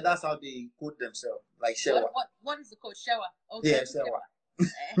wife said that's how they quote themselves, like Shewa. What is the code? Shewa. Okay, yeah, Shewa.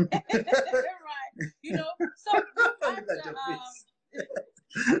 Right. You know, so I think I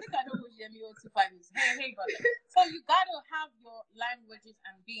know what Yemi is. Hey, brother. So you gotta have your languages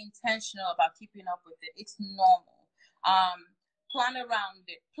and be intentional about keeping up with it. It's normal. Plan around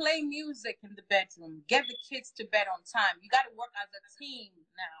it. Play music in the bedroom. Get the kids to bed on time. You gotta work as a team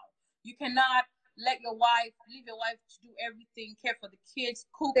now. You cannot leave your wife to do everything, care for the kids,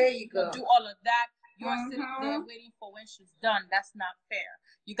 cook, there you go. do all of that. You're sitting there waiting for when she's done. That's not fair.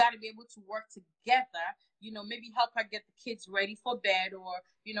 You got to be able to work together, you know, maybe help her get the kids ready for bed, or,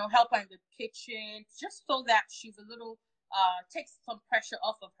 you know, help her in the kitchen, just so that she's a little, takes some pressure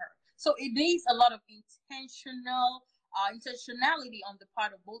off of her. So it needs a lot of intentionality on the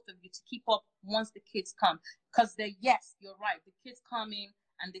part of both of you to keep up once the kids come. Because yes, you're right. The kids come in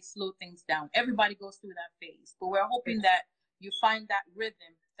and they slow things down. Everybody goes through that phase. But we're hoping that you find that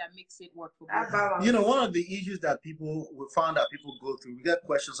rhythm that makes it work for you. You know, one of the issues that we found that people go through, we get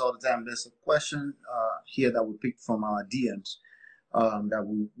questions all the time. There's a question here that we picked from our DMs that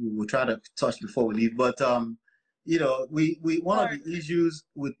we will try to touch before we leave. But, you know, one of the issues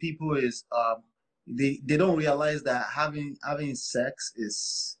with people is they don't realize that having sex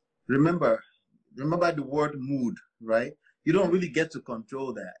is, remember the word mood, right? You don't really get to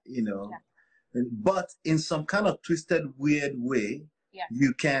control that, you know. Yeah. But in some kind of twisted, weird way,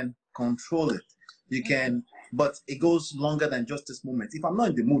 you can control it. You can, but it goes longer than just this moment. If I'm not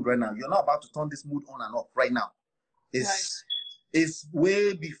in the mood right now, you're not about to turn this mood on and off right now. It's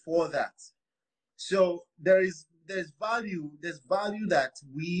way before that. So there's value that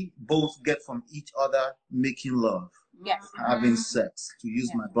we both get from each other making love. Yes. Having sex, to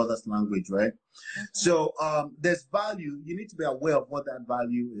use my brother's language, right? So there's value. You need to be aware of what that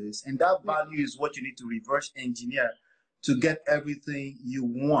value is. And that value is what you need to reverse engineer to get everything you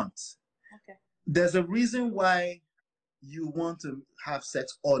want. Okay. There's a reason why you want to have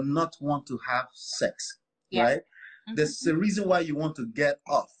sex or not want to have sex, right? There's a reason why you want to get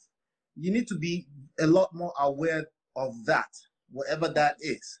off. You need to be a lot more aware of that, whatever that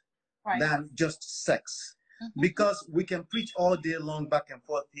is, than just sex. Because we can preach all day long back and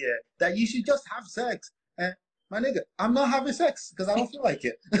forth here that you should just have sex. And my nigga, I'm not having sex because I don't feel like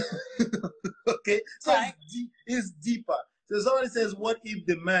it. Okay? So it's deeper. So somebody says, what if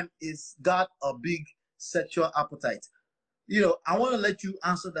the man is got a big sexual appetite? You know, I want to let you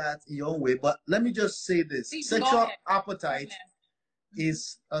answer that in your own way, but let me just say this. Sexual appetite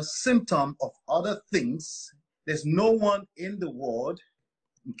is a symptom of other things. There's no one in the world,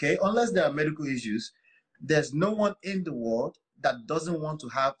 okay, unless there are medical issues, there's no one in the world that doesn't want to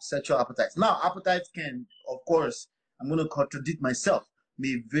have sexual appetites. Now, appetites can, of course, I'm going to contradict myself,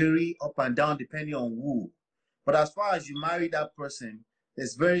 may vary up and down depending on who. But as far as you marry that person,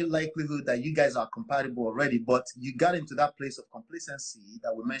 there's very likelihood that you guys are compatible already, but you got into that place of complacency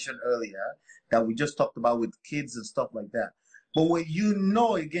that we mentioned earlier, that we just talked about with kids and stuff like that. But when you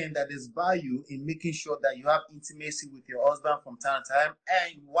know, again, that there's value in making sure that you have intimacy with your husband from time to time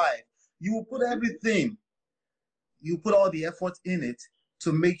and your wife, you will put everything, you put all the effort in it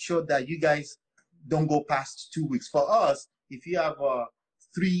to make sure that you guys don't go past 2 weeks. For us, if you have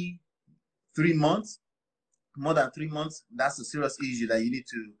 3 months, more than 3 months, that's a serious issue that you need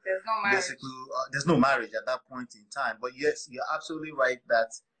to There's no marriage. basically, there's no marriage at that point in time. But yes, you're absolutely right that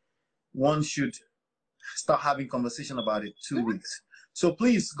one should start having conversation about it 2 weeks. So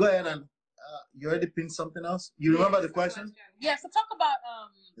please go ahead and you already pinned something else. You remember the question? Yeah. So talk about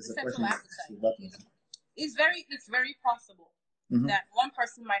the sexual appetite. It's very possible that one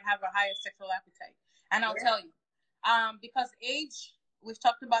person might have a higher sexual appetite, and I'll tell you, because age. We've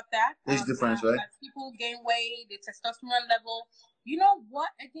talked about that. Age difference, right? As people gain weight, the testosterone level. You know what?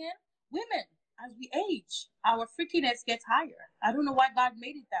 Again, women, as we age, our freakiness gets higher. I don't know why God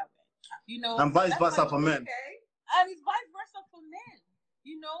made it that way. You know, and vice versa for men. And it's vice versa for men.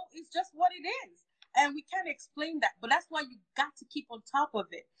 You know, it's just what it is. And we can't explain that. But that's why you got to keep on top of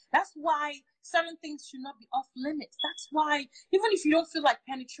it. That's why certain things should not be off limits. That's why, even if you don't feel like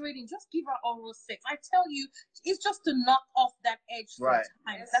penetrating, just give her oral sex. I tell you, it's just to knock off that edge sometimes.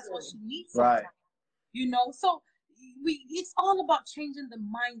 Right. That's what she needs sometimes. Right. You know, so it's all about changing the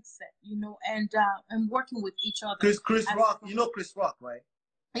mindset, you know, and working with each other. Chris Rock, you know Chris Rock, right?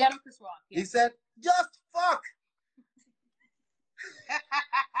 Yeah, I know Chris Rock. Yeah. He said, just fuck.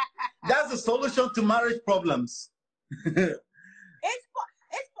 That's the solution to marriage problems.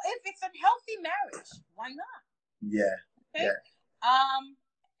 If it's a healthy marriage, why not? Yeah. Okay. Yeah.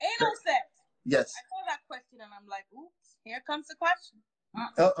 Anal sex. Yes. I saw that question and I'm like, oops, here comes the question.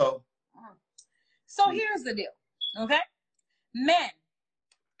 Uh-oh. So here's the deal. Okay? Men,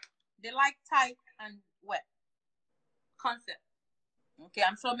 they like tight and wet. Concept. Okay,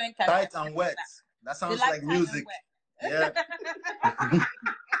 I'm sure men can. Tight and wet. That sounds like music. Yeah. Right.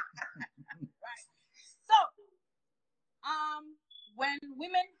 So, when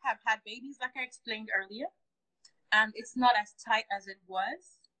women have had babies, like I explained earlier, and it's not as tight as it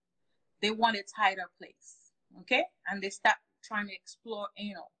was, they want a tighter place. Okay? And they start trying to explore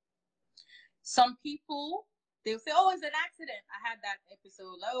anal. Some people, they'll say, oh, it's an accident. I had that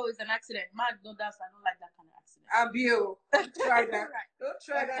episode. Oh, it's an accident. I don't like that kind of accident. Abuse. Don't try that. Right. Don't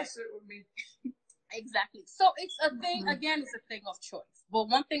try that shit with me. Exactly. So it's a thing, again, it's a thing of choice. But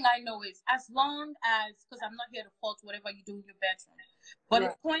one thing I know is, as long as, because I'm not here to fault whatever you do in your bedroom, but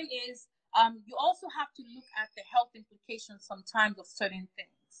the point is, you also have to look at the health implications sometimes of certain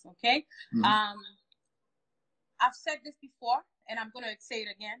things, okay? I've said this before, and I'm going to say it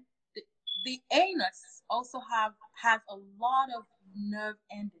again. The anus also has a lot of nerve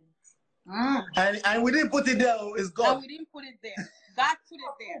endings. And we didn't put it there, it's God. And we didn't put it there. God put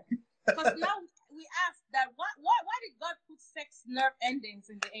it there. Because now we ask that why did God put sex nerve endings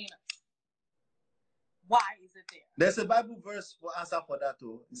in the anus? Why is it there? There's a Bible verse for answer for that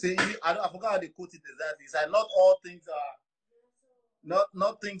too. See, I forgot how they quote it exactly. It's like not all things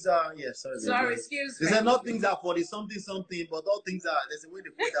are yes, sorry. Sorry, excuse me. They said not things are for the something, but all things are. There's a way to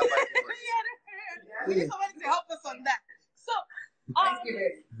put that Bible verse. We need somebody to help us on that. So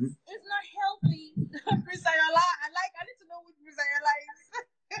it's not healthy. Chris Ayala, I need to know which Chris Ayala is.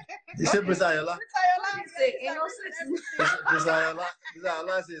 You said Chris Ayala? Chris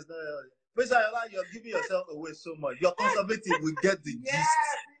Ayala says no. Chris Ayala, you're giving yourself away so much. You're conservative. We get the gist.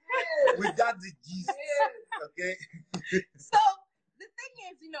 We got the gist. Okay. So the thing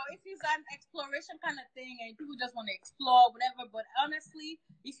is, you know, if it's an exploration kind of thing and people just want to explore whatever, but honestly,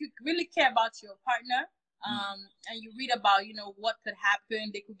 if you really care about your partner, and you read about, you know, what could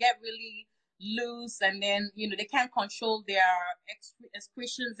happen, they could get really loose, and then, you know, they can't control their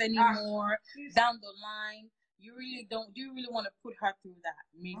excretions anymore down the line. Do you really want to put her through that?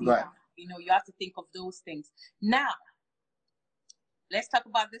 Maybe not. You know, you have to think of those things. Now, let's talk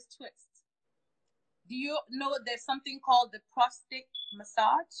about this twist. Do you know there's something called the prostate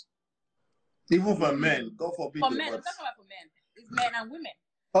massage? Even for men, go for people. For men, I'm talking about for men. It's men and women.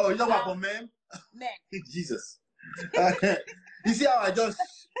 Oh, you're talking about for men? Men. Jesus. You see how I just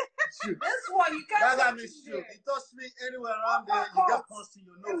shoot? This one, you can't. That's how me shoot. You touch me anywhere around there, you get punched in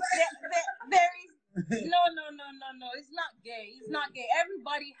your nose. There is no. It's not gay. It's not gay.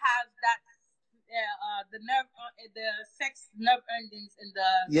 Everybody has that. The sex nerve endings in the.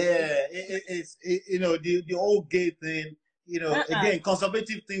 Yeah, it's you know, the old gay thing. You know, again,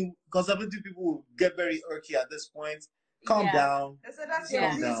 conservative people will get very irky at this point. Calm down. So that's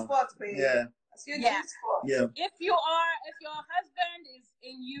your G spot, baby. Yeah. Yeah. Yeah. If your husband is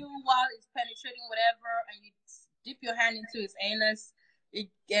in you while he's penetrating whatever, and you dip your hand into his anus, it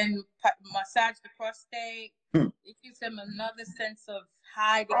can massage the prostate. It gives them another sense of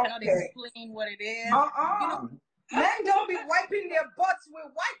high. They cannot explain what it is. You know, men don't be wiping their butts with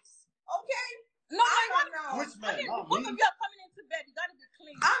wipes. Okay. No, I don't know. Which man? Both of you are coming into bed. You gotta be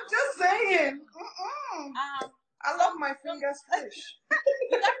clean. I'm just saying. I love my fingers fish.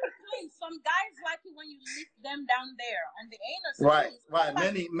 You gotta be clean. Some guys like it when you lift them down there on the anus. Right.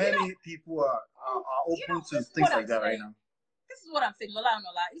 Many people are open to things like that right now. This is what I'm saying, Lola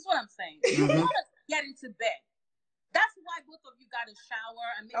Ola. This is what I'm saying. You want to get into bed. That's why both of you got to shower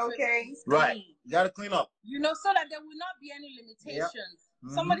and make sure it's clean. Right. You got to clean up. You know, so that there will not be any limitations.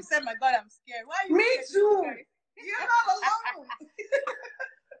 Yep. Somebody said, "My God, I'm scared." Why are you? Me too. You're not alone.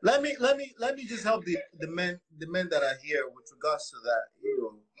 Let me just help the men that are here with regards to that.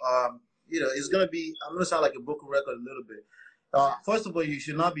 It's gonna be. I'm gonna sound like a broken record a little bit. First of all, you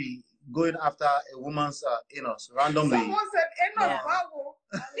should not be going after a woman's anus randomly. Someone said anus bowel.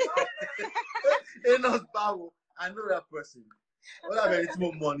 Anus bowel. I know that person. What have any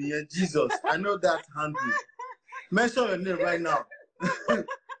more money? Jesus, I know that handle. Mention your name right now.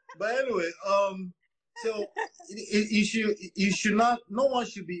 But anyway, so you should not. No one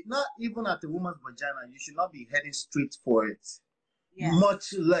should be, not even at the woman's vagina. You should not be heading straight for it. Yeah.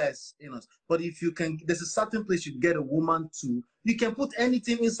 Much less, But if you can, there's a certain place you get a woman to. You can put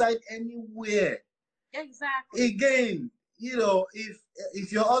anything inside anywhere. Exactly. Again,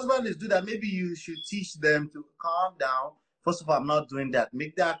 if your husband is doing that, maybe you should teach them to calm down. First of all, I'm not doing that.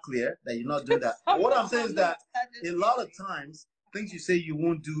 Make that clear that you're not doing that. What I'm saying is that a lot of times, things you say you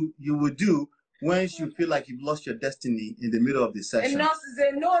won't do, you will do when you feel like you've lost your destiny in the middle of the session. And nurses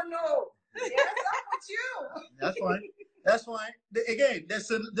say, no. Yes, I'm with you. That's fine. That's fine. Again,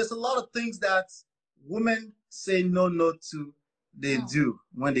 there's a lot of things that women say no to. They do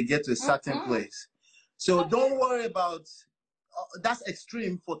when they get to a certain place. So don't worry about. That's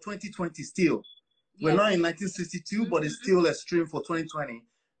extreme for 2020 still. We're not in 1962, but it's still extreme for 2020.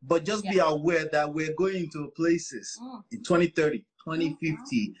 But just be aware that we're going into places in 2030,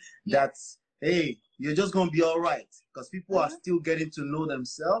 2050. That's, hey, you're just going to be all right. Because people are still getting to know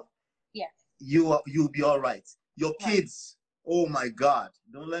themselves. Yeah. You'll be all right. Your kids, oh my God.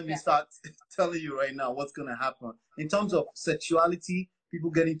 Don't let me start telling you right now what's going to happen. In terms of sexuality, people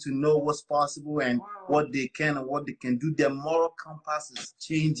getting to know what's possible and what they can and what they can do. Their moral compass is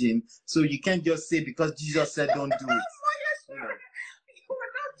changing. So you can't just say because Jesus said don't do it. You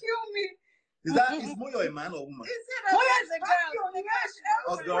will not kill me. Is Moyo a man or woman? Moyo is a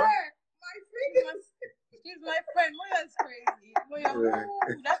girl. A girl? My fingers. She's my friend. Moyo is crazy. Moyo,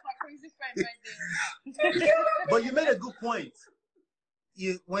 that's my crazy friend right there. But you made a good point.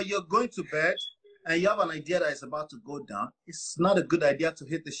 When you're going to bed, and you have an idea that it's about to go down, it's not a good idea to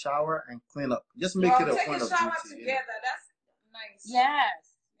hit the shower and clean up. Just make it a point of duty. Take a shower together. That's nice.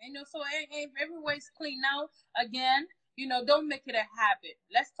 Yes. So everywhere's clean. Now, again, don't make it a habit.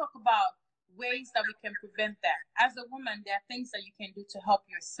 Let's talk about ways that we can prevent that. As a woman, there are things that you can do to help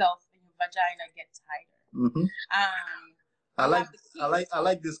yourself and your vagina get tighter. I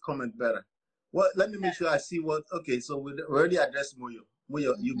like this comment better. Well, let me make sure I see what. Okay, so we already addressed Moyo.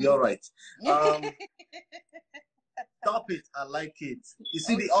 Moyo, you'll be all right. Stop it. I like it. You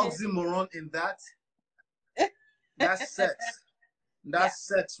see the oxymoron in that? That's sex. That's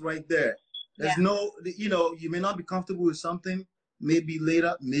sex right there. There's no, you may not be comfortable with something. Maybe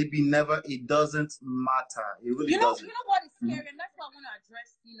later, maybe never. It doesn't matter. It really doesn't. You know what is scary? And that's what I want to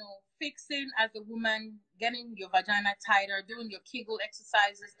address, fixing as a woman, getting your vagina tighter, doing your Kegel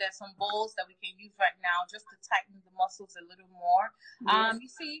exercises. There's some balls that we can use right now just to tighten the muscles a little more. You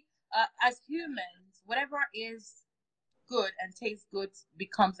see, as humans, whatever is good and tastes good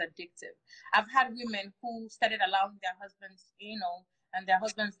becomes addictive. I've had women who started allowing their husbands, and their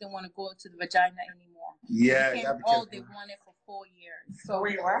husbands didn't want to go to the vagina anymore. Yeah, it became all they wanted for 4 years. So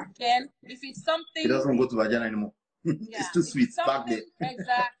again, if it's something, it doesn't go to vagina anymore. It's too sweet back there.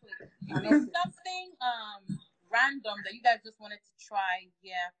 Exactly. If it's something random that you guys just wanted to try,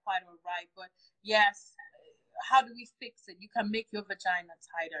 quite all right. But yes, how do we fix it? You can make your vagina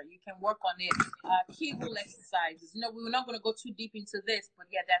tighter. You can work on it. Kegel exercises. We're not going to go too deep into this, but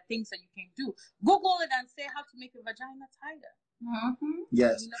there are things that you can do. Google it and say how to make your vagina tighter.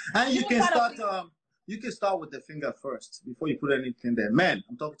 Yes, and you can start. You can start with the finger first before you put anything there. Men,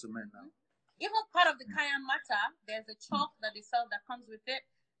 I'm talking to men now. Even part of the Kayan Mata, there's a chalk that they sell that comes with it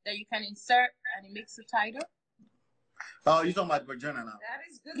that you can insert and it makes it tighter. Oh, you're talking about vagina now. That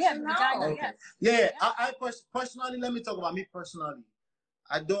is good. Vagina. Okay. Yes. I personally, let me talk about me personally.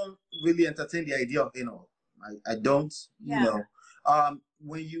 I don't really entertain the idea of anal. I don't, you know.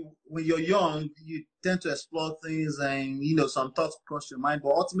 When you're young, you tend to explore things, and some thoughts cross your mind.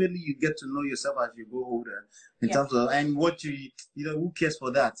 But ultimately, you get to know yourself as you go older, in terms of and what who cares for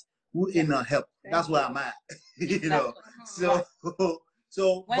that? Who help? That's where I'm at,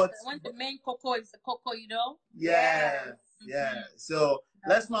 So, when the main cocoa is the cocoa, Yeah. So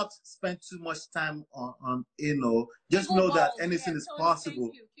let's not spend too much time on Just Kegel know balls, that anything is Tony, possible.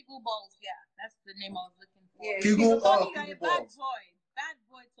 Thank you. Kegel balls, that's the name I was looking for. Yeah. Kegel, Tony, Kegel you're a balls. bad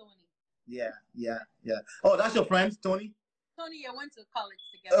boy, Tony. Yeah. Oh, that's your friend, Tony? Tony, you went to college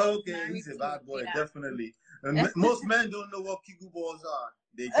together. Okay, he's a bad boy, definitely. Most men don't know what Kegel balls are.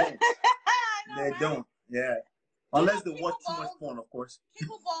 They don't. They don't. Yeah. Unless they watch too much porn, of course.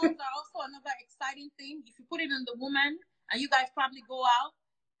 Kegel balls are also another exciting thing. If you put it on the woman, and you guys probably go out.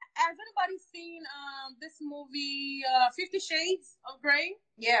 Has anybody seen this movie 50 Shades of Grey?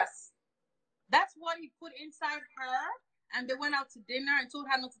 Yes. That's what he put inside her, and they went out to dinner and told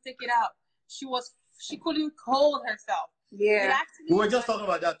her not to take it out. She couldn't hold herself. Yeah. We were just talking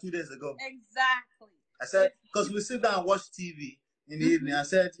about that 2 days ago. Exactly. I said, because we sit down and watch TV in the evening. I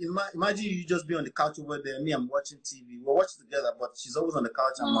said, imagine you just be on the couch over there, me, I'm watching TV. We're watching together, but she's always on the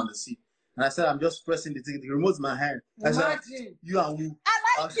couch, I'm on the seat. And I said, I'm just pressing the thing. The remote's in my hand. I said, you and who? I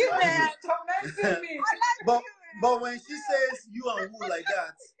like you, man. Tormenting me. But when she says you and who like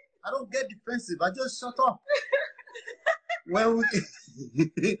that, I don't get defensive. I just shut up. when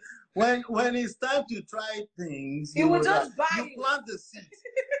it's time to try things, you will just buy. You plant the seed.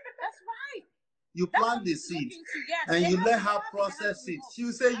 That's right. You plant the seed, and you let her process it. She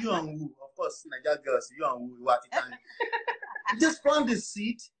will say you and who. Of course, Nigerian girls, you and who. What time? Just plant the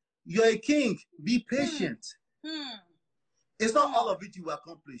seed. You're a king. Be patient. It's not all of it you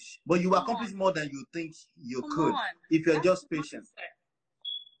accomplish, but you accomplish more than you think you could if you're just patient.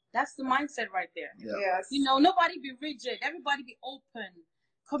 That's the mindset right there. Yeah. Yes. Nobody be rigid. Everybody be open.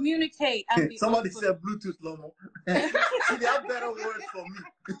 Communicate and be Somebody open. said Bluetooth, Lomo. See, they have better words for me.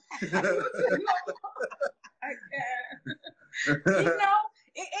 I can't.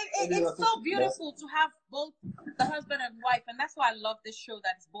 It's so beautiful to have both the husband and wife, and that's why I love this show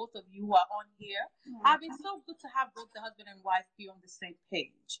that it's both of you who are on here. It's so good to have both the husband and wife be on the same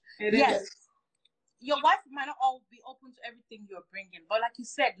page. It is. Your wife might not all be open to everything you're bringing, but like you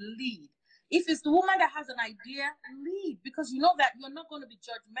said, lead. If it's the woman that has an idea, lead, because you know that you're not going to be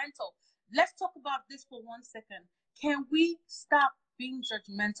judgmental. Let's talk about this for 1 second. Can we stop being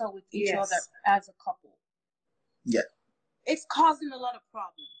judgmental with each other as a couple? Yeah. It's causing a lot of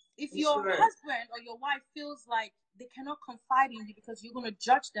problems. If your husband or your wife feels like they cannot confide in you because you're going to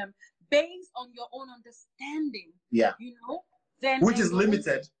judge them based on your own understanding, then which is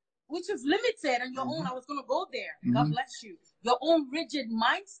limited. And your own, I was going to go there. God bless you. Your own rigid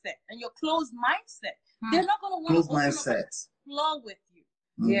mindset and your closed mindset. They're not going to want to open up and explore with you.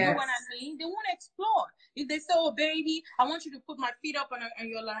 You know what I mean? They want to explore. If they say, oh, baby, I want you to put my feet up, and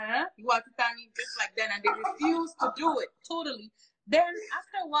you're like, huh? You want to tell me just like that, and they refuse to do it totally. Then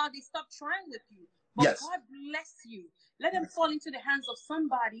after a while, they stop trying with you. But God bless you. Let them fall into the hands of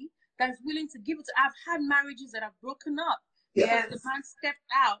somebody that is willing to give it to. I've had marriages that have broken up because the man stepped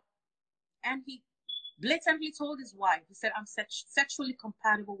out and he blatantly told his wife, he said, I'm sexually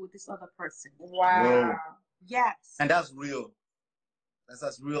compatible with this other person. Wow. Whoa. Yes. And that's real. That's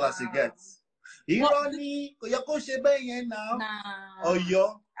as real as it gets. Irony, Actually,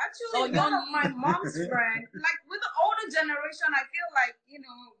 one of my mom's friends, like with the older generation, I feel like,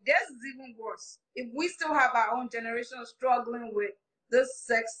 theirs is even worse. If we still have our own generation struggling with this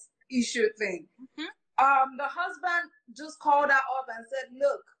sex issue thing. The husband just called her up and said,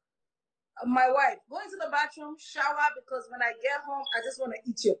 look, my wife, go into the bathroom, shower, because when I get home, I just want to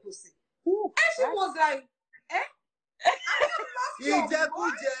eat your pussy. And she was like, eh? I don't love your wife.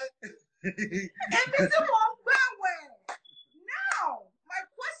 Now, my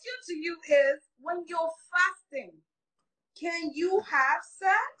question to you is, when you're fasting, can you have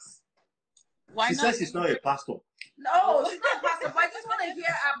sex? Why she not? says she's not a pastor. No, she's not a pastor, but I just want to hear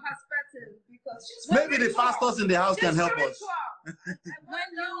her perspective because she's maybe the pastors in the house can help us.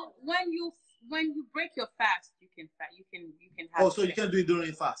 When you break your fast, you can have. Oh, so you can do it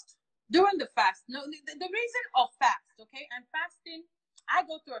during fast. During the fast, no. The reason of fast, okay, and fasting. I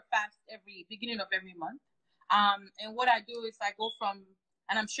go through a fast every beginning of every month. And what I do is I go from,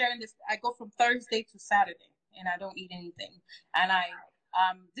 and I'm sharing this, I go from Thursday to Saturday, and I don't eat anything. And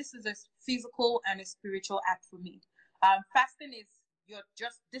this is a physical and a spiritual act for me. Fasting is you're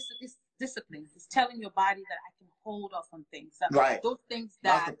just it's discipline. It's telling your body that I can hold off on things. Right. Those things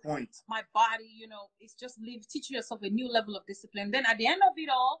that that's the point. My body, you know, it's just teaching yourself a new level of discipline. Then at the end of it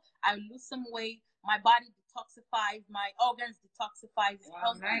all, I lose some weight. My body detoxifies, my organs detoxifies.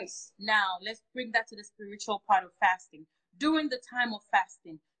 Wow, nice. Now, let's bring that to the spiritual part of fasting. During the time of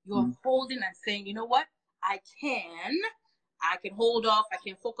fasting, you're holding and saying, you know what? I can hold off. I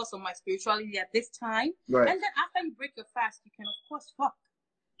can focus on my spirituality at this time. Right. And then after you break your fast, you can, of course, fuck.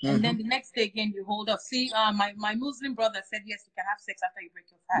 And then the next day again, you hold off. See, my Muslim brother said, yes, you can have sex after you break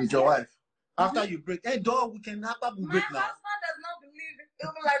your fast. With your wife. After you break. Hey, dog, we can have a break now. My husband does not believe it.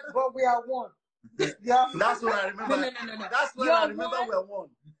 He'll be like, but we are one. Yeah, that's what I remember. No. That's what I remember we're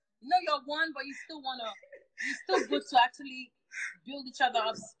one. No, you're one, but you still good to actually build each other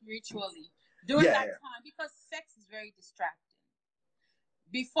up spiritually during that time, because sex is very distracting.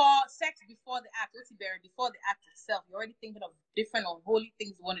 Before the act, before the act itself, you're already thinking of different unholy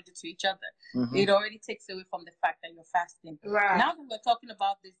things you want to do to each other. It already takes away from the fact that you're fasting. Right. Now that we're talking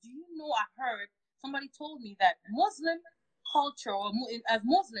about this, do you know, I heard somebody told me that Muslim culture, or as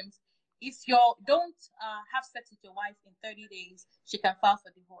Muslims, if you don't have sex with your wife in 30 days, she can file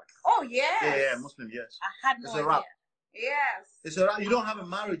for divorce. Oh, yes. Yeah, Muslim, yes. I had no idea. Yes. It's a wrap. You don't have a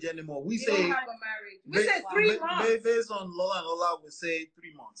marriage anymore. We say don't have a marriage. We say 3 months. Based on Lola Ola, we say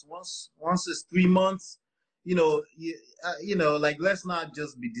 3 months. Once it's 3 months, you know, like, let's not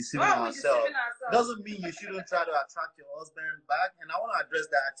just be deceiving ourselves. Doesn't mean you shouldn't try to attract your husband back. And I want to address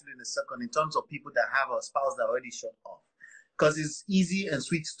that actually in a second in terms of people that have a spouse that already shut off. Because it's easy and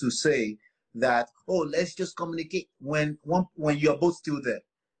sweet to say that, oh, let's just communicate when you're both still there.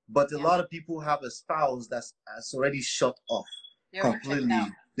 But a lot of people have a spouse that's already shut off completely.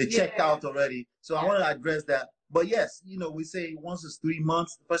 They checked out already. So I want to address that. But yes, you know, we say once it's 3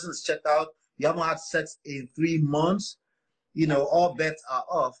 months, the person is checked out. You haven't had sex in 3 months. You know, all bets are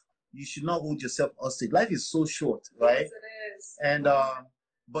off. You should not hold yourself hostage. Life is so short, right? Yes, it is. And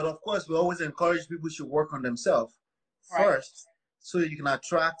but of course, we always encourage people should work on themselves first, so you can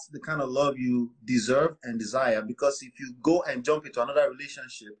attract the kind of love you deserve and desire. Because if you go and jump into another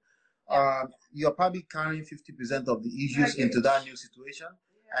relationship, you're probably carrying 50% of the issues into that new situation,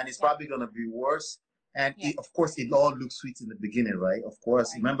 and it's probably going to be worse. And of course, it all looks sweet in the beginning, right? Of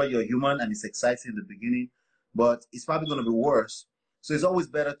course, remember, you're human and it's exciting in the beginning, but it's probably going to be worse. So it's always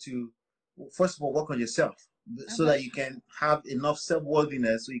better to, first of all, work on yourself so that you can have enough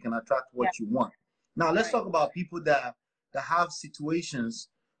self-worthiness so you can attract what you want. Now, let's talk about people that have situations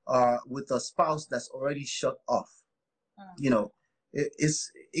with a spouse that's already shut off. You know,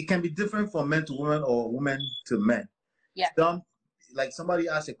 it can be different from men to women or women to men. Like somebody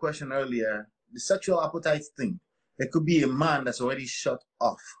asked a question earlier, the sexual appetite thing. It could be a man that's already shut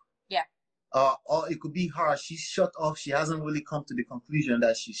off. Or it could be her. She's shut off. She hasn't really come to the conclusion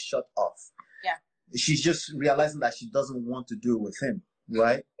that she's shut off. She's just realizing that she doesn't want to do it with him,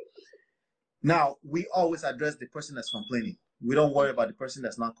 right? Now, we always address the person that's complaining. We don't worry about the person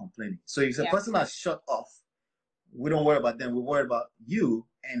that's not complaining. So if the person that's shut off, we don't worry about them. We worry about you,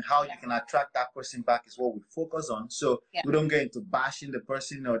 and how you can attract that person back is what we focus on. So we don't get into bashing the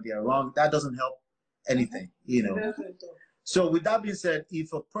person or they're wrong. That doesn't help anything, you know. So with that being said,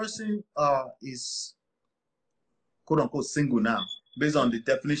 if a person is quote unquote single now, based on the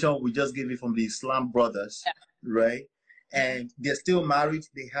definition we just gave you from the Islam brothers, right? And they're still married,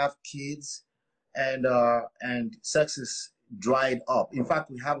 they have kids, and sex is dried up. In fact,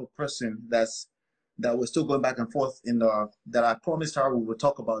 we have a person that we're still going back and forth that I promised her we would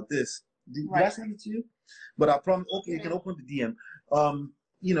talk about this. Did I send it to you? But I promised, okay, you can open the DM.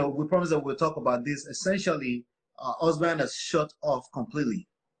 You know, we promised that we'll talk about this. Essentially, husband has shut off completely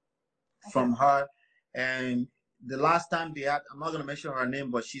from her. And the last time they had, I'm not going to mention her name,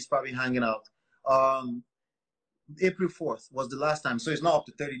 but she's probably hanging out. April 4th was the last time. So it's not up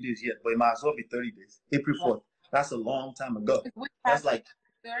to 30 days yet, but it might as well be 30 days. April 4th. That's a long time ago. That's like,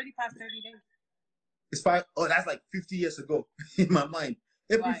 they're already past 30 days. It's probably, that's like 50 years ago in my mind.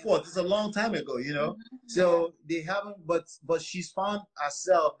 April 4th is a long time ago, you know. So they haven't, but she's found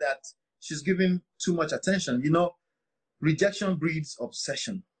herself that she's giving too much attention. You know, rejection breeds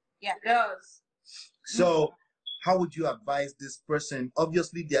obsession. Yeah, it does. So how would you advise this person?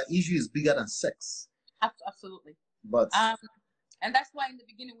 Obviously, their issue is bigger than sex. Absolutely. But and that's why in the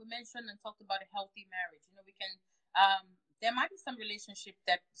beginning we mentioned and talked about a healthy marriage. You know, we can there might be some relationship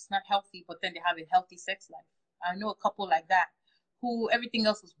that's not healthy, but then they have a healthy sex life. I know a couple like that who everything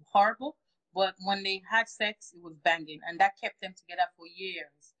else was horrible, but when they had sex, it was banging, and that kept them together for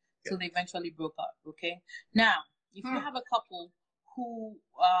years till they eventually broke up. Okay. Now, if you have a couple who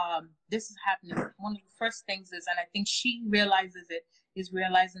this is happening, one of the first things is, and I think she realizes it, is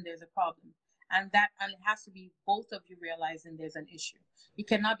realizing there's a problem. And it has to be both of you realizing there's an issue. You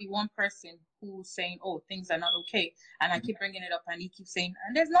cannot be one person who's saying, oh, things are not okay. And I keep bringing it up and he keeps saying,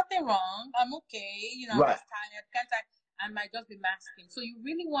 and there's nothing wrong. I'm okay. You know, I'm just tired. Can't I might just be masking. So you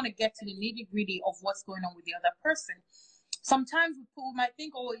really want to get to the nitty gritty of what's going on with the other person. Sometimes people might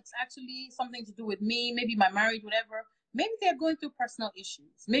think, oh, it's actually something to do with me, maybe my marriage, whatever. Maybe they're going through personal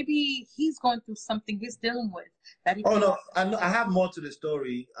issues. Maybe he's going through something he's dealing with. That he I have more to the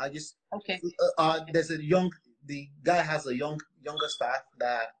story. I just there's the guy has a younger staff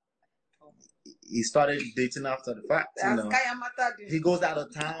that he started dating after the fact. You know, he goes out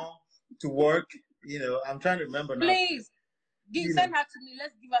of town to work. You know, I'm trying to remember now. Please, send her to me.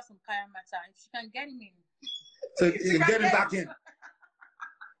 Let's give her some kaya mata. If she can get him in. So you get him back in.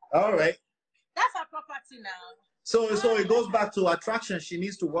 All right. That's her property now. So it goes back to attraction. She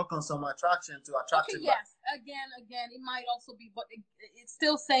needs to work on some attraction to attract him back. Yes. Again, it might also be, but it's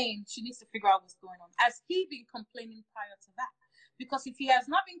still saying she needs to figure out what's going on. Has he been complaining prior to that? Because if he has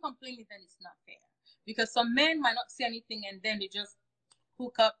not been complaining, then it's not fair. Because some men might not say anything and then they just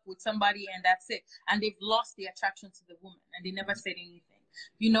hook up with somebody and that's it. And they've lost the attraction to the woman and they never said anything.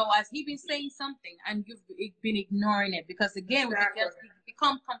 You know, has he been saying something and you've been ignoring it? Because again, we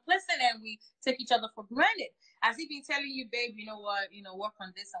become complicit and we take each other for granted. Has he been telling you, babe, you know what, work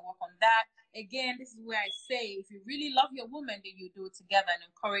on this and work on that? Again, this is where I say, if you really love your woman, then you do it together and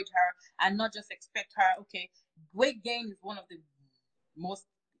encourage her and not just expect her, okay, weight gain is one of the most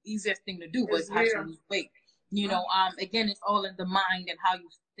easiest thing to do, but it's actually lose weight. You know, again, it's all in the mind and how you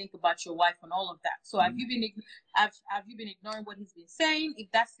think about your wife and all of that. So have you been ignoring what he's been saying? If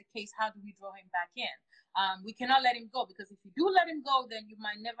that's the case, how do we draw him back in? We cannot let him go, because if you do let him go, then you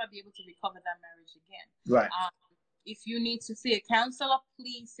might never be able to recover that marriage again. Right. If you need to see a counselor,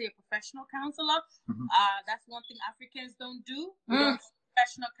 please see a professional counselor. That's one thing Africans don't do. We don't do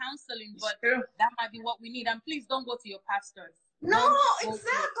professional counseling, but that might be what we need. And please don't go to your pastors. No,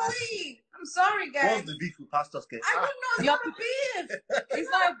 exactly. I'm sorry, guys. What's the beef with pastors? I don't know. It's not a beef. It's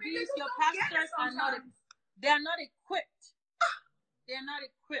not a beef. Your pastors are not. They are not equipped. They're not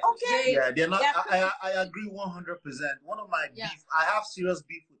equipped. Okay. They're not. I agree 100%. One of my beef. I have serious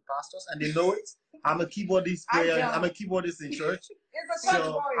beef with pastors, and they know it. I'm a keyboardist player. I'm a keyboardist in church.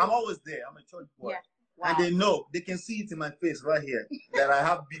 So I'm always there. I'm a church boy. Yeah. Wow. And they know. They can see it in my face right here that I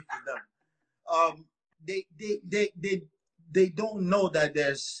have beef with them. They don't know that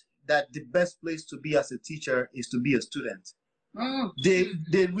the best place to be as a teacher is to be a student. They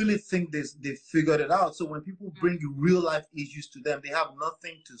really think they figured it out. So when people bring real life issues to them, they have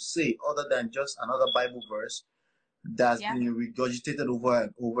nothing to say other than just another Bible verse that's been regurgitated over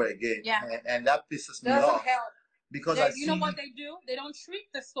and over again. And that pisses me off. Help. Because you know what they do? They don't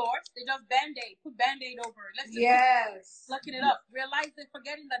treat the source. They just put band-aid over it. Let's just plucking it up. Realizing,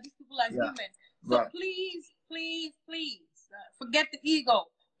 forgetting that these people are human. So please, forget the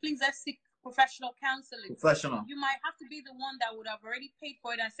ego. Please, let's seek professional counseling. You might have to be the one that would have already paid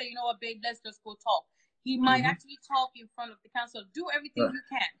for it and say, you know what, babe, let's just go talk. He might actually talk in front of the counselor. Do everything you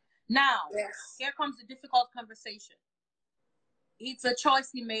can. Now, here comes the difficult conversation. It's a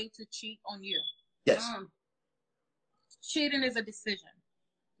choice he made to cheat on you. Yes. Cheating is a decision.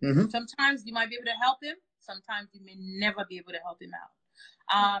 Sometimes you might be able to help him. Sometimes you may never be able to help him out.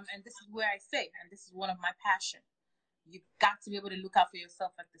 And this is where I say, and this is one of my passions, you've got to be able to look out for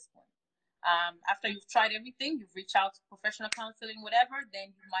yourself at this point. After you've tried everything, you've reached out to professional counseling, whatever, then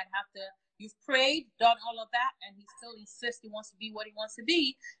you might have to, you've prayed, done all of that, and he still insists he wants to be what he wants to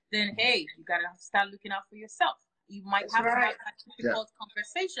be, then hey, you got to start looking out for yourself. You might have to have difficult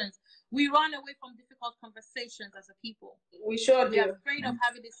conversations. We run away from difficult conversations as a people. We sure do. We're afraid of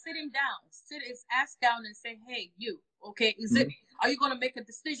having to sit him down, sit his ass down and say, hey, you, okay, are you going to make a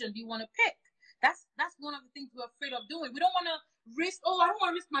decision? Do you want to pick? That's one of the things we're afraid of doing. We don't want to risk, I don't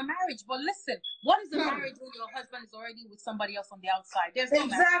want to risk my marriage. But listen, what is a marriage when your husband is already with somebody else on the outside? There's no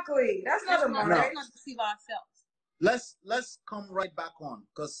marriage. That's not a marriage. Let's not deceive ourselves. Let's come right back on,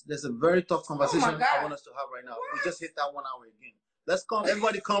 because there's a very tough conversation I want us to have right now. We just hit that 1 hour again. Let's come,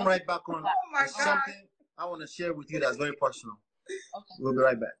 everybody come right back on. There's something I want to share with you that's very personal. Okay. We'll be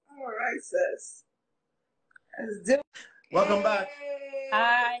right back. All right, sis. Let's do it. Welcome back.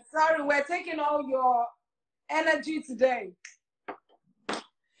 Hi. Sorry, we're taking all your energy today.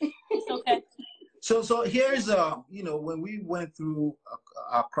 It's okay. So here's when we went through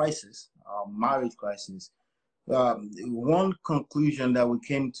our crisis, our marriage crisis, one conclusion that we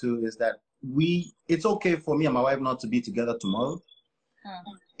came to is that it's okay for me and my wife not to be together tomorrow.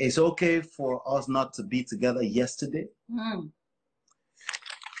 It's okay for us not to be together yesterday.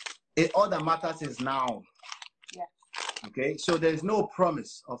 all that matters is now. Yeah. Okay, so there's no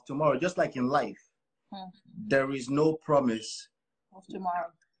promise of tomorrow, just like in life. There is no promise of tomorrow.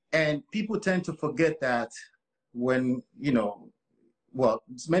 And people tend to forget that when, you know, well,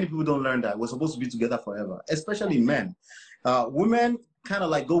 many people don't learn that we're supposed to be together forever, especially men. Women kind of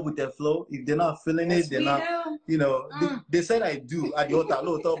like go with their flow. If they're not feeling it, they're not, you know, they said I do at the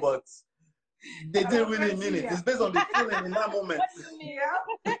altar, but they didn't really mean it. It's based on the feeling in that moment.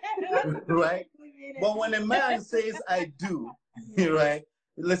 Right? But when a man says I do, right?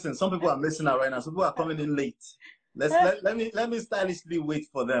 Listen, some people are missing out right now. Some people are coming in late. Let me stylishly wait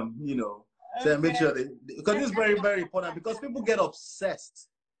for them, you know, to make sure because it's very, very important, because people get obsessed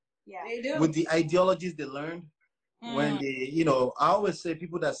with the ideologies they learned when they, you know, I always say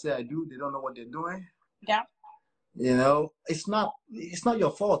people that say I do, they don't know what they're doing. Yeah. You know, it's not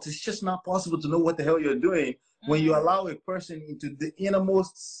your fault. It's just not possible to know what the hell you're doing when you allow a person into the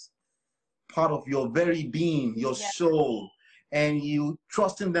innermost part of your very being, your soul, and you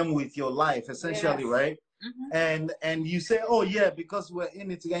trusting them with your life, essentially, right? And you say, oh yeah, because we're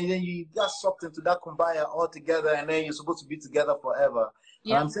in it together, and then you got sucked into that kumbaya altogether, and then you're supposed to be together forever.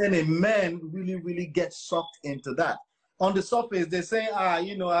 And I'm saying a man really, really gets sucked into that. On the surface, they say,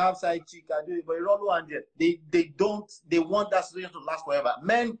 you know, I have side chick, I do it, but they want that situation to last forever.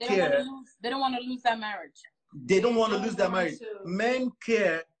 Men care. They don't want to lose that marriage. They don't want to lose their marriage. Men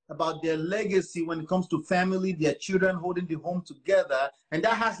care about their legacy when it comes to family, their children holding the home together, and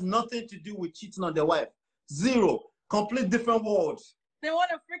that has nothing to do with cheating on their wife. Zero. Complete different worlds. They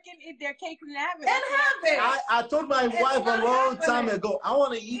want to freaking eat their cake and have it. I told my wife a long time ago, I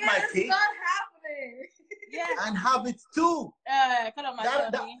want to eat my cake. It's not happening. And have it too. That's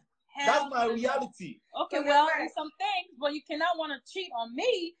my reality. Okay, well, in some things, but you cannot want to cheat on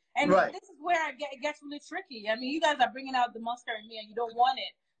me. And this is where it gets really tricky. I mean, you guys are bringing out the monster in me, and you don't want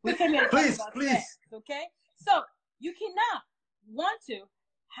it. We came here to talk about sex, okay? So you cannot want to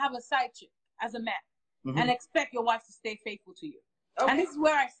have a side chick as a man and expect your wife to stay faithful to you. Okay. And this is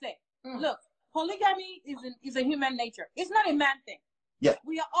where I say, look, polygamy is a human nature. It's not a man thing. Yeah.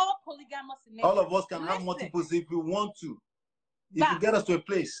 We are all polygamous in nature. All of us can have multiples if we want to. If you get us to a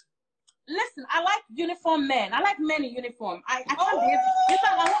place. Listen, I like uniform men. I like men in uniform. I can't believe it.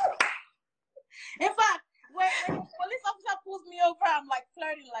 In fact, when a police officer pulls me over, I'm like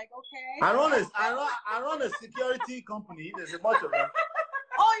flirting, like, okay. I run a security company. There's a bunch of them.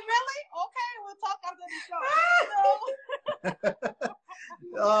 Oh, really? Okay, we'll talk after the show.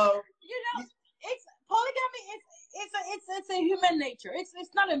 So, you know, it's polygamy. It's a human nature.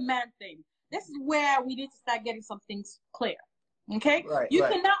 It's not a man thing. This is where we need to start getting some things clear. Okay? You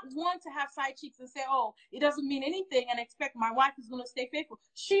cannot want to have side chicks and say, oh, it doesn't mean anything, and expect my wife is going to stay faithful.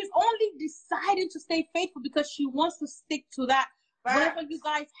 She's only deciding to stay faithful because she wants to stick to that, whatever you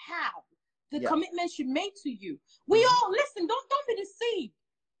guys have, the commitment she made to you. We all, listen, don't be deceived.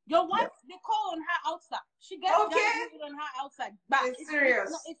 Your wife, they call on her outside. She gets on her outside. But it's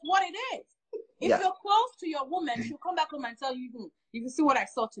serious. It's what it is. If you're close to your woman, she'll come back home and tell you, you can see what I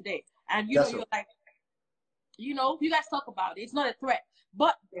saw today. And you know, you're like, you know, you guys talk about it. It's not a threat.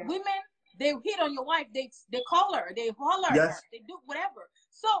 But women, they hit on your wife. They call her. They holler at her. They do whatever.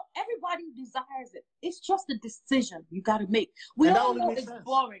 So everybody desires it. It's just a decision you got to make. We all know it's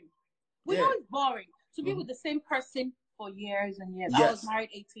boring. We know it's boring to be with the same person for years and years. I was married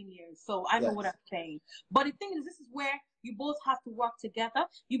 18 years, so I know what I'm saying. But the thing is, this is where you both have to work together.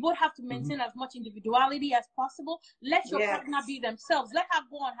 You both have to maintain as much individuality as possible. Let your partner be themselves. Let her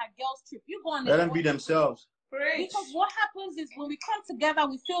go on her girls' trip. You go on. Let them be themselves. Because what happens is when we come together,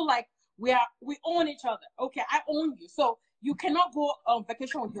 we feel like we own each other. Okay, I own you. So you cannot go on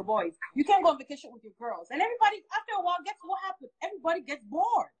vacation with your boys. You can't go on vacation with your girls. And everybody, after a while, guess what happens? Everybody gets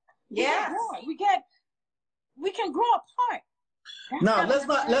bored. We can grow apart. Now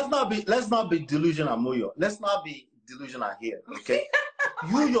let's not be delusional, Moyo. Let's not be delusional here, okay?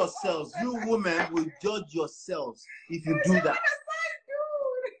 You yourselves, you women will judge yourselves if you do that.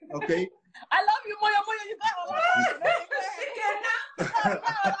 Okay? I love you, Moyo. Moyo, you got a lot.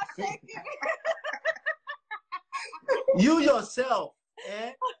 You yourself,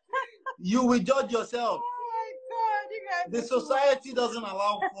 you will judge yourself. The society doesn't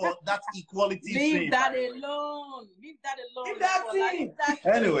allow for that equality. Leave that alone. Leave that alone. Leave that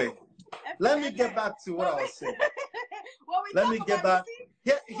thing. Anyway, let me get back to what I was saying. Let me get back.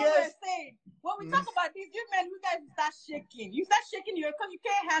 When we talk about these, you men, you guys start shaking. You start shaking because you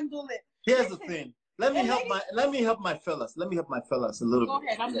can't handle it. Here's the thing. Let me help my fellas. Let me help my fellas a little bit. Go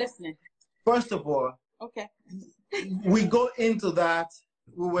ahead. I'm listening. First of all, we go into that.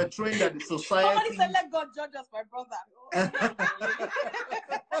 We were trained that the society. Somebody said, "Let God judge us, my brother."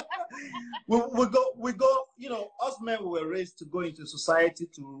 we go, you know, us men were raised to go into society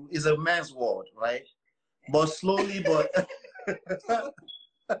is a man's world, right? But slowly, but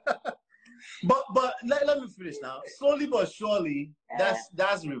let me finish now. Slowly but surely,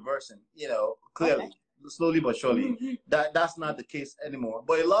 that's reversing, you know, clearly. Okay. Slowly but surely, that's not the case anymore.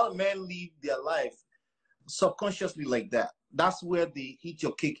 But a lot of men live their life subconsciously like that. That's where they eat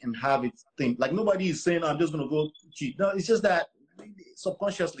your cake and have it thing. Like nobody is saying, I'm just gonna go cheat. No, it's just that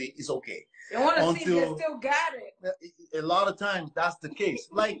subconsciously it's okay. You want to see if you still got it. A lot of times that's the case.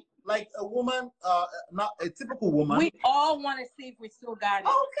 Like a woman, not a typical woman. We all want to see if we still got it.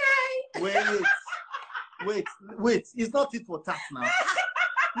 Okay. Wait. It's not it for tax now.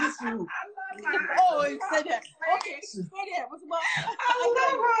 Listen. Oh, you said that. Okay. What's about? I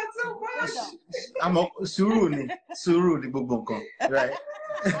love her so much. I'm a suru the bubonko, right?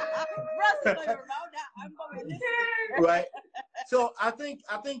 Right. So I think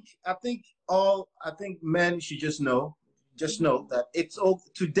men should just know that it's all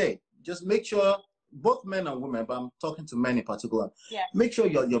today. Just make sure both men and women, but I'm talking to men in particular. Yeah. Make sure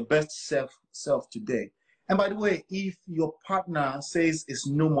you're your best self today. And by the way, if your partner says it's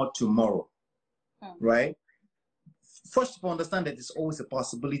no more tomorrow, right? First of all, understand that there's always a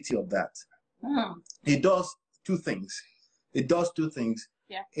possibility of that. It does two things.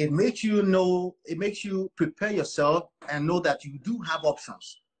 Yeah. It makes you prepare yourself and know that you do have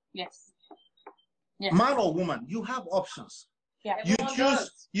options. Yes. Man or woman, you have options. Yeah.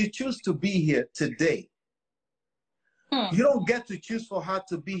 You choose to be here today. You don't get to choose for her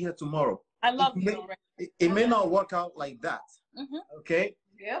to be here tomorrow. I love you. It may not work out like that. Okay?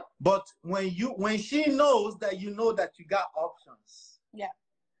 Yeah. But when she knows that you know that you got options. Yeah.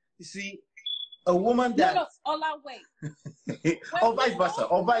 You see, a woman that Ola, wait. or vice versa.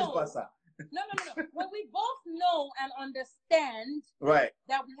 No. When we both know and understand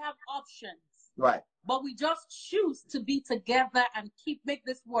that we have options. Right. But we just choose to be together and make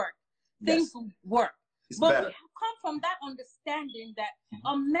this work. Things work. But we come from that understanding that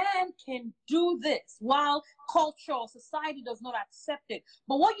a man can do this while culture or society does not accept it.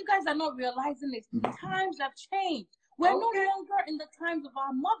 But what you guys are not realizing is times have changed. We're no longer in the times of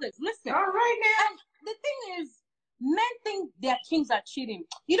our mothers. Listen. All right now. And the thing is, men think their kings are cheating.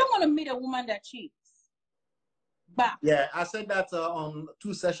 You don't want to meet a woman that cheats. But yeah, I said that on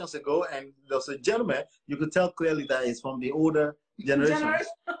 2 sessions ago, and there was a gentleman, you could tell clearly that he's from the older generation.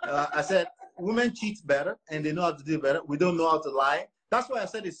 I said, women cheat better, and they know how to do it better. We don't know how to lie. That's why I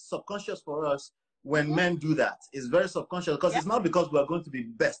said it's subconscious for us when men do that. It's very subconscious, because it's not because we're going to be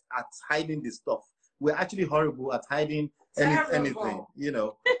best at hiding this stuff. We're actually horrible at hiding anything, you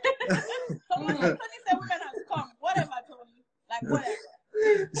know. So when Tony said women has come, whatever, Tony, like whatever.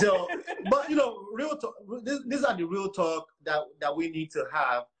 So, but you know, real talk. These are the real talk that we need to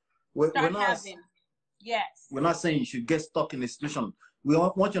have. We're not saying you should get stuck in a situation. We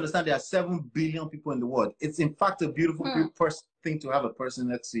want you to understand there are 7 billion people in the world. It's in fact a beautiful thing to have a person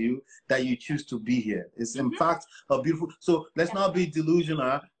next to you that you choose to be here. It's in fact a beautiful. So let's not be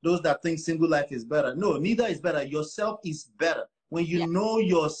delusional. Those that think single life is better. No, neither is better. Yourself is better when you know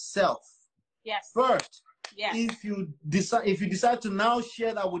yourself. Yes. First. Yes. If you decide to now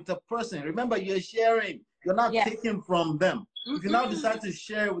share that with a person, remember you're sharing. You're not taking from them. If you now decide to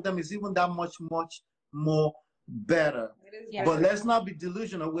share with them, it's even that much more better. But let's not be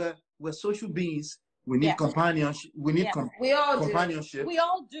delusional. We're social beings. We need companionship. We need companionship. We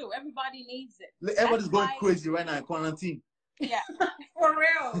all do. Everybody needs it. Everybody's going crazy right now in quarantine. Yeah. For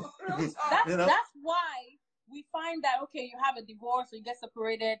real. That's why we find that, okay, you have a divorce or you get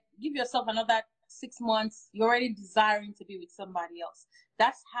separated, give yourself another 6 months, you're already desiring to be with somebody else.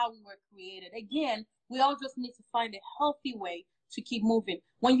 That's how we were created. Again, we all just need to find a healthy way to keep moving.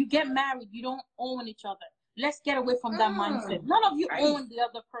 When you get married, you don't own each other. Let's get away from that mindset. None of you own the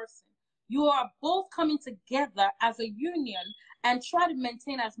other person. You are both coming together as a union and try to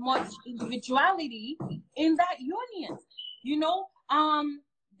maintain as much individuality in that union. You know,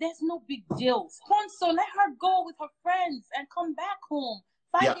 there's no big deals. So let her go with her friends and come back home.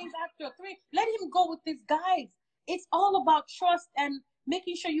 5 days after, 3, let him go with these guys. It's all about trust and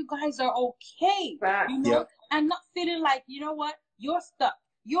making sure you guys are okay, you know, and not feeling like, you know what, you're stuck.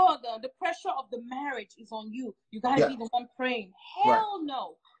 You're the pressure of the marriage is on you. You gotta be the one praying. Hell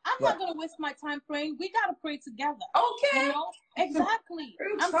no. I'm not gonna waste my time praying. We gotta pray together. Okay. You know? Exactly.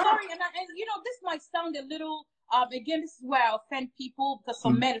 I'm sorry, and you know, this might sound a little again, this is where I offend people, because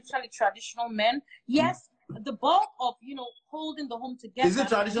some men, especially traditional men, yes, the bulk of, you know, holding the home together. Is it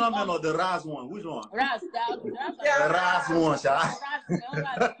traditional man or the Raz one? Which one? Raz. The Raz one,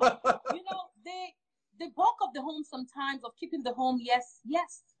 you know, the bulk of the home sometimes of keeping the home, yes,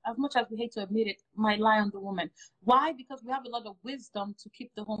 as much as we hate to admit it, might lie on the woman. Why? Because we have a lot of wisdom to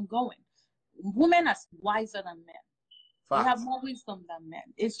keep the home going. Women are wiser than men. We have more wisdom than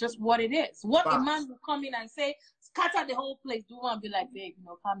men. It's just what it is. What a man will come in and say, scatter the whole place. Do want to be like, babe,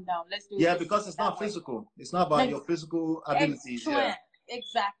 calm down. Let's do it. Yeah, because it's not physical. It's not about your physical abilities. Yeah.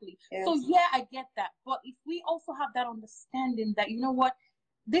 Exactly. Yes. So yeah, I get that. But if we also have that understanding that, you know what,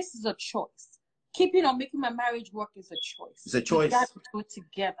 this is a choice. Keeping or making my marriage work is a choice. It's a choice. We got to do it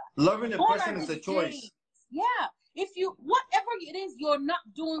together. Loving a person is a choice. Yeah. If you, whatever it is you're not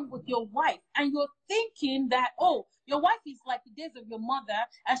doing with your wife, and you're thinking that, oh, your wife is like the days of your mother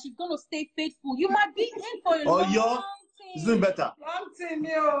and she's going to stay faithful, you might be in for a long time. It's doing better. Long time,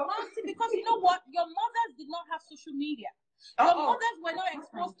 because you know what? Your mothers did not have social media. Your mothers were not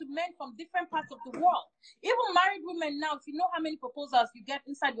exposed to men from different parts of the world. Even married women now, if you know how many proposals you get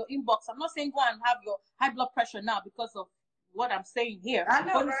inside your inbox, I'm not saying go and have your high blood pressure now because of what I'm saying here. I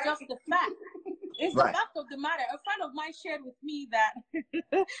know, but it's just the fact. It's the fact of the matter. A friend of mine shared with me that,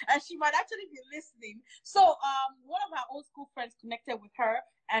 and she might actually be listening. So one of our old school friends connected with her,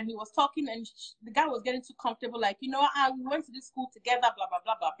 and he was talking, and the guy was getting too comfortable, like, we went to this school together, blah, blah,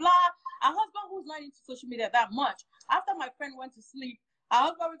 blah, blah, blah. Our husband, who's not into social media that much, after my friend went to sleep,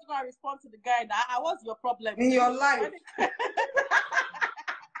 our husband was going to respond to the guy that, what's your problem? In your life.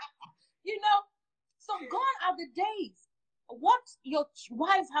 So gone are the days. What your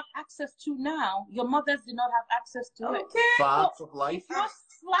wives have access to now, your mothers did not have access to it. Facts of life. If you're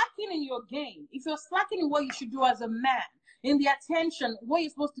slacking in your game, if you're slacking in what you should do as a man, in the attention, what you're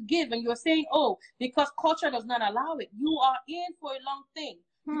supposed to give, and you're saying, oh, because culture does not allow it, you are in for a long thing.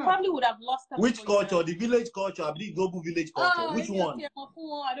 You probably would have lost that. Which culture? The village culture, or the global village culture? Which one?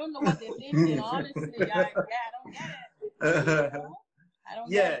 I don't know what they're thinking, honestly. I don't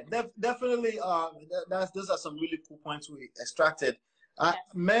get it. Definitely. Those are some really cool points we extracted.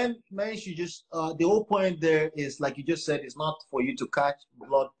 Men should just the whole point there is, like you just said, it's not for you to catch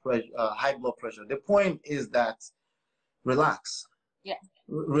high blood pressure. The point is that relax. Yeah.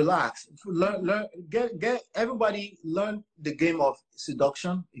 Relax. Learn. Get everybody learn the game of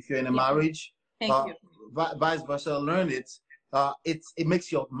seduction. If you're in a marriage, Thank you. Vice versa, learn it. It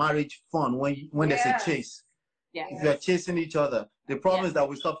makes your marriage fun when there's a chase. Yeah. If you're chasing each other, the problem is that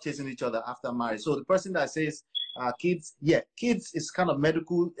we stop chasing each other after marriage. So the person that says kids is kind of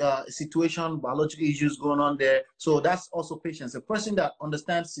medical situation, biological issues going on there. So that's also patience. A person that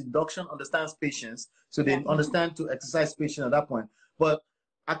understands seduction understands patience. So they understand to exercise patience at that point. But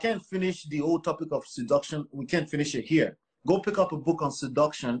I can't finish the whole topic of seduction. We can't finish it here. Go pick up a book on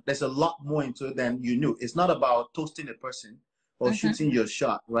seduction. There's a lot more into it than you knew. It's not about toasting a person or shooting your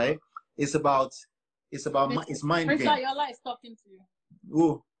shot, right? It's about it's mind game. Prince Ayola is talking to you.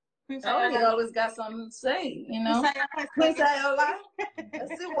 Ooh. He always got something to say, Prince Ayola.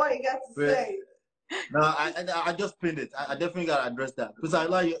 Let's see what he got to say. No, I just pinned it. I definitely got to address that. Prince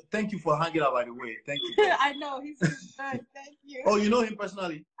Ayola, thank you for hanging out, by the way. Thank you. I know. He's good. Thank you. Oh, you know him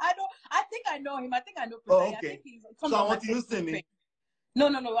personally? I think I know him. I think I know Prince. Oh, okay. I think so I want to use him. No.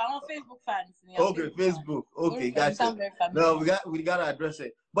 I'm on Facebook fans. Okay, Facebook. Okay, gotcha. No, we got to address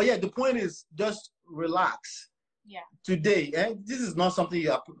it. But yeah, the point is just relax. Yeah. Today, this is not something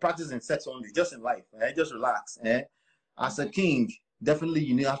you are practicing sex only, just in life. Just relax. As a king, definitely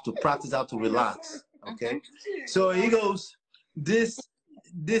you have to practice how to relax. Okay. So he goes, this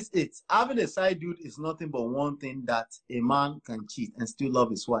having a side dude is nothing but one thing that a man can cheat and still love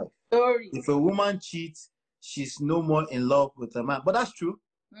his wife. Sorry. If a woman cheats, she's no more in love with a man. But that's true.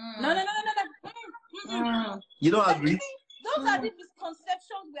 No. You don't agree? Those are the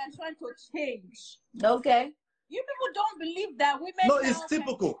misconceptions we are trying to change. Okay. You people don't believe that women. No, it's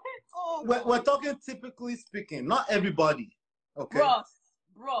typical. We're talking typically speaking, not everybody. Okay.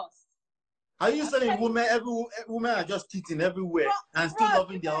 Bros. Are you saying women are just cheating everywhere and still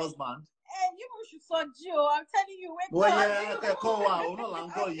loving their husband? And you should saw Joe. I'm telling you, wake up.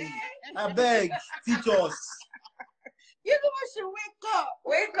 I beg, teach us. You should wake up.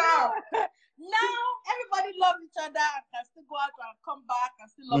 Wake up. Now everybody loves each other and can still go out and come back and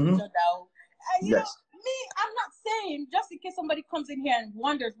still love each other. You know, me, I'm not saying, just in case somebody comes in here and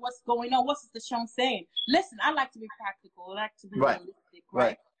wonders what's going on, what's the Sean saying? Listen, I like to be practical. I like to be realistic,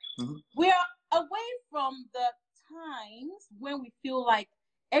 right? We are away from the times when we feel like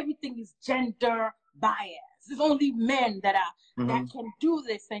everything is gender biased. There's only men that can do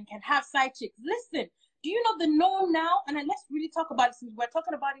this and can have side chicks. Listen, do you know the norm now? And then let's really talk about it since we're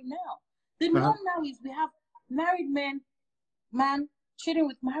talking about it now. The norm now is we have married man cheating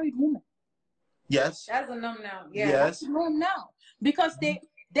with married women. Yes. That's a norm now. Yeah. Yes. That's a norm now. Because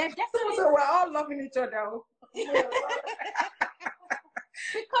They're definitely. So we're all loving each other.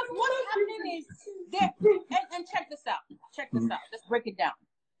 Because what's happening is and check this out. Check this out. Let's break it down.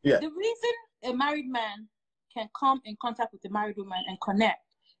 Yeah. The reason a married man can come in contact with a married woman and connect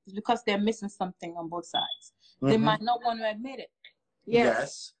is because they're missing something on both sides. They might not want to admit it.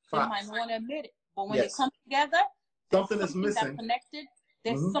 Yes. They might not want to admit it. But when they Yes. come together, something is missing. That connected.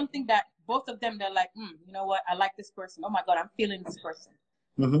 There's something that both of them, they're like, you know what? I like this person. Oh my God, I'm feeling this person.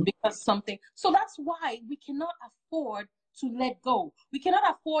 Because something. So that's why we cannot afford to let go. We cannot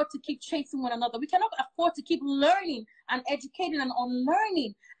afford to keep chasing one another. We cannot afford to keep learning and educating and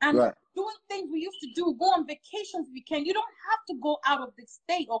unlearning and doing things we used to do. Go on vacations we can. You don't have to go out of the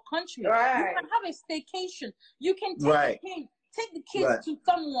state or country. You can have a staycation. You can take the kids to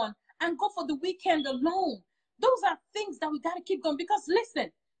someone and go for the weekend alone. Those are things that we got to keep going. Because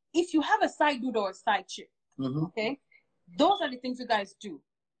listen, if you have a side dude or a side chick, okay, those are the things you guys do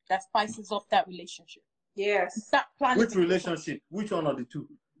that spices up that relationship. Yes. Which relationship? Which one of the two?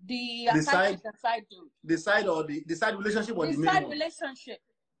 The side dude. The side or the side relationship or the main side one? relationship.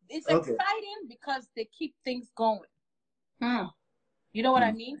 It's exciting because they keep things going. You know what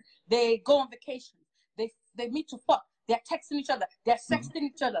I mean? They go on vacation. They meet to fuck. They're texting each other. They're sexting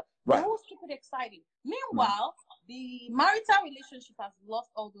each other. They always keep it exciting. Meanwhile, the marital relationship has lost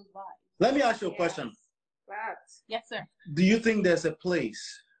all those vibes. Let me ask you a question. Yes, sir. Do you think there's a place?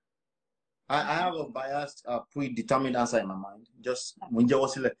 I have a biased, predetermined answer in my mind. Just when you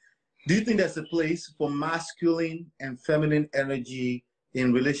was like, do you think there's a place for masculine and feminine energy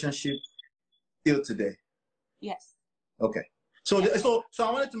in relationship till today? Yes. Okay. So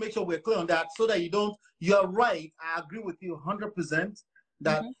I wanted to make sure we're clear on that, so that you don't. You're right. I agree with you 100%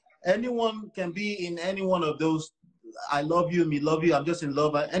 that anyone can be in any one of those. I love you, me love you. I'm just in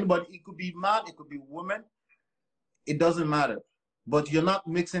love. Anybody. It could be man. It could be woman. It doesn't matter. But you're not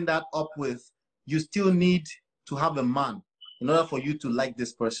mixing that up with, you still need to have a man in order for you to like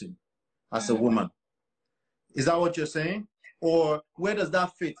this person as a woman. Is that what you're saying? Or where does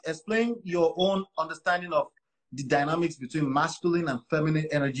that fit? Explain your own understanding of the dynamics between masculine and feminine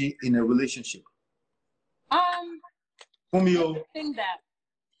energy in a relationship.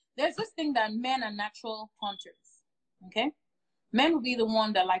 There's this thing that men are natural hunters. Okay? Men will be the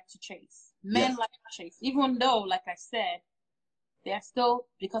one that like to chase. Men like to chase. Even though, like I said, they're still,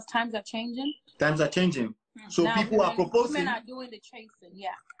 because times are changing. Times are changing. So now people are proposing. Women are doing the chasing,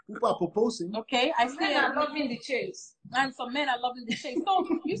 People are proposing. Okay, men are loving the chase. And some men are loving the chase. So,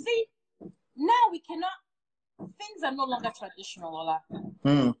 you see, now we cannot, things are no longer traditional, Ola.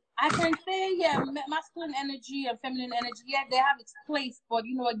 I can say, masculine energy and feminine energy, they have its place. But,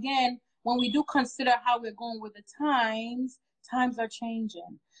 you know, again, when we do consider how we're going with the times are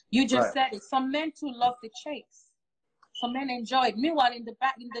changing. You just said it. Some men too love the chase. Some men enjoy it. Meanwhile,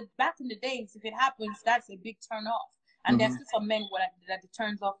 back in the days, if it happens, that's a big turn off. And there's still some men that it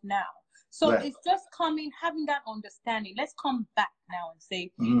turns off now. So it's just having that understanding. Let's come back now and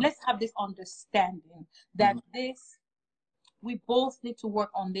say, let's have this understanding that we both need to work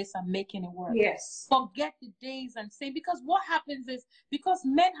on this and making it work. Yes. Forget the days and say, because what happens is, because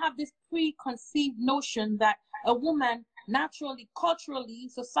men have this preconceived notion that a woman naturally, culturally,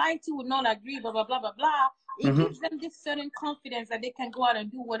 society would not agree, blah, blah, blah, blah, blah. It gives them this certain confidence that they can go out and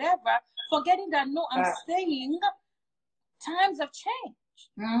do whatever, forgetting that, no, I'm saying times have changed.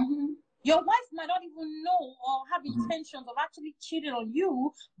 Your wife might not even know or have intentions of actually cheating on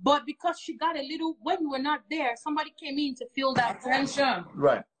you, but because she got a little, when you were not there, somebody came in to feel that attention.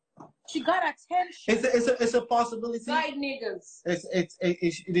 Right. She got attention. It's a possibility. Side niggas.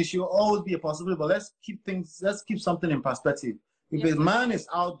 It should always be a possibility, but let's keep something in perspective. If a man is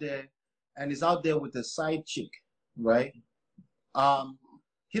out there and is out there with a side chick, right?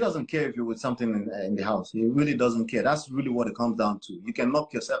 He doesn't care if you're with something in the house. He really doesn't care. That's really what it comes down to. You can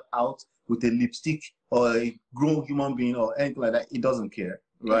knock yourself out with a lipstick or a grown human being or anything like that. He doesn't care,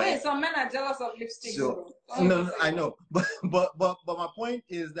 right? Wait, some men are jealous of lipstick. So, no, I know, but my point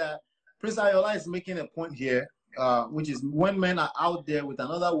is that Prince Ayola is making a point here, which is when men are out there with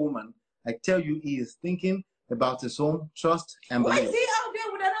another woman, I tell you, he is thinking about his own trust and belief. Why is he out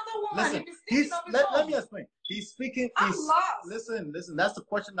there with another woman? Listen, let me explain. He's speaking. Listen. That's the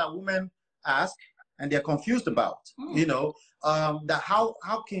question that women ask, and they're confused about. You know, that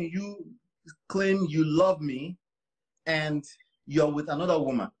how can you claim you love me, and you're with another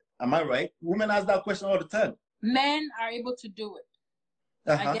woman? Am I right? Women ask that question all the time. Men are able to do it.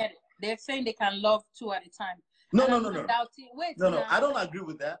 I get it. They're saying they can love two at a time. No. Wait, no. I don't agree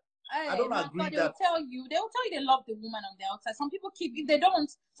with that. I don't agree that. They will tell you they love the woman on the outside. Some people if they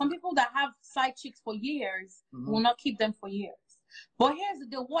don't, some people that have side chicks for years will not keep them for years. But here's the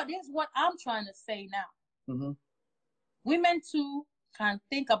deal. Here's what I'm trying to say now. Mm-hmm. Women too can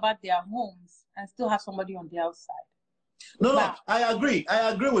think about their homes and still have somebody on the outside. No, no, I agree.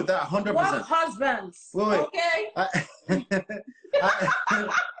 I agree with that 100%. What husbands? Wait. Okay.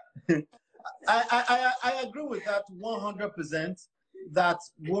 I agree with that 100%, that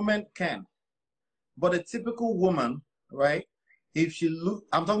women can. But a typical woman, right? If she look,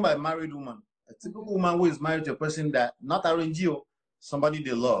 I'm talking about a married woman. A typical woman who is married to a person that not arranged you, somebody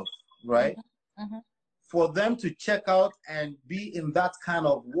they love, right? Mm-hmm. For them to check out and be in that kind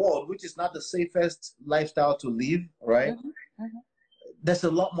of world, which is not the safest lifestyle to live, right? Mm-hmm. Mm-hmm. There's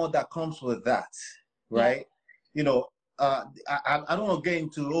a lot more that comes with that, right? Yeah. You know, I don't want to get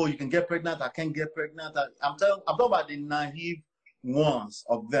into, oh, you can get pregnant, I can't get pregnant. I'm talking about the naive ones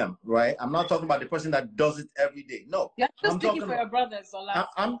of them, right? I'm not talking about the person that does it every day. No. You're still speaking for your brothers, Ola.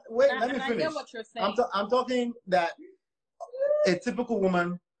 Wait, let me finish. I get what you're saying. I'm talking that a typical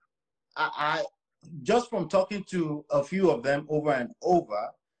woman, I just from talking to a few of them over and over,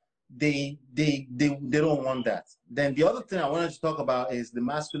 they don't want that. Then the other thing I wanted to talk about is the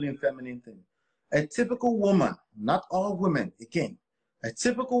masculine feminine thing. A typical woman, not all women, again, a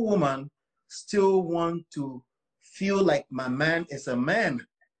typical woman still want to feel like my man is a man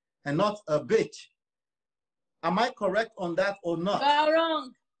and not a bitch. Am I correct on that or not? You're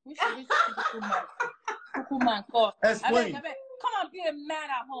wrong. We should be Explain. Come on, be a man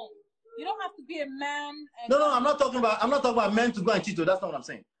at home. You don't have to be a man. No, I'm not talking about men to go and cheat. That's not what I'm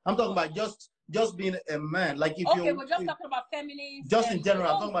saying. I'm talking about just being a man. Like if we're just talking about feminists. Just in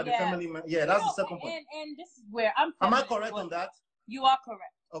general, I'm talking about the feminine man. Yeah, that's the second point. And this is where I'm. Am I correct on that? You are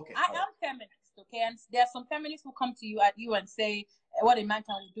correct. Okay. I am feminist. Okay, and there are some feminists who come to you and say what a man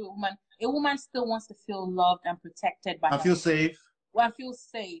can do. A woman still wants to feel loved and protected by. And feel safe. Well, I feel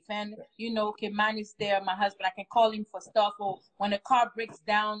safe, and okay, man is there. My husband, I can call him for stuff, or when a car breaks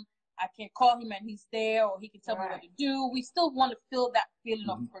down, I can call him and he's there, or he can tell me what to do. We still want to feel that feeling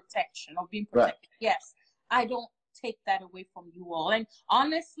of protection, of being protected. Right. Yes, I don't take that away from you all. And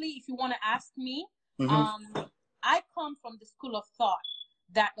honestly, if you want to ask me, I come from the school of thought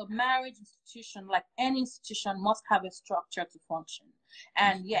that a marriage institution, like any institution, must have a structure to function.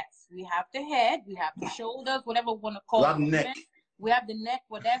 And yes, we have the head, we have the shoulders, whatever we want to call it. We have the neck,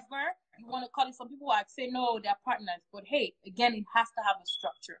 whatever you want to call it. Some people might say, no, they're partners. But hey, again, it has to have a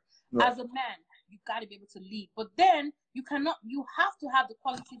structure. Right. As a man, you got to be able to lead. But then you have to have the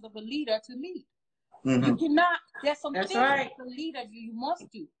qualities of a leader to lead. You cannot, there's some things as a leader you must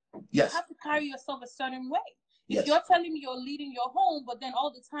do. You have to carry yourself a certain way. If you're telling me you're leading your home, but then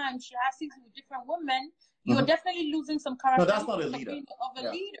all the time she has sex with different women, you're definitely losing some character. No, that's not a leader. Leader.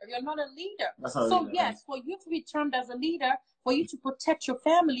 You're not a leader. That's not so yes, for you to be termed as a leader, for you to protect your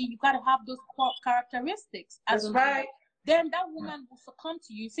family, you got to have those characteristics. As a leader. Then that woman will succumb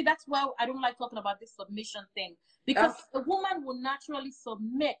to you. See, that's why I don't like talking about this submission thing. Because the woman will naturally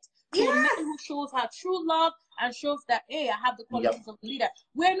submit to a man who shows her true love and shows that, hey, I have the qualities of a leader.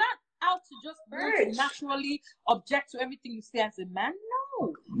 We're not out to just naturally object to everything you say as a man.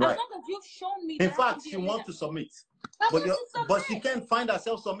 No. As long as you've shown me. In fact, she wants to submit. But she can't find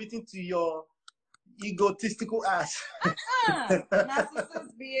herself submitting to your egotistical ass.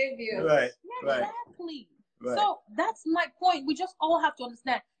 Narcissist behavior. Right. Exactly. Right. So that's my point. We just all have to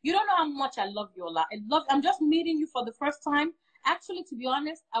understand. You don't know how much I love you, Ola. I'm just meeting you for the first time. Actually, to be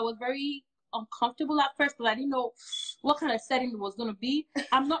honest, I was very uncomfortable at first because I didn't know what kind of setting it was going to be.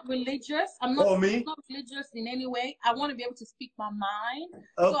 I'm not religious. I'm not religious in any way. I want to be able to speak my mind.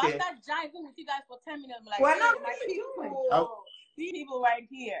 Okay. So after jiving with you guys for 10 minutes, I'm like, we're not my people. These people right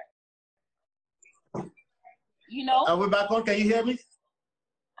here. You know? Are we back on? Can you hear me?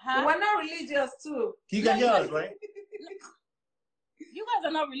 Huh? We're not religious too. You can hear us, right? You guys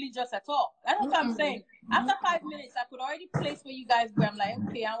are not religious at all. That's what I'm saying. After 5 minutes, I could already place where you guys were. I'm like,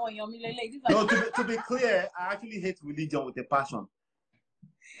 okay, I want your ladies. No, to be clear, I actually hate religion with a passion.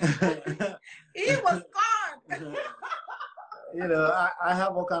 He was scarred. I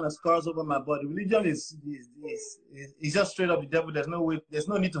have all kind of scars over my body. Religion is just straight up the devil. There's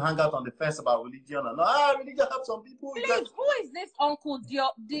no need to hang out on the fence about religion. Religion have some people. Please, who is this Uncle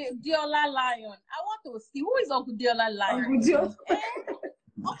Diola Lion? I want to see who is Uncle Diola Lion.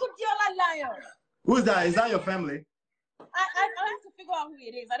 Uncle Diola Lion. Who is that? Is that your family? I have to figure out who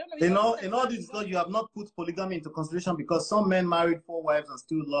it is. I don't know. In all this, you have not put polygamy into consideration because some men married 4 wives and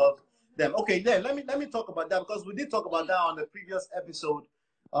still love them. Okay, let me talk about that because we did talk about that on the previous episode.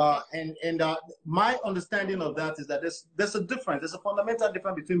 My understanding of that is that there's a difference. There's a fundamental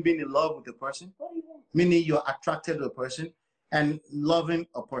difference between being in love with a person, meaning you're attracted to a person, and loving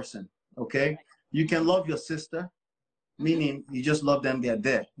a person. Okay, you can love your sister, meaning you just love them, they're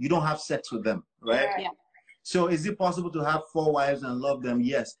there. You don't have sex with them, right? Yeah. So is it possible to have 4 wives and love them?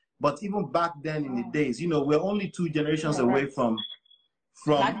 Yes. But even back then in the days, you know, we're only 2 generations away from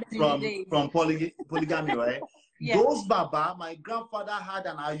polygamy, right? Yeah. Those Baba, my grandfather had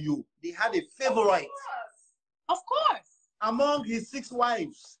an ayu. They had a favorite. Of course. Among his 6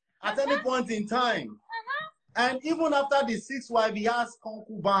 wives at any point in time. And even after the 6th wife, he has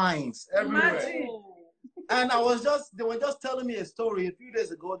concubines everywhere. Imagine. And they were just telling me a story a few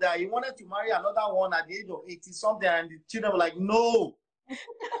days ago that he wanted to marry another one at the age of 80 something, and the children were like, no.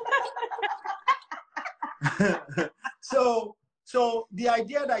 So the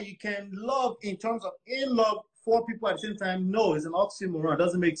idea that you can love in terms of in love 4 people at the same time, no, it's an oxymoron. It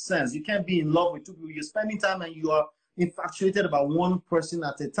doesn't make sense. You can't be in love with 2 people. You're spending time and you are infatuated about one person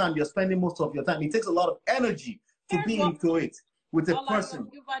at a time. You're spending most of your time. It takes a lot of energy to be into it with a person.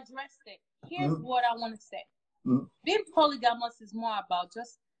 You've addressed it. Here's what I want to say. Being polygamous is more about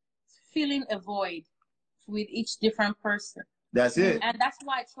just filling a void with each different person. That's it. And that's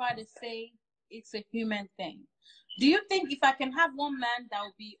why I try to say it's a human thing. Do you think if I can have one man that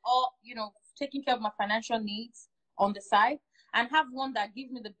will be all, you know, taking care of my financial needs on the side, and have one that gives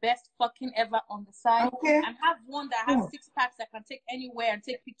me the best fucking ever on the side, and have one that has 6 packs that can take anywhere and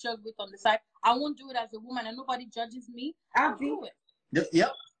take pictures with on the side, I won't do it as a woman and nobody judges me. I'll do it.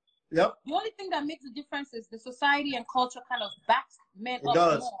 Yep. The only thing that makes a difference is the society and culture kind of backs men up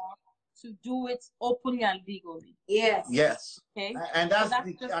more to do it openly and legally. Yes. Okay. And that's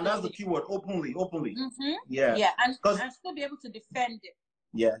the key word, openly. Yeah. Yeah, and still be able to defend it.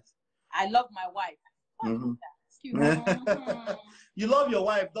 Yes. I love my wife. Excuse me. You love your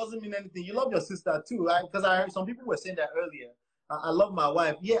wife doesn't mean anything. You love your sister too, right? Because I heard some people were saying that earlier. I love my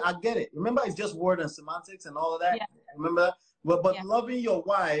wife. Yeah, I get it. Remember, it's just word and semantics and all of that. Yeah. Remember that? But loving your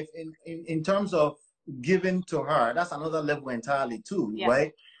wife in terms of giving to her, that's another level entirely too,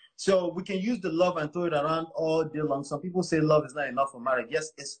 right? So we can use the love and throw it around all day long. Some people say love is not enough for marriage.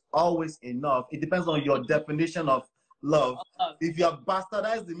 Yes, it's always enough. It depends on your definition of love. If you have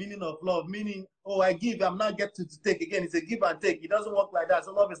bastardized the meaning of love, meaning, oh, I give, I'm not getting to take. Again, it's a give and take. It doesn't work like that.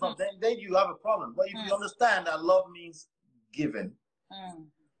 So love is not, then you have a problem. But if you understand that love means giving,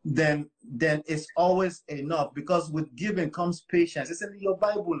 then it's always enough, because with giving comes patience. It's in your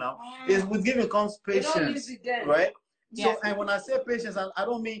Bible now. It's with giving comes patience, right? So, and when I say patience, I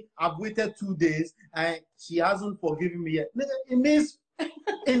don't mean I've waited 2 days and she hasn't forgiven me yet. It means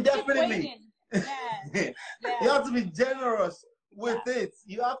indefinitely. You have to be generous with it.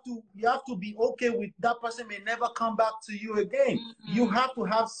 You have to be okay with that person may never come back to you again. You have to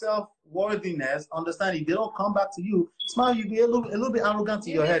have self-worthiness, understanding they don't come back to you. Smile, you be a little bit arrogant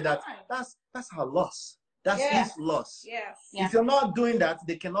in your head that's her loss. That's his loss. If you're not doing that,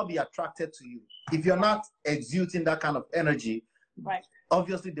 they cannot be attracted to you. If you're not exuding that kind of energy,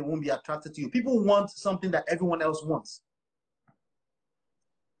 obviously they won't be attracted to you. People want something that everyone else wants.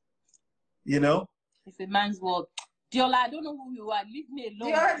 You know? It's a man's world. Diola, I don't know who you are. Leave me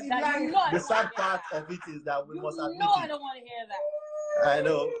alone. The sad part of it is that we must admit I don't want to hear that. I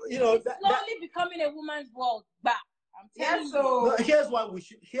know. You know, it's slowly becoming a woman's world back. I'm telling you. No, here's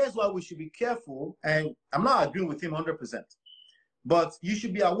why we should be careful, and I'm not agreeing with him 100%. But you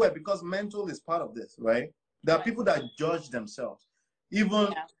should be aware, because mental is part of this, right? There are people that judge themselves,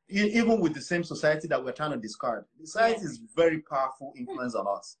 even with the same society that we're trying to discard. Society is very powerful influence on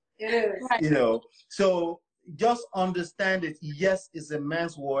us. It is. You know, so just understand it. Yes, it's a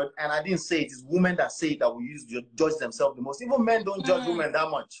man's word, and I didn't say it. It's women that say it that we use to judge themselves the most. Even men don't judge women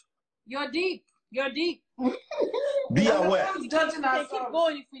that much. You're deep. You're deep. Be aware. Keep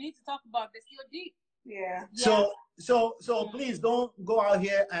going if we need to talk about this. You're deep. So please don't go out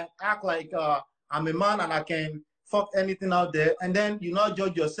here and act like I'm a man and I can fuck anything out there, and then you not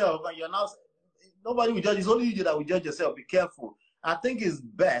judge yourself, and you're not. Nobody will judge. It's only you that will judge yourself. Be careful. I think it's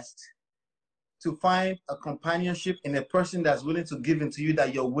best to find a companionship in a person that's willing to give into you,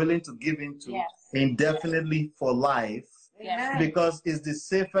 that you're willing to give into indefinitely for life, because it's the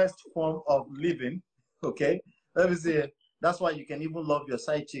safest form of living. Okay, let me see. That's why you can even love your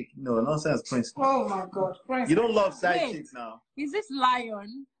side chick. No, nonsense, Prince. Oh my God, Prince. You don't love side chicks now. Is this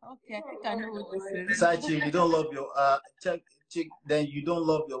lion? Okay, I think I know what this is. Side chick, you don't love your chick, then you don't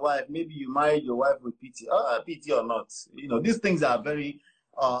love your wife. Maybe you married your wife with pity. Pity or not. You know, these things are very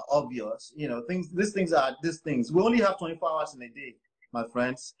obvious. You know, these things are these things. We only have 24 hours in a day, my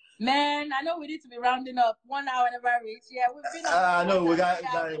friends. Man, I know we need to be rounding up. 1 hour never reach. Yeah, we've been no, we got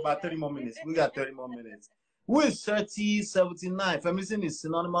about 30 more minutes. We got 30 more minutes. Who is 30, 79? Feminism is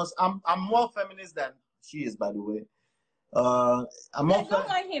synonymous. I'm more feminist than she is, by the way. I'm not. Don't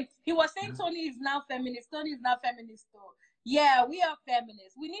mind him. He was saying Tony is now feminist. Tony is now feminist. So yeah, we are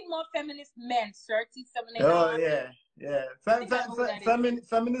feminists. We need more feminist men, sir. Oh yeah.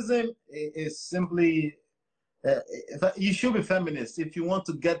 Feminism is simply. You should be feminist if you want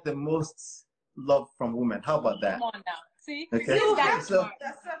to get the most love from women. How about that? Come on now. See? Okay. So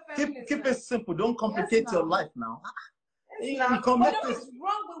keep it simple. Don't complicate your life now. What is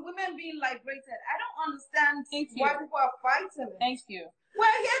wrong with women being liberated? I don't understand why people are fighting. Thank you. We're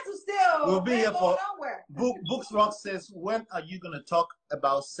here to stay. We'll be here for Books Rock says, when are you going to talk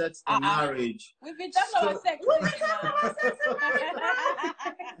about sex and marriage? We've been talking about sex.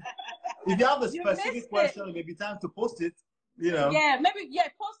 If you have a specific question, it may be time to post it. You know. Yeah,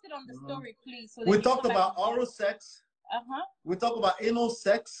 post it on the story, please. So we talked about oral sex. We talked about anal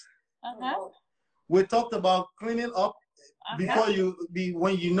sex. We talked about cleaning up before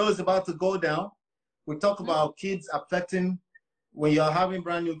when you know it's about to go down. We talked about kids affecting. When you're having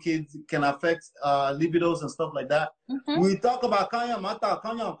brand new kids, it can affect libidos and stuff like that. We talk about kanya mata,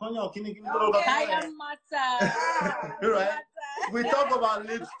 kaya mata. Right? We talk about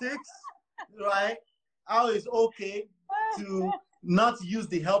lipsticks, right? How it's okay to not use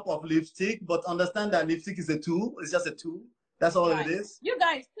the help of lipstick, but understand that lipstick is a tool. It's just a tool. That's all it is. You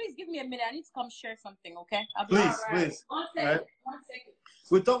guys, please give me a minute. I need to come share something, okay? Please. 1 second. Right? 1 second.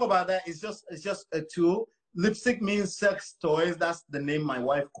 We talk about that. It's just a tool. Lipstick means sex toys. That's the name my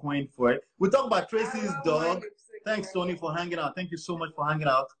wife coined for it. We talk about Tracy's dog. Thanks, Tony, for hanging out. Thank you so much for hanging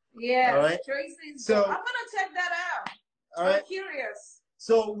out. Yeah, all right? Tracy's dog. I'm gonna check that out. All right. I'm curious.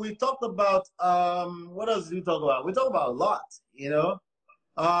 So we talked about what else did we talk about? We talked about a lot, you know.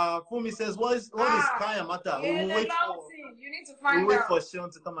 Fumi says, what is Kaya Mata? Yeah, we'll wait you need to find we'll out. wait for Sean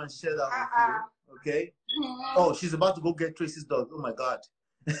to come and share that with you. Okay. Oh, she's about to go get Tracy's dog. Oh my God.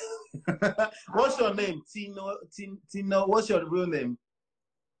 What's your name? Tino, what's your real name?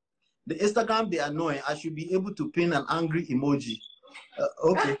 The Instagram be annoying. I should be able to pin an angry emoji.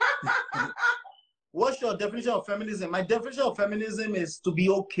 Okay. What's your definition of feminism? My definition of feminism is to be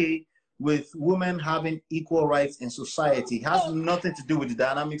okay with women having equal rights in society. It has nothing to do with the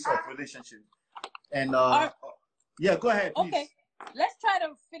dynamics of relationships. And yeah, go ahead, please. Okay, let's try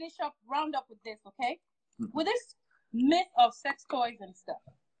to round up with this, okay? With this myth of sex toys and stuff,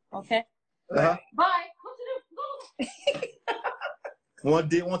 okay? Bye. Go to the One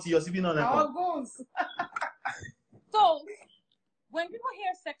day, once you're sleeping on that. So, when people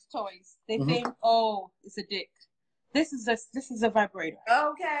hear sex toys, they think, "Oh, it's a dick." This is a vibrator.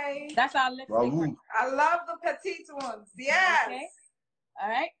 Okay. That's our lipstick. I love the petite ones. Yes. Okay. All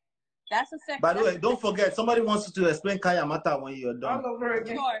right. That's a sex. By the way, don't forget, somebody wants you to explain Kaya Mata when you're done. All over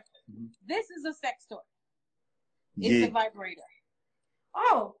again. Sure. This is a sex toy. It's a vibrator.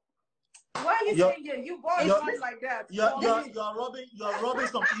 Oh. Why are you saying you boys like that? You're rubbing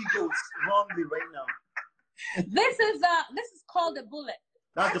some egos wrongly right now. This is called a bullet.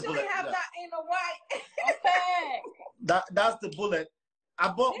 That's the bullet. Have that in a white. Okay. That's the bullet. I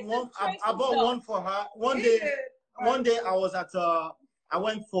bought one for her. One day I was at I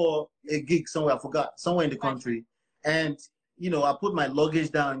went for a gig somewhere, I forgot, somewhere in the country. And you know, I put my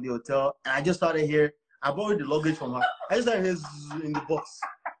luggage down in the hotel and I just started here. I borrowed the luggage from her. I just started here in the box.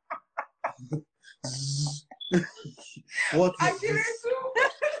 What is this?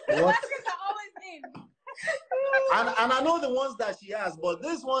 What? And I know the ones that she has, but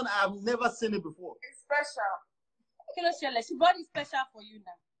this one I've never seen it before. It's special. She bought it special for you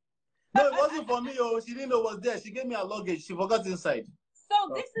No, now. it wasn't for me. Oh, she didn't know it was there. She gave me her luggage. She forgot inside. So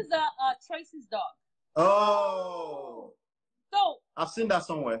this is a Tracy's dog. Oh. So I've seen that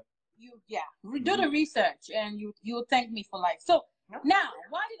somewhere. Do the research and you'll thank me for life. So now,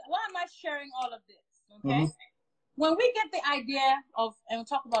 why am I sharing all of this? Okay. When we get the idea of and we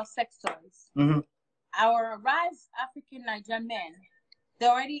talk about sex toys, our rise African Nigerian men, they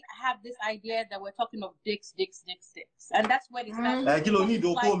already have this idea that we're talking of dicks, and that's where they start. Exactly,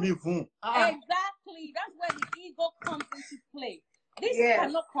 that's where the ego comes into play. This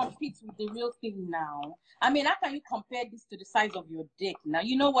cannot compete with the real thing now. I mean, how can you compare this to the size of your dick now?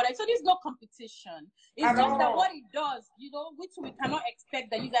 You know what? So there's no competition. It's just that what it does, you know, which we cannot expect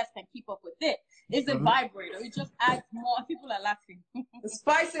that you guys can keep up with it. It's a vibrator. It just adds more. People are laughing.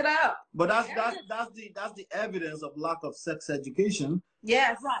 Spice it up. But that's the evidence of lack of sex education.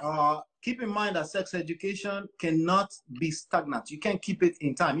 Yes. Right. Keep in mind that sex education cannot be stagnant. You can't keep it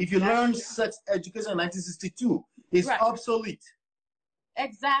in time. If you learn sex education in 1962, it's obsolete.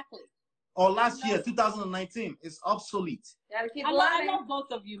 Exactly. Or last year, 2019, it's obsolete. I love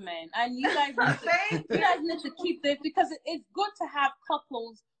both of you, man. And you guys need to keep this because it's good to have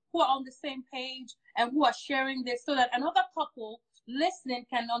couples who are on the same page and who are sharing this so that another couple listening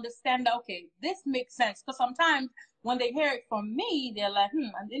can understand that, okay, this makes sense. Because sometimes when they hear it from me, they're like,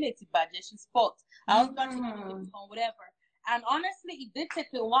 I'm doing she's fault. I was going to do it on whatever. And honestly, it did take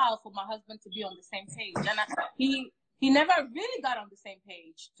a while for my husband to be on the same page. And he never really got on the same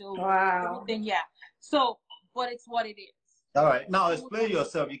page. Everything, yeah. So, but it's what it is. All right. Now, explain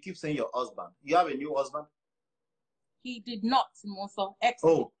yourself. You keep saying your husband. You have a new husband? He did not. Also, ex.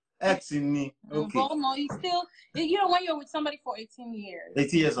 Oh, ex in me. Okay. Well, no, he's still, you know, when you're with somebody for 18 years.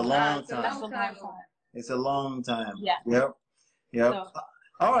 18 years is a long time. That's a long time. It's a long time. Yeah. Yep. So,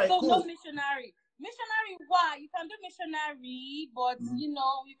 all right. So, cool. no missionary. Missionary, why? You can do missionary, but you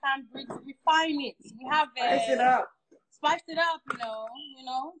know, you can refine it. We have spice it up, you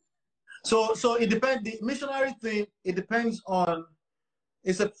know. So it depends. The missionary thing, it depends on.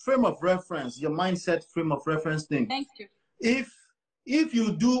 It's a frame of reference. Your mindset frame of reference thing. Thank you. If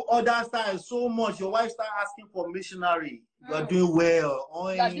you do other styles so much, your wife start asking for missionary. You are doing well.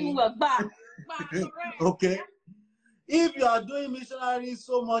 You are doing well. Back. Okay. If you are doing missionary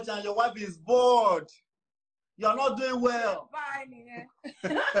so much and your wife is bored, you are not doing well.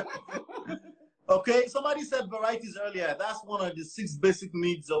 Okay. Somebody said varieties earlier. That's one of the 6 basic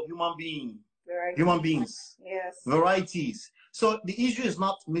needs of human beings. Yes. Varieties. So the issue is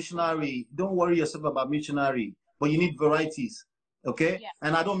not missionary. Don't worry yourself about missionary, but you need varieties. Okay? Yeah.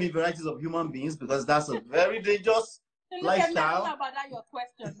 And I don't mean varieties of human beings because that's a very dangerous lifestyle. About that, your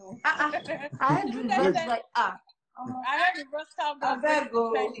question, though. I do like I heard the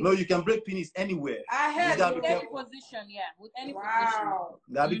first No, you can break penis anywhere. I heard with any position, with any position.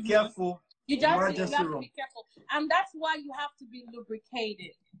 You gotta be careful. You have to be careful. And that's why you have to be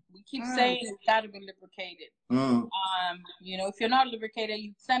lubricated. We keep saying you gotta be lubricated. You know, if you're not lubricated,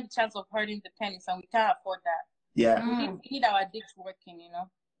 you stand a chance of hurting the penis, and we can't afford that. Yeah. We need our dicks working, you know.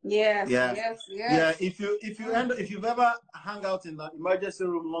 Yes. Yeah. If you've ever hung out in the emergency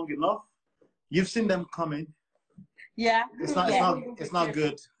room long enough, you've seen them coming. Yeah. It's not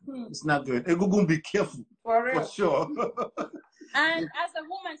good. It's not good. Egungun, be careful. For sure. And as a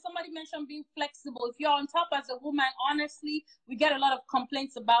woman, somebody mentioned being flexible. If you're on top as a woman, honestly, we get a lot of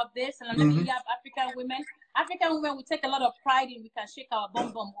complaints about this. And then you have African women. African women, we take a lot of pride in we can shake our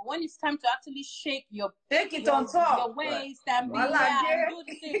bum bum. But when it's time to actually shake your on top, your waist and and do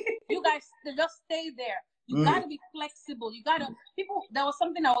the thing, you guys just stay there. You gotta be flexible. You gotta there was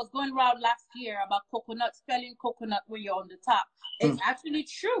something that was going around last year about coconut, spelling coconut when you're on the top. It's actually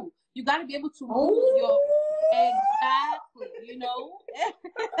true. You gotta be able to move your exactly, you know.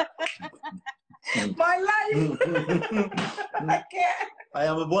 My life. I can't. I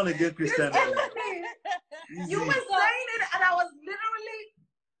am a born again Christian. You were saying it and I was literally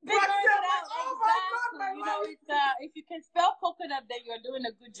You know, if you can spell coconut, then you're doing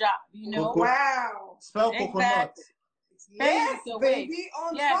a good job, you know. Wow. Spell coconut. Yes, baby,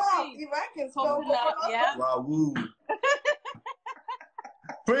 on top. If I can spell coconut. Yeah. Wow. Woo.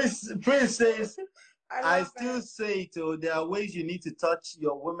 Prince says, I still say there are ways you need to touch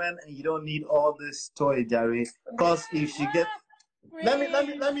your woman and you don't need all this toy, Jerry. Because if she gets let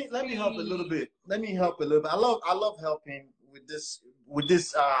me help a little bit. I love helping with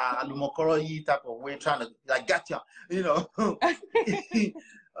this alumokoro type of way, trying to gotcha, you know.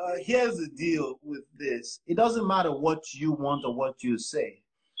 Here's the deal with this. It doesn't matter what you want or what you say.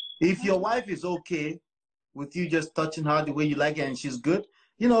 If your wife is okay with you just touching her the way you like it and she's good,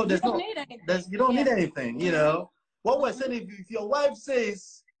 you know, you don't need anything, you know. What we're saying, if your wife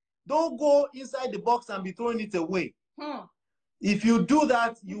says, don't go inside the box and be throwing it away. If you do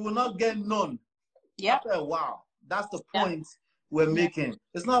that, you will not get none. Yeah. After a while. That's the point we're making.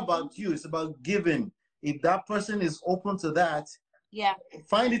 It's not about you, it's about giving. If that person is open to that,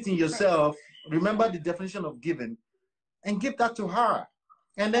 find it in yourself. Remember the definition of giving and give that to her.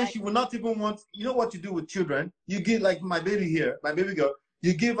 And then she will not even want, you know what you do with children? You give, like my baby here, my baby girl,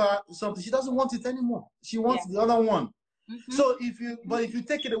 you give her something, she doesn't want it anymore. She wants the other one. So if you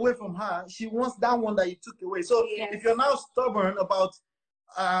take it away from her, she wants that one that you took away. So if you're now stubborn about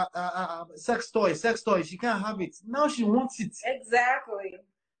sex toy, she can't have it. Now she wants it. Exactly.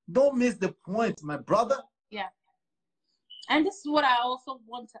 Don't miss the point, my brother. Yeah. And this is what I also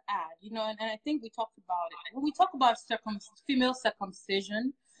want to add, you know, and I think we talked about it. When we talk about female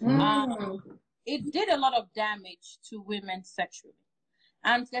circumcision, it did a lot of damage to women sexually.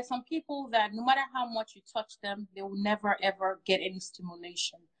 And there's some people that no matter how much you touch them, they will never, ever get any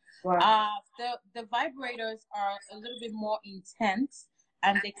stimulation. Wow. The vibrators are a little bit more intense.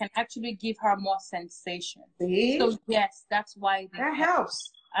 and they can actually give her more sensation. See? So yes, that's why that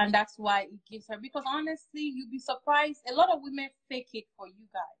helps. And that's why it gives her, because honestly, you'd be surprised. A lot of women fake it for you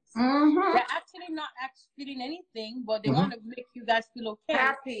guys. Mm-hmm. They're actually not feeling anything, but they want to make you guys feel okay.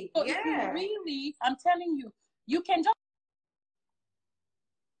 Happy. So if you really, I'm telling you, you can just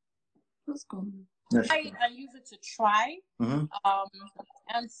try and use it to try,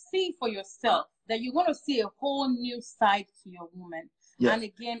 and see for yourself that you're going to see a whole new side to your woman. Yeah. And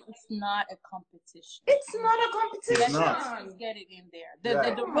again, it's not a competition. It's not a competition. Let's get it in there.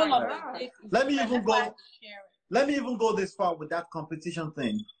 The role of it. Let me even go this far with that competition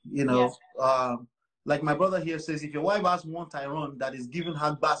thing. You know, like my brother here says, if your wife has one Tyrone that is giving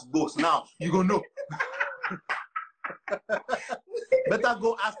her bass goes now, you go know. Better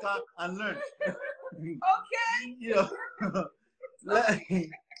go ask her and learn. Okay. You know,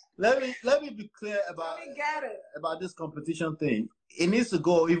 let me be clear about this competition thing. It needs to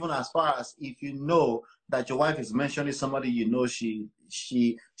go even as far as if you know that your wife is mentioning somebody, you know she's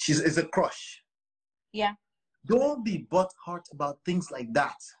a crush. Yeah. Don't be butthurt about things like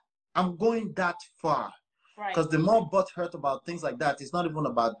that. I'm going that far. Right. Because the more butthurt about things like that, it's not even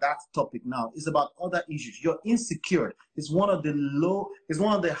about that topic now. It's about other issues. You're insecure. It's one of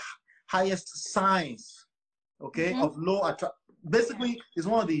the highest signs, okay, of low attraction. Basically, it's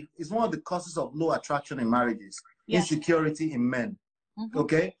one of the causes of low attraction in marriages. Yeah. Insecurity in men.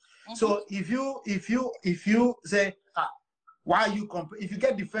 Okay? So if you say, why are you if you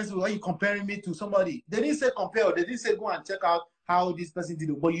get defensive, why are you comparing me to somebody? They didn't say compare, they didn't say go and check out how this person did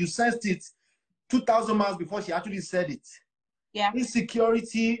it, but you sensed it 2,000 miles before she actually said it. Yeah.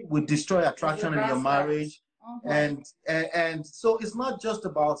 Insecurity will destroy attraction in your marriage. And so it's not just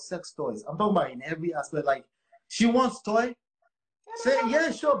about sex toys. I'm talking about in every aspect. Like, she wants toy, say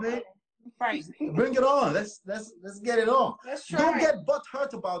yeah, sure, babe. Right. Bring it on. Let's get it on. Don't get butt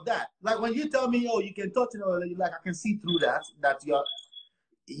hurt about that. Like when you tell me, oh, you can touch it, or like I can see through that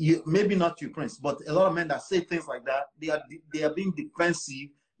you maybe not you, Prince, but a lot of men that say things like that, they are being defensive.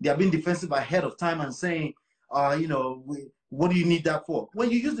 They are being defensive ahead of time and saying, you know, what do you need that for?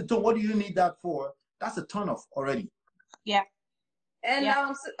 When you use the term, what do you need that for? That's a turn off already. Yeah. And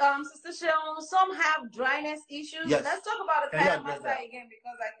Sister Seun, some have dryness issues. Yes. Let's talk about the Kayamata again,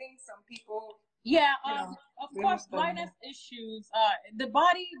 because I think some people. Yeah, of course, dryness issues. The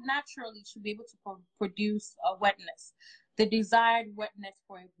body naturally should be able to produce wetness, the desired wetness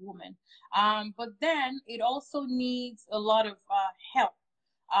for a woman. But then it also needs a lot of help.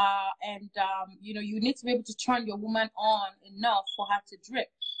 You know, you need to be able to turn your woman on enough for her to drip.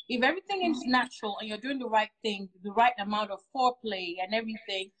 If everything is natural and you're doing the right thing, the right amount of foreplay and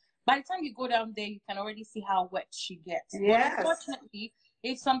everything, by the time you go down there, you can already see how wet she gets. Yes. But unfortunately,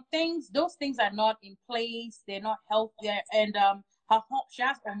 if those things are not in place, they're not healthy, and she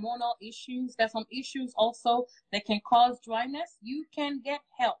has hormonal issues. There's some issues also that can cause dryness. You can get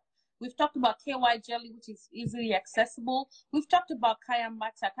help. We've talked about KY jelly, which is easily accessible. We've talked about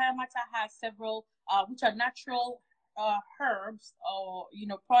Kayamata. Kayamata has several, which are natural herbs or, you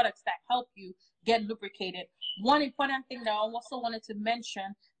know, products that help you get lubricated. One important thing that I also wanted to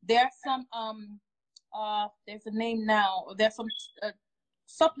mention, there's some, there's a name now, there's some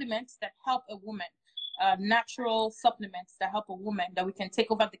supplements that help a woman, natural supplements that help a woman that we can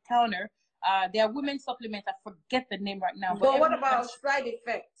take over the counter. There are women's supplements, I forget the name right now. But what about side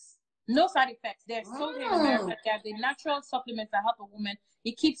effects? No side effects. They're sold in America. They're the natural supplements that help a woman.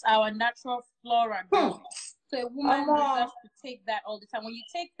 It keeps our natural flora going. So a woman has to take that all the time. When you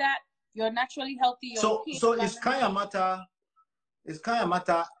take that, you're naturally healthy. So is Kayamata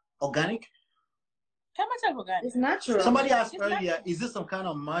organic? Kayamata is organic. It's natural. Somebody asked earlier, is this some kind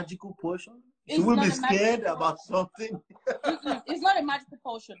of magical potion? Should we be scared about something? It's not a magical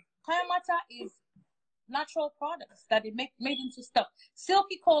potion. Kayamata is natural products that they made into stuff.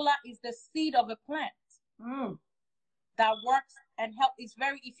 Silky cola is the seed of a plant that works and help. It's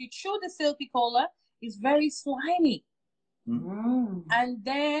if you chew the silky cola, it's very slimy. And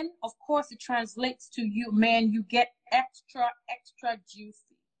then, of course, it translates to you, man. You get extra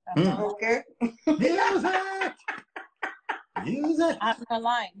juicy. Okay. Use it. I'm not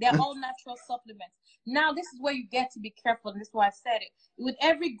lying. They're all natural supplements. Now, this is where you get to be careful, and this is why I said it. With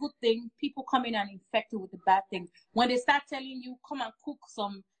every good thing, people come in and infect it with the bad thing. When they start telling you, come and cook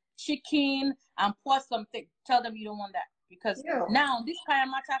some chicken and pour something, tell them you don't want that. Because now, these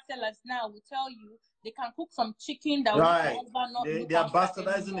Kayamata sellers now will tell you they can cook some chicken that they are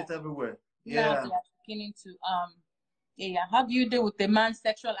bastardizing it everywhere. Yeah. Now they are beginning to, how do you deal with the man's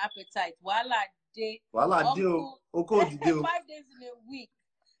sexual appetite? While I deal 5 days in a week.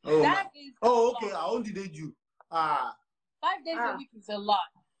 Okay. How old did they do? 5 days a week is a lot.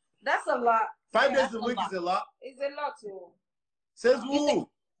 That's a lot. 5 days a week is a lot. It's a lot too. Says who?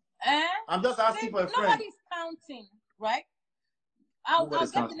 I'm just asking for a friend. Nobody's counting, right? I'll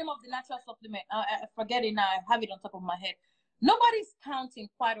get the name of the natural supplement. I forget it now. I have it on top of my head. Nobody's counting,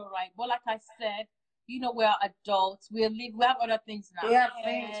 quite all right. But like I said, you know, we're adults. We have other things now. We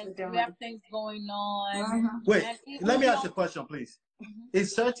have things going on. Wait, let me ask you a question, please.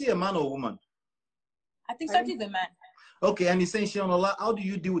 Is 30 a man or woman? I think 30 is a man. Okay, and he's saying, Seun Ola, how do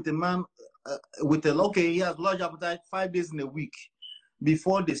you deal with a man he has large appetite 5 days in a week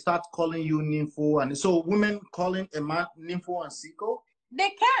before they start calling you nympho? And so women calling a man nympho and sicko?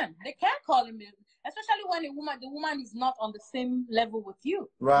 They can call him, especially when the woman is not on the same level with you.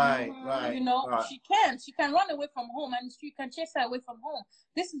 Right. You know, right. She can run away from home and you can chase her away from home.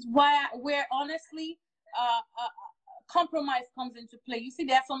 This is where honestly, compromise comes into play. You see,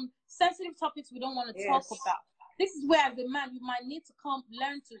 there are some sensitive topics we don't want to talk about. This is where, as a man, you might need to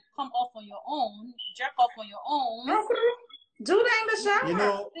learn to come off on your own, jerk off on your own. Do that in the shower. You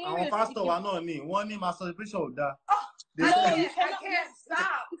know, our pastor, I know what I mean. One name, my celebration with that. No, I can't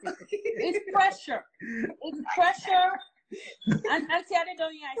stop. It's pressure. It's pressure. And Auntie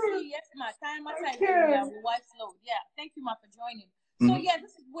Adedoyin, I see. Yes, ma. Time wife's load. Yeah. Thank you, ma, for joining. So yeah,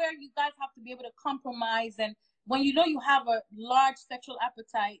 this is where you guys have to be able to compromise. And when you know you have a large sexual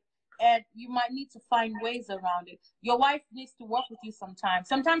appetite, and you might need to find ways around it. Your wife needs to work with you sometimes.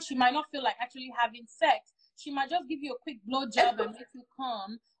 Sometimes she might not feel like actually having sex. She might just give you a quick blow job and make you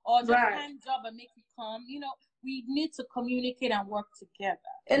come, or just hand job and make you come. You know, we need to communicate and work together.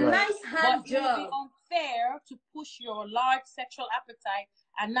 A nice hand job. It would be unfair to push your large sexual appetite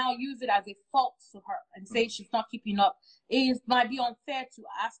and now use it as a fault to her and say she's not keeping up. It might be unfair to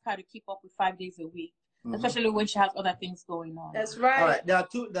ask her to keep up with 5 days a week. Especially when she has other things going on. That's right. All right. There are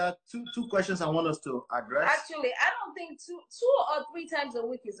two questions I want us to address. Actually, I don't think two or three times a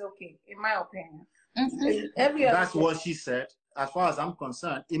week is okay, in my opinion. That's what she said. As far as I'm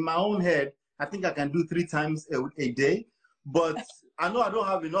concerned, in my own head, I think I can do 3 times a day. But I know I don't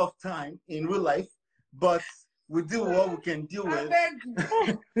have enough time in real life. But we do what we can deal with. I beg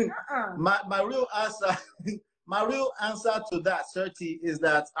you. My real answer. My real answer to that, Serti, is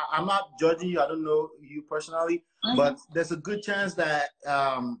that I'm not judging you. I don't know you personally, but there's a good chance that,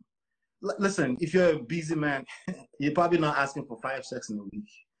 listen, if you're a busy man, you're probably not asking for 5 sex in a week.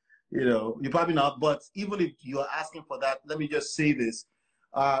 You know, you're probably not. But even if you're asking for that, let me just say this.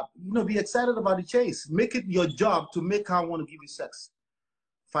 You know, be excited about the chase. Make it your job to make her want to give you sex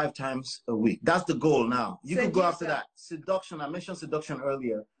 5 times a week. That's the goal now. You can go after that. Seduction, I mentioned seduction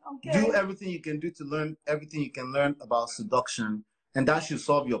earlier. Okay. Do everything you can do to learn everything you can learn about seduction, and that should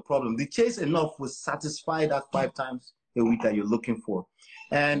solve your problem. The chase enough will satisfy that 5 times a week that you're looking for.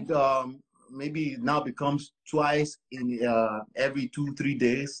 And maybe it now becomes twice in every 2-3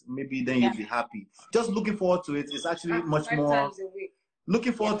 days. Maybe then you'll be happy. Just looking forward to it is actually much more. Times a week.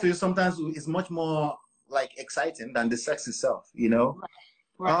 Looking forward to it sometimes is much more like exciting than the sex itself, you know?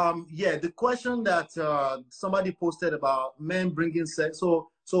 Right. Yeah, the question that somebody posted about men bringing sex.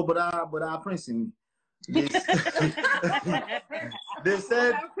 But our prince in me. They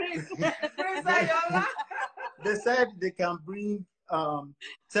said they said they can bring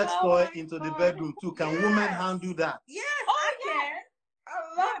sex toy into the bedroom too. Can women handle that? Yes, I can. I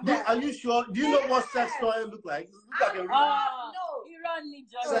love that. Are you sure? Do you know what sex toy look like? It looks like a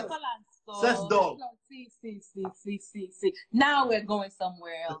sex doll. See. Now we're going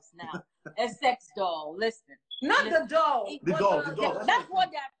somewhere else now. A sex doll. Listen. Not the doll. The doll. That's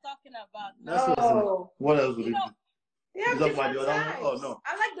what they're talking about. No. What else would it be? Yeah, oh no.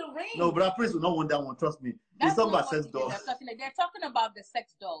 I like the ring. No, but our prince will not want that one. Trust me. It's not about sex dolls. They're talking about the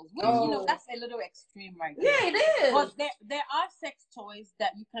sex dolls, which you know that's a little extreme, right? Yeah, it is. But there are sex toys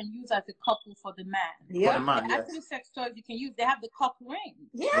that you can use as a couple for the man. Yeah, for the man, actually, sex toys you can use. They have the cock ring.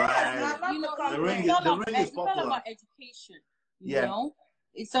 Yes, right. you know, the ring is popular. It's all about education. You know,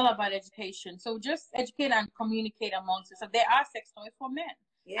 it's all about education. So just educate and communicate amongst us. So there are sex toys for men.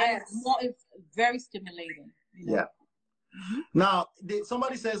 Yes, and it's very stimulating. You know? Yeah. Now,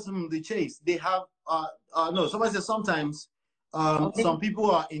 somebody says the chase. They have no. Somebody says sometimes some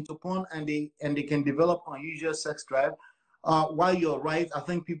people are into porn and they can develop unusual sex drive. While you're right, I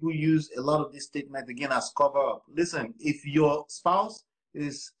think people use a lot of this statement again as cover up. Listen, if your spouse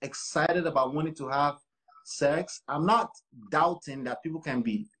is excited about wanting to have sex, I'm not doubting that people can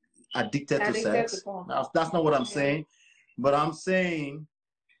be addicted to sex. That's not what I'm saying, but I'm saying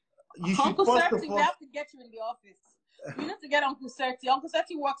you should Uncle first Serti, of all. We have to get you in the office. We need to get Uncle Serti. Uncle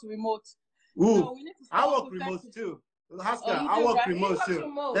Serti works remote. Ooh, so we need to I work remote too. Haskell, I work remote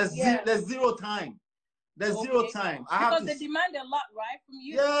too. There's zero time. There's zero time. Because they demand a lot, right, from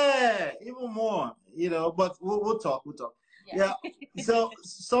you? Yeah, even more, you know, but we'll talk. Yeah. So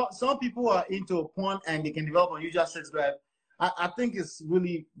some people are into porn and they can develop unusual sex drive. I think it's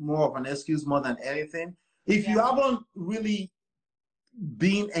really more of an excuse more than anything. If you haven't really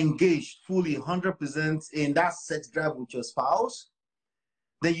been engaged fully 100% in that sex drive with your spouse,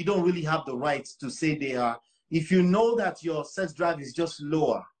 then you don't really have the right to say they are. If you know that your sex drive is just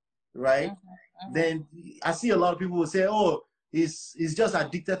lower, right? Then I see a lot of people will say, oh, he's just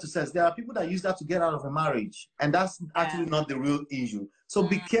addicted to sex. There are people that use that to get out of a marriage, and that's actually not the real issue. So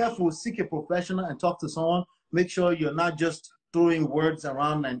be careful, seek a professional and talk to someone. Make sure you're not just throwing words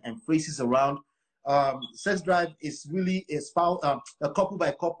around and phrases around. Sex drive is really a couple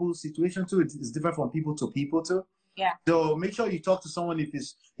by couple situation too. It's different from people to people too. Yeah. So make sure you talk to someone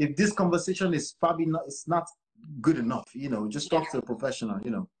if this conversation is probably not good enough. You know, just talk to a professional.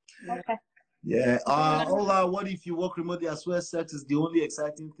 You know. Okay. Yeah. Ola, what if you work remotely? I swear, sex is the only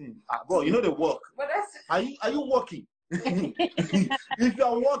exciting thing. Bro, you know the work. But that's... Are you working? If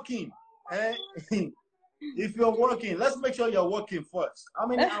you're working, if you're working, let's make sure you're working first. How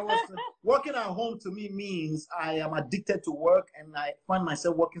many hours? Working at home to me means I am addicted to work, and I find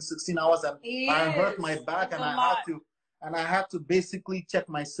myself working 16 hours, and I hurt my back, and I have to basically check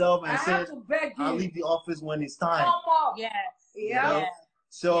myself and say I'll leave the office when it's time. Yes. Yeah. You know?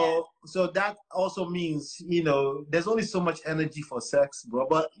 So that also means, you know, there's only so much energy for sex, bro.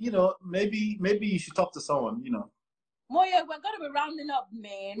 But you know, maybe you should talk to someone, you know. Moya, we're gonna be rounding up,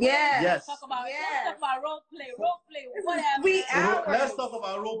 man. Yes. Let's talk about role play. Whatever. Let's talk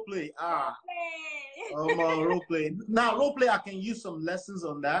about role play. Role play. Now, role play, I can use some lessons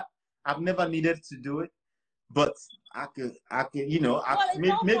on that. I've never needed to do it, but I could, you know,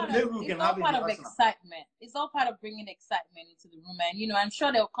 maybe we can have it. It's all part of excitement. It's all part of bringing excitement into the room, and you know, I'm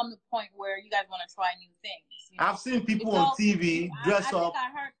sure there'll come a point where you guys want to try new things. You know? I've seen people on TV dress up.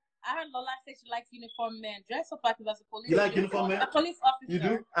 I heard Lola say she likes uniform men. Dress up like he was a police. You like uniform men? A police officer. You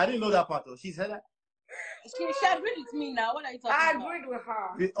do? I didn't know that part though. She said that. She agreed with me now. What are you talking about? I agreed with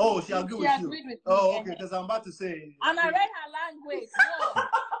her. Oh, she agreed with you. She agreed with me. Oh, okay. Because I'm about to say. And I read her language.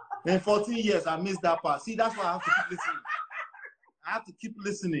 In 14 years, I missed that part. See, that's why I have to keep listening. I have to keep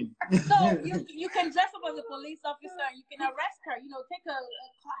listening. So you can dress up as a police officer and you can arrest her. You know, take a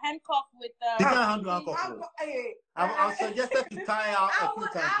handcuff with. You can't handle handcuff. I suggested to tie her a few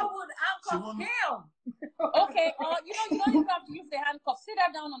times. I would handcuff him. Okay, you don't even have to use the handcuff. Sit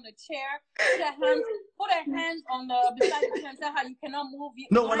her down on the chair. Put her hands on the beside the chair and tell her you cannot move.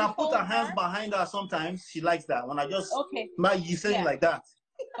 No, when I put her hands behind her, sometimes she likes that. When I just you saying like that.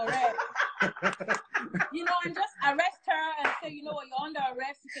 Correct. You know, and just arrest her and say, you know what, you're under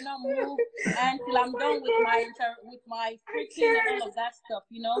arrest, you cannot move until I'm done with my freaking and all of that stuff,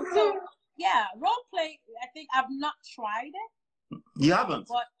 you know. So yeah, role play, I think I've not tried it. You haven't?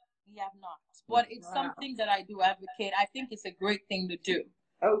 But you have not. But it's something that I do advocate. I think it's a great thing to do.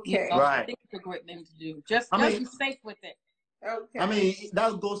 Okay. You know? I think it's a great thing to do. Just be safe with it. Okay. I mean,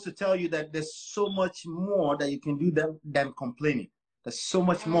 that goes to tell you that there's so much more that you can do than complaining. There's so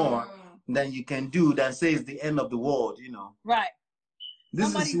much more than you can do than say it's the end of the world, you know. Right.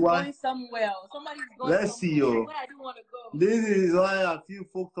 Somebody's going somewhere. Somebody's going Let's see you. Where I do want to go. This is why a few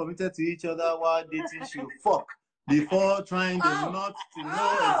folk committed to each other while dating should fuck before trying not to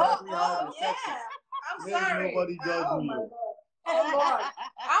know exactly how the sex is. I'm sorry. Nobody judge me. Oh Lord.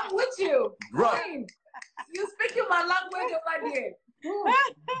 I'm with you. Bro. You speaking my language over there.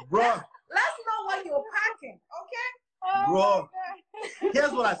 Bro. Let's know what you're packing, okay? Bro,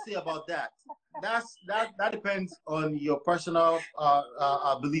 here's what I say about that. That depends on your personal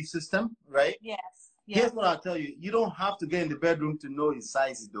belief system, right? Yes. Here's what I'll tell you. You don't have to get in the bedroom to know his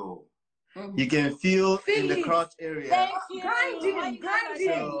size, though. You can feel in the crotch area. Thank you.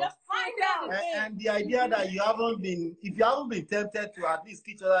 Grinding. Just find out. And the idea that if you haven't been tempted to at least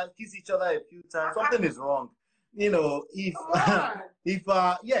kiss each other a few times, something is wrong. You know,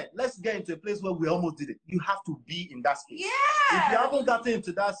 let's get into a place where we almost did it. You have to be in that space. Yeah. If you haven't gotten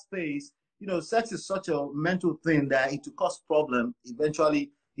into that space, you know, sex is such a mental thing that it will cause problem eventually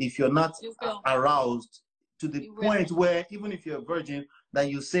if you're not aroused to the point where even if you're a virgin, that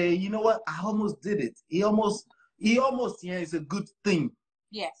you say, you know what, I almost did it. He almost is a good thing.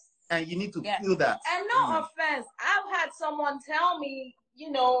 Yes. And you need to feel that. And no offense, I've had someone tell me,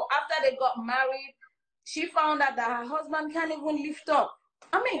 you know, after they got married, she found out that her husband can't even lift up.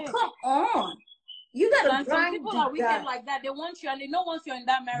 I mean, come on. You gotta some people are wicked like that. They want you and they know once you're in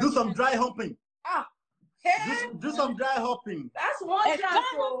that marriage. Do some dry humping. Hey, do some dry hopping. That's one chance. Dry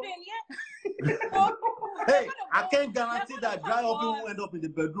hopping, Hey, I can't guarantee that dry hopping will end up in the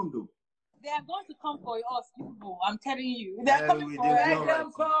bedroom though. They are going to come for us, people. I'm telling you. They're coming for us. Let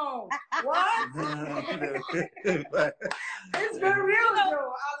them come. What? It's been real,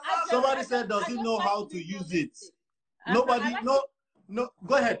 though. Somebody said, does he know how to use it? Nobody, no.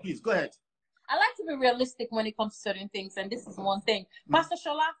 Go ahead, please. Go ahead. I like to be realistic when it comes to certain things, and this is one thing. Pastor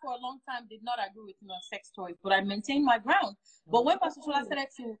Shola for a long time did not agree with me on sex toys, but I maintained my ground. But when Pastor Shola started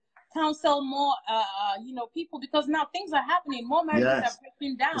to counsel more, people, because now things are happening, more marriages are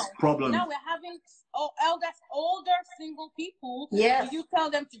breaking down. Now we're having older single people. Yes. Do you tell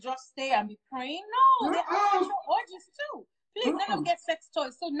them to just stay and be praying? No, they have sexual orgies too. Please let them get sex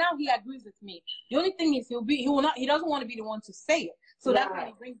toys. So now he agrees with me. The only thing is he doesn't want to be the one to say it. So that's when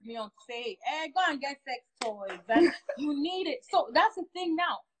he brings me on to say, hey, go and get sex toys. And you need it. So that's the thing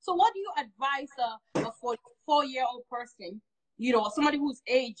now. So what do you advise a 44-year-old person, somebody who's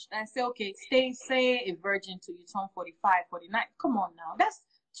aged, and say, okay, stay a virgin till you turn 45, 49. Come on now. That's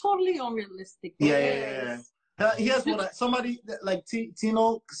totally unrealistic. Yeah. Here's what somebody like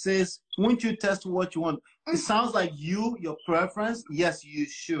Tino says, won't you test what you want? It sounds like your preference. Yes, you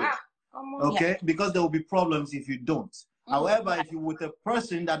should. Okay, because there will be problems if you don't. However, if you're with a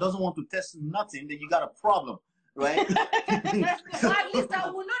person that doesn't want to test nothing, then you got a problem, right? Well, at least I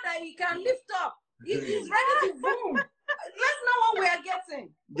will know that he can lift up. He's ready to boom. Let's know what we are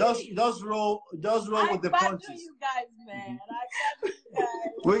getting. Just roll with the punches. You guys, man.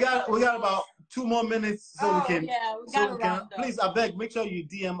 You guys. We got about 2 more minutes, so we can. Yeah, we can. Please, I beg, make sure you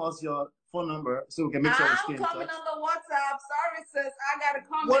DM us your phone number so we can make sure we stay in touch. I'm coming on the WhatsApp. Sorry, sis, I gotta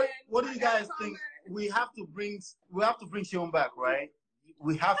come in. What do you guys think? We have to bring Seun back, right?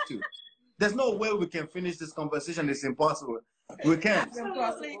 We have to. There's no way we can finish this conversation. It's impossible. We can't.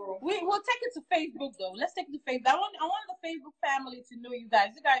 Absolutely. We'll take it to Facebook though. Let's take it to Facebook. I want the Facebook family to know you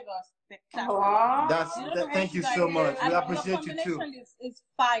guys. You guys are spectacular. Thank you so much. We appreciate you too. It's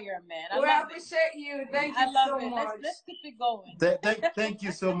fire, man. We appreciate you. Thank you so much. Let's keep it going. Thank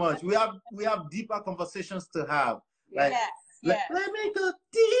you so much. We have deeper conversations to have. Like, yes. Let me go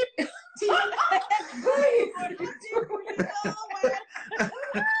deep.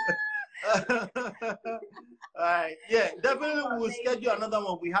 All right. Yeah, definitely we'll schedule another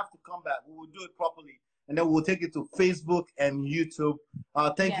one. We have to come back. We will do it properly. And then we'll take it to Facebook and YouTube.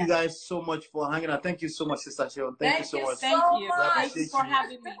 Thank you guys so much for hanging out. Thank you so much, Sister Seun. Thank you so much. Thank you for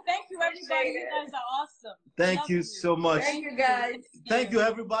having me. Thank you, everybody. You guys are awesome. Thank you so much. Thank you, guys. Thank you,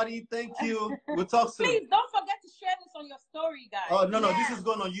 everybody. Thank you. We'll talk soon. Please don't forget to share this on your story, guys. Oh, no. This is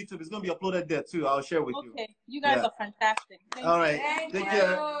going on YouTube. It's going to be uploaded there, too. I'll share with you. Okay. You guys are fantastic. All right. Thank Take you.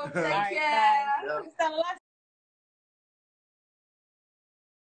 care. Take care. Yeah.